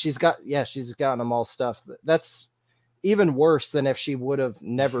 She's gotten them all stuffed. That's even worse than if she would have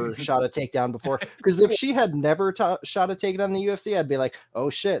never shot a takedown before. Because if she had never shot a takedown in the UFC, I'd be like,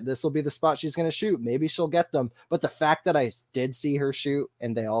 oh shit, this will be the spot she's going to shoot. Maybe she'll get them. But the fact that I did see her shoot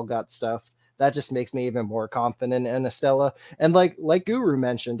and they all got stuffed, that just makes me even more confident in Estella. And like Guru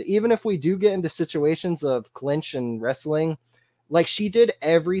mentioned, even if we do get into situations of clinch and wrestling, like she did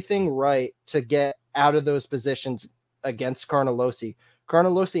everything right to get out of those positions against Carnelossi.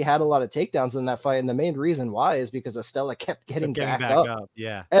 Carnelossi had a lot of takedowns in that fight, and the main reason why is because Estella kept getting back up.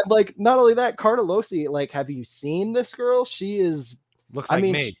 Yeah. And like not only that, Carnelossi, like, have you seen this girl? She is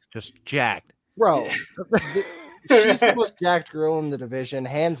just jacked. Bro. She's the most jacked girl in the division,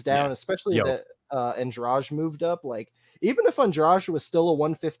 hands down, especially that Andrade moved up. Like, even if Andrade was still a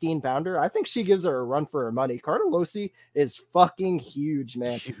 115 pounder, I think she gives her a run for her money. Carnelossi is fucking huge,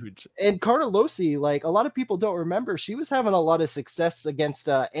 man. Huge. And Carnelossi, like, a lot of people don't remember, she was having a lot of success against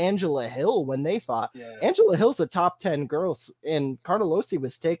Angela Hill when they fought. Yes. Angela Hill's a top 10 girls, and Carnelossi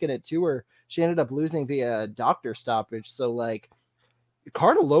was taking it to her. She ended up losing via doctor stoppage. So, like,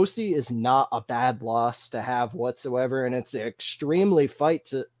 Carnelossi is not a bad loss to have whatsoever, and it's extremely hard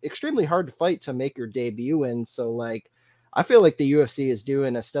to fight to make your debut in. So, like, I feel like the UFC is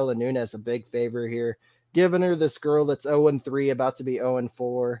doing Estella Nunes a big favor here, giving her this girl that's 0-3, about to be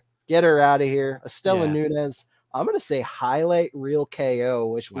 0-4. Get her out of here, Estella Nunes. I'm gonna say highlight reel KO,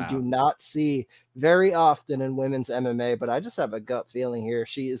 which we do not see very often in women's MMA, but I just have a gut feeling here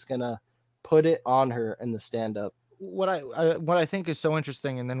she is gonna put it on her in the stand up. What I think is so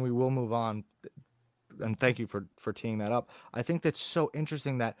interesting, and then we will move on, and thank you for teeing that up. I think that's so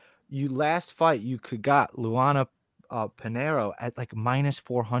interesting that last fight you got Luana Pinheiro at like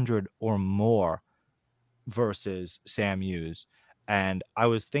 -400 or more versus Sam Hughes. And I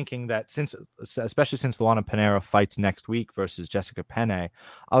was thinking that especially since Luana Pinheiro fights next week versus Jessica Penne,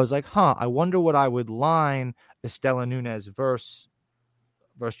 I was like, I wonder what I would line Estella Nunes versus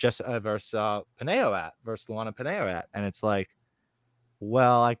Luana Pinheiro at. And it's like,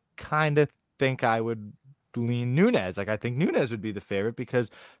 well, I kind of think I would lean Nunes. Like, I think Nunes would be the favorite because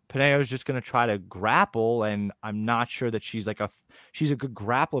Pinheiro is just going to try to grapple, and I'm not sure that she's a good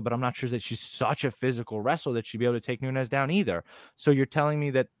grappler, but I'm not sure that she's such a physical wrestler that she'd be able to take Nunes down either. So you're telling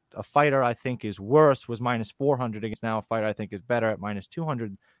me that a fighter I think is worse was -400 against now a fighter I think is better at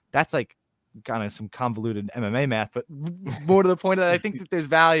 -200. That's like kind of some convoluted MMA math, but more to the point that I think that there's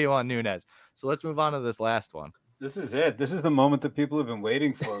value on Nunes. So let's move on to this last one. This is it. This is the moment that people have been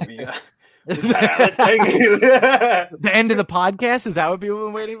waiting for. The end of the podcast, is that what people have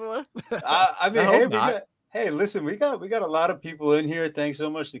been waiting for? I mean, listen, we got a lot of people in here. Thanks so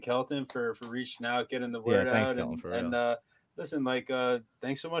much to Kelton for reaching out, getting the word out, and listen,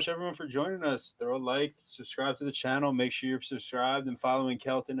 thanks so much everyone for joining us. Throw a like, subscribe to the channel, make sure you're subscribed and following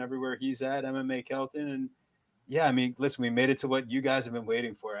Kelton everywhere he's at, MMA Kelton. And yeah, I mean, listen, we made it to what you guys have been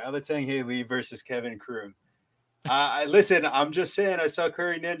waiting for. Alateng Haley versus Kevin Croom. Listen, I'm just saying, I saw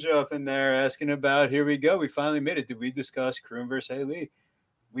Curry Ninja up in there asking about, here we go. We finally made it. Did we discuss Croom versus Haley?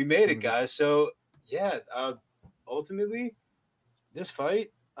 We made it, guys. So yeah, ultimately this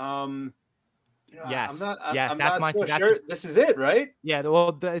fight, yes, I'm not so sure. This is it, right? Yeah.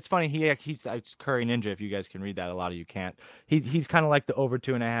 Well, it's funny. It's Curry Ninja. If you guys can read that, a lot of you can't. He's kind of like the over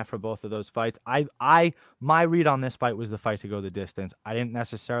 2.5 for both of those fights. My read on this fight was the fight to go the distance. I didn't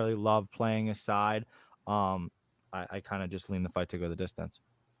necessarily love playing aside. I kind of just lean the fight to go the distance.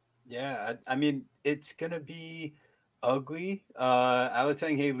 Yeah, I mean, it's gonna be ugly.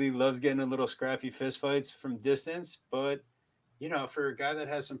 Alateng Haley loves getting a little scrappy fist fights from distance, but for a guy that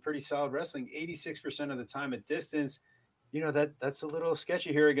has some pretty solid wrestling, 86% of the time at distance, that's a little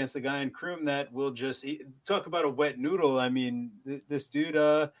sketchy here against a guy in Croom that will just talk about a wet noodle. I mean, this dude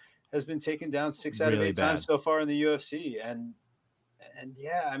has been taken down 6 out of 8 times so far in the UFC, and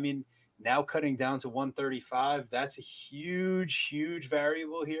yeah, I mean, now cutting down to 135. That's a huge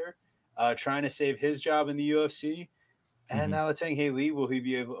variable here. Trying to save his job in the UFC. And now let's say, Lee, will he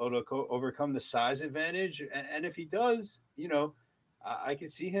be able to overcome the size advantage? And if he does, I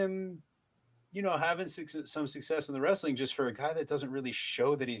could see him, having some success in the wrestling just for a guy that doesn't really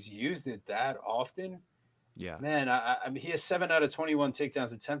show that he's used it that often. Yeah, man, I mean, he has 7 out of 21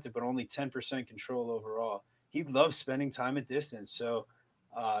 takedowns attempted, but only 10% control overall. He loves spending time at distance. So,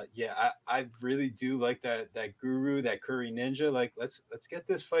 I really do like that guru, that Curry Ninja. Like, let's get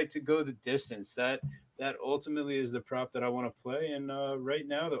this fight to go the distance. That ultimately is the prop that I want to play. And right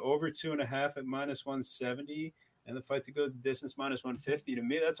now, the over 2.5 at -170, and the fight to go the distance -150. To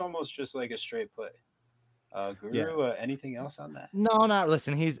me, that's almost just like a straight play. Guru, anything else on that? No, not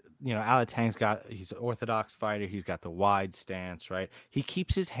listen. He's Alatang's he's an orthodox fighter. He's got the wide stance, right? He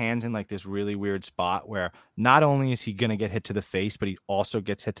keeps his hands in like this really weird spot where not only is he gonna get hit to the face, but he also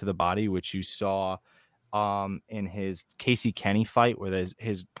gets hit to the body, which you saw in his Casey Kenny fight where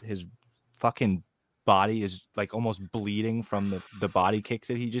his fucking body is like almost bleeding from the body kicks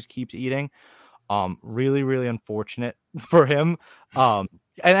that he just keeps eating. Really unfortunate for him.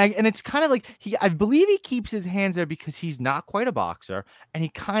 And it's kind of like I believe he keeps his hands there because he's not quite a boxer, and he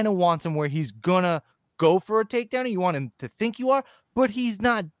kind of wants him where he's gonna go for a takedown. And you want him to think you are, but he's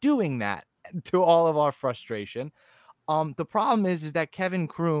not doing that, to all of our frustration. The problem is that Kevin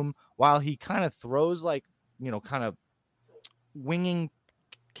Croom, while he kind of throws like kind of winging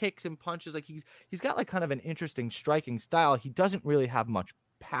kicks and punches, like he's got like kind of an interesting striking style. He doesn't really have much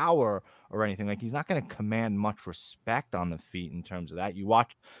power or anything. Like, he's not going to command much respect on the feet in terms of that. You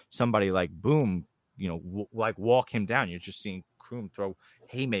watch somebody like Boom, like walk him down. You're just seeing Croom throw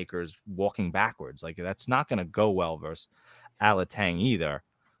haymakers walking backwards. Like, that's not going to go well versus Alatang either.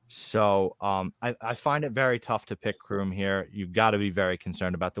 So I find it very tough to pick Croom here. You've got to be very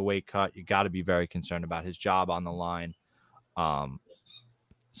concerned about the weight cut. You got to be very concerned about his job on the line.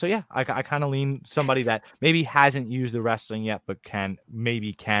 So yeah, I kind of lean somebody that maybe hasn't used the wrestling yet, but can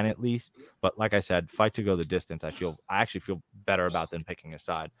at least. But like I said, fight to go the distance. I actually feel better about than picking a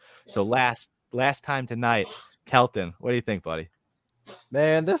side. So last time tonight, Kelton, what do you think, buddy?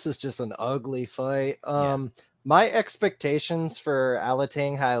 Man, this is just an ugly fight. My expectations for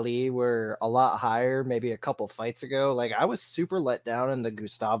Alatang Haili were a lot higher maybe a couple fights ago. Like, I was super let down in the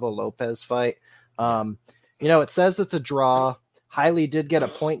Gustavo Lopez fight. It says it's a draw. Haili did get a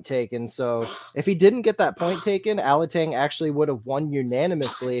point taken, so if he didn't get that point taken, Alatang actually would have won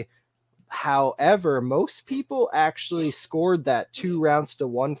unanimously. However, most people actually scored that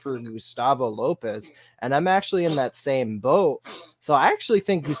 2-1 for Gustavo Lopez, and I'm actually in that same boat. So I actually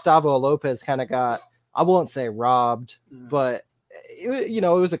think Gustavo Lopez kind of got, I won't say robbed, but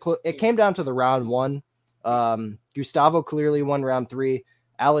it came down to the round one. Gustavo clearly won round 3.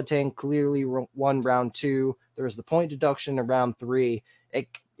 Alatang clearly won round 2. There was the point deduction in round 3.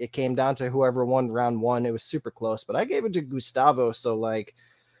 It came down to whoever won round 1. It was super close, but I gave it to Gustavo. So, like,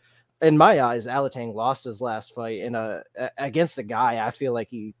 in my eyes, Alatang lost his last fight against a guy I feel like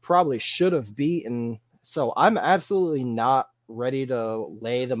he probably should have beaten. So I'm absolutely not ready to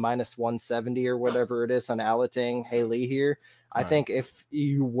lay the -170 or whatever it is on Alatang Haili here. I think if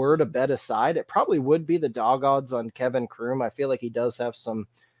you were to bet a side, it probably would be the dog odds on Kevin Croom. I feel like he does have some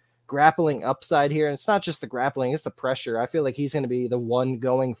grappling upside here. And it's not just the grappling, it's the pressure. I feel like he's going to be the one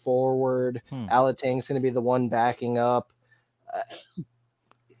going forward. Alatang's going to be the one backing up.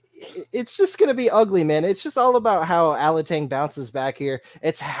 It's just going to be ugly, man. It's just all about how Alatang bounces back here.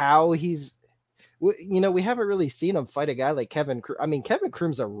 It's how we haven't really seen him fight a guy like Kevin Croom. I mean, Kevin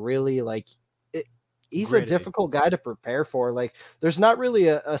Croom's a really, like, he's a difficult guy to prepare for. Like, there's not really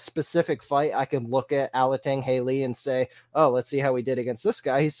a specific fight I can look at Alatang Haili and say, oh, let's see how he did against this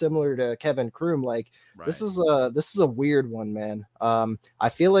guy. He's similar to Kevin Croom. Like, this is a weird one, man. I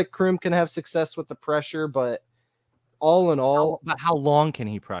feel like Croom can have success with the pressure, but all in all, but how long can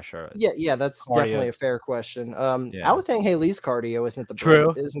he pressure? Yeah, that's cardio. Definitely a fair question. Alatang Haili's cardio isn't the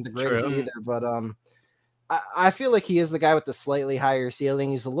greatest either, but I feel like he is the guy with the slightly higher ceiling.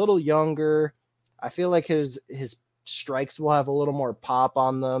 He's a little younger. I feel like his strikes will have a little more pop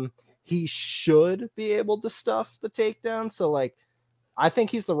on them. He should be able to stuff the takedown. So, like, I think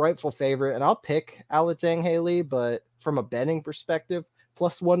he's the rightful favorite, and I'll pick Alatang Haili, but from a betting perspective,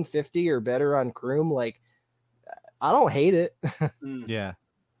 +150 or better on Croom, like, I don't hate it. Yeah.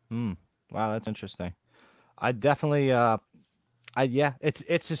 Wow, that's interesting. I definitely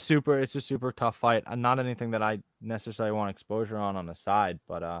it's a super tough fight. Not anything that I necessarily want exposure on the side,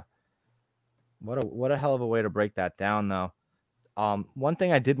 but what a hell of a way to break that down, though. One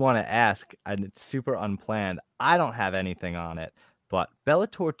thing I did want to ask, and it's super unplanned. I don't have anything on it, But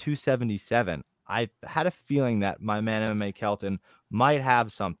Bellator 277, I had a feeling that my man MMA Kelton might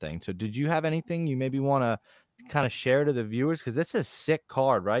have something. So did you have anything you maybe want to kind of share to the viewers? Because it's a sick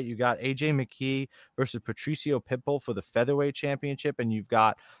card, right? You got AJ McKee versus Patricio Pitbull for the featherweight championship, and you've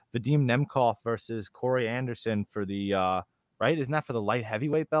got Vadim Nemkov versus Corey Anderson for the right? Isn't that for the light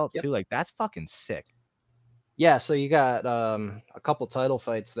heavyweight belt too? Like, that's fucking sick. Yeah, so you got a couple title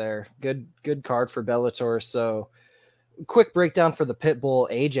fights there. Good card for Bellator. So quick breakdown for the Pitbull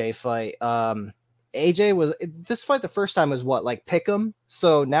AJ fight. AJ was this fight the first time was what, like pick'em?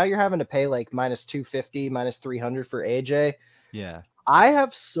 So now you're having to pay like minus 250, minus 300 for AJ. Yeah. I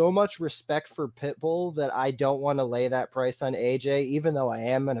have so much respect for Pitbull that I don't want to lay that price on AJ, even though I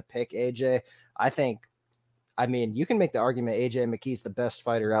am going to pick AJ. I mean, you can make the argument AJ McKee's the best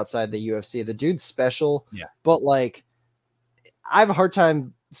fighter outside the UFC. The dude's special, yeah. But like, I have a hard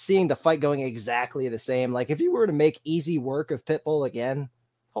time seeing the fight going exactly the same. Like, if you were to make easy work of Pitbull again,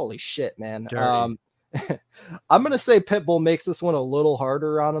 holy shit, man. I'm gonna say Pitbull makes this one a little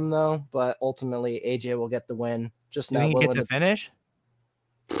harder on him though, but ultimately AJ will get the win. Just not willing to finish.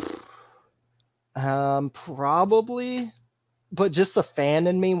 Probably. But just the fan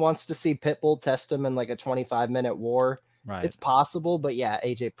in me wants to see Pitbull test him in like a 25-minute war. Right. It's possible, but yeah,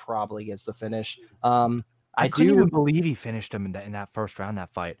 AJ probably gets the finish. I couldn't even believe he finished him in that first round,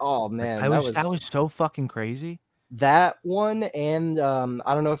 that fight. Oh man, like, that was so fucking crazy. That one, and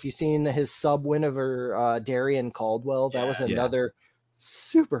I don't know if you've seen his sub win over Darian Caldwell. That was another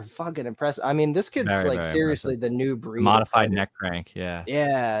super fucking impressive. I mean, this kid's very seriously impressive. The new breed. Modified neck crank, yeah.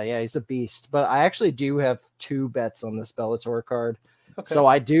 Yeah, he's a beast. But I actually do have 2 bets on this Bellator card. Okay. So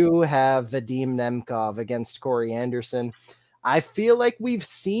I do have Vadim Nemkov against Corey Anderson. I feel like we've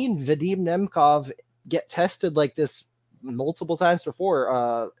seen Vadim Nemkov get tested like this multiple times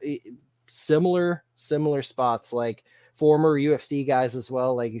before. Similar spots, like former UFC guys as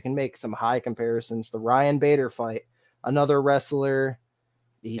well. Like, you can make some high comparisons. The Ryan Bader fight, another wrestler.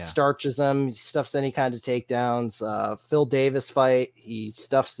 He starches them. He stuffs any kind of takedowns. Phil Davis fight. He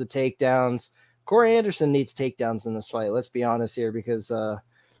stuffs the takedowns. Corey Anderson needs takedowns in this fight. Let's be honest here, because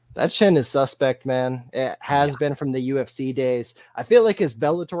that chin is suspect, man. It has been from the UFC days. I feel like his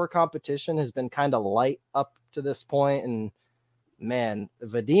Bellator competition has been kind of light up to this point. And man,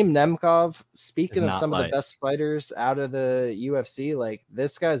 Vadim Nemkov, speaking of some of the best fighters out of the UFC, like,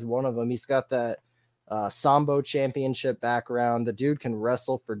 this guy's one of them. He's got that Sambo championship background. The dude can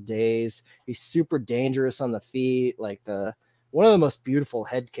wrestle for days. He's super dangerous on the feet. Like, one of the most beautiful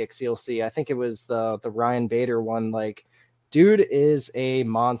head kicks you'll see. I think it was the Ryan Bader one. Like, dude is a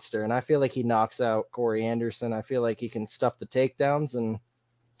monster, and I feel like he knocks out Corey Anderson. I feel like he can stuff the takedowns and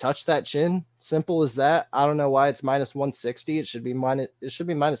touch that chin. Simple as that. I don't know why it's minus 160. It should be minus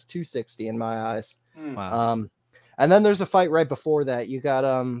 260 in my eyes. Wow. And then there's a fight right before that. You got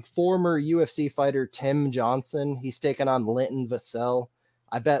former UFC fighter Tim Johnson. He's taking on Linton Vassell.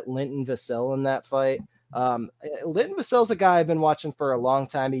 I bet Linton Vassell in that fight. Linton Vassell's a guy I've been watching for a long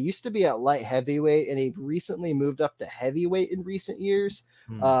time. He used to be at light heavyweight, and he recently moved up to heavyweight in recent years.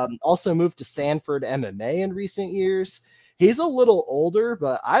 Also moved to Sanford MMA in recent years. He's a little older,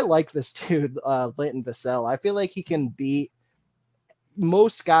 but I like this dude, Linton Vassell. I feel like he can beat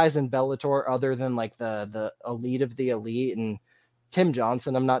most guys in Bellator other than like the elite of the elite. And Tim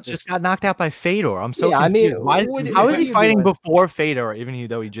Johnson, I'm not just got knocked out by Fedor. I'm so confused. I mean, how is he fighting before Fedor, even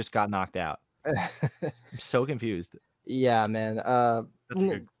though he just got knocked out? I'm so confused. Yeah, man.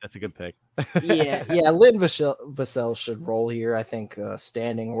 That's a good pick. yeah. Linton Vassell should roll here, I think,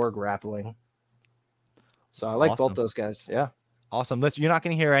 standing or grappling. So I like both those guys. Yeah. Awesome. You're not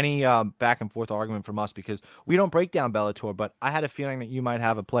going to hear any back and forth argument from us because we don't break down Bellator, but I had a feeling that you might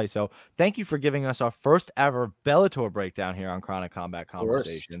have a play. So thank you for giving us our first ever Bellator breakdown here on Chronic Combat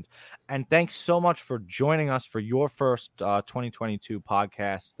Conversations. And thanks so much for joining us for your first 2022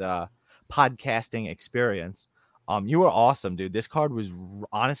 podcasting experience. You were awesome, dude. This card was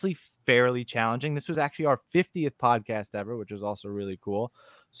honestly fairly challenging. This was actually our 50th podcast ever, which was also really cool.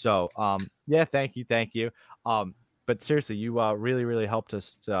 So, yeah, thank you. But seriously, you really, really helped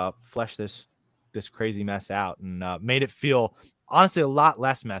us flesh this crazy mess out and made it feel honestly a lot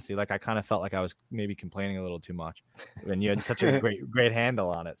less messy. Like, I kind of felt like I was maybe complaining a little too much, and you had such a great handle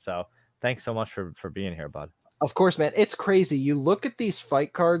on it. So, thanks so much for being here, bud. Of course, man. It's crazy. You look at these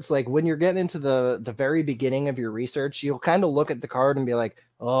fight cards, like when you're getting into the very beginning of your research, you'll kind of look at the card and be like,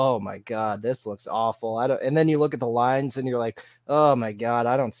 oh my God, this looks awful. And then you look at the lines and you're like, oh my God,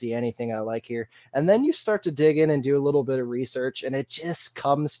 I don't see anything I like here. And then you start to dig in and do a little bit of research and it just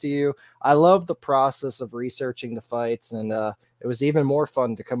comes to you. I love the process of researching the fights. And it was even more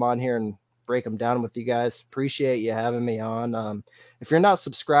fun to come on here and break them down with you guys. Appreciate you having me on. If you're not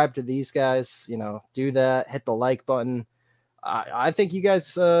subscribed to these guys, do that. Hit the like button. I think you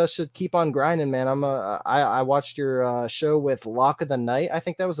guys should keep on grinding, man. I watched your show with Lock of the Night. I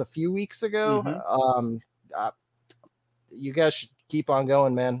think that was a few weeks ago. Mm-hmm. You guys should keep on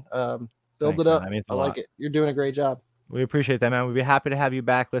going, man. Build Thanks, it up. man. I like it. You're doing a great job. We appreciate that, man. We'd be happy to have you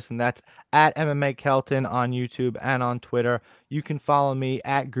back. Listen, that's at MMA Kelton on YouTube and on Twitter. You can follow me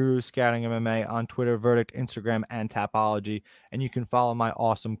at Guru Scouting MMA on Twitter, Verdict, Instagram, and Tapology. And you can follow my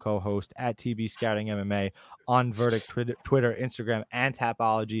awesome co-host at TB Scouting MMA on Verdict, Twitter, Instagram, and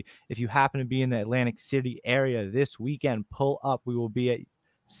Tapology. If you happen to be in the Atlantic City area this weekend, pull up. We will be at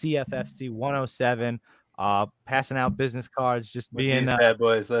CFFC 107. Passing out business cards, just being bad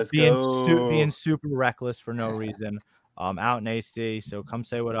boys. Let's go. Being super reckless for no reason. Out in AC, so come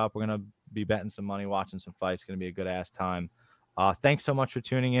say what up. We're gonna be betting some money, watching some fights. It's gonna be a good ass time. Thanks so much for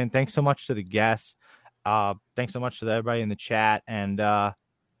tuning in. Thanks so much to the guests. Thanks so much to everybody in the chat. And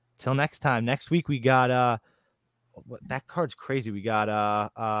till next time. Next week we got that card's crazy. We got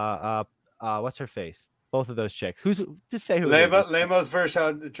what's her face? Both of those chicks. Who's just say who? Lemos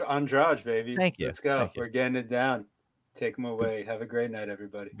versus Andrade, baby. Thank you. Let's go. Thank you. We're getting it down. Take them away. Have a great night,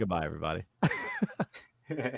 everybody. Goodbye, everybody.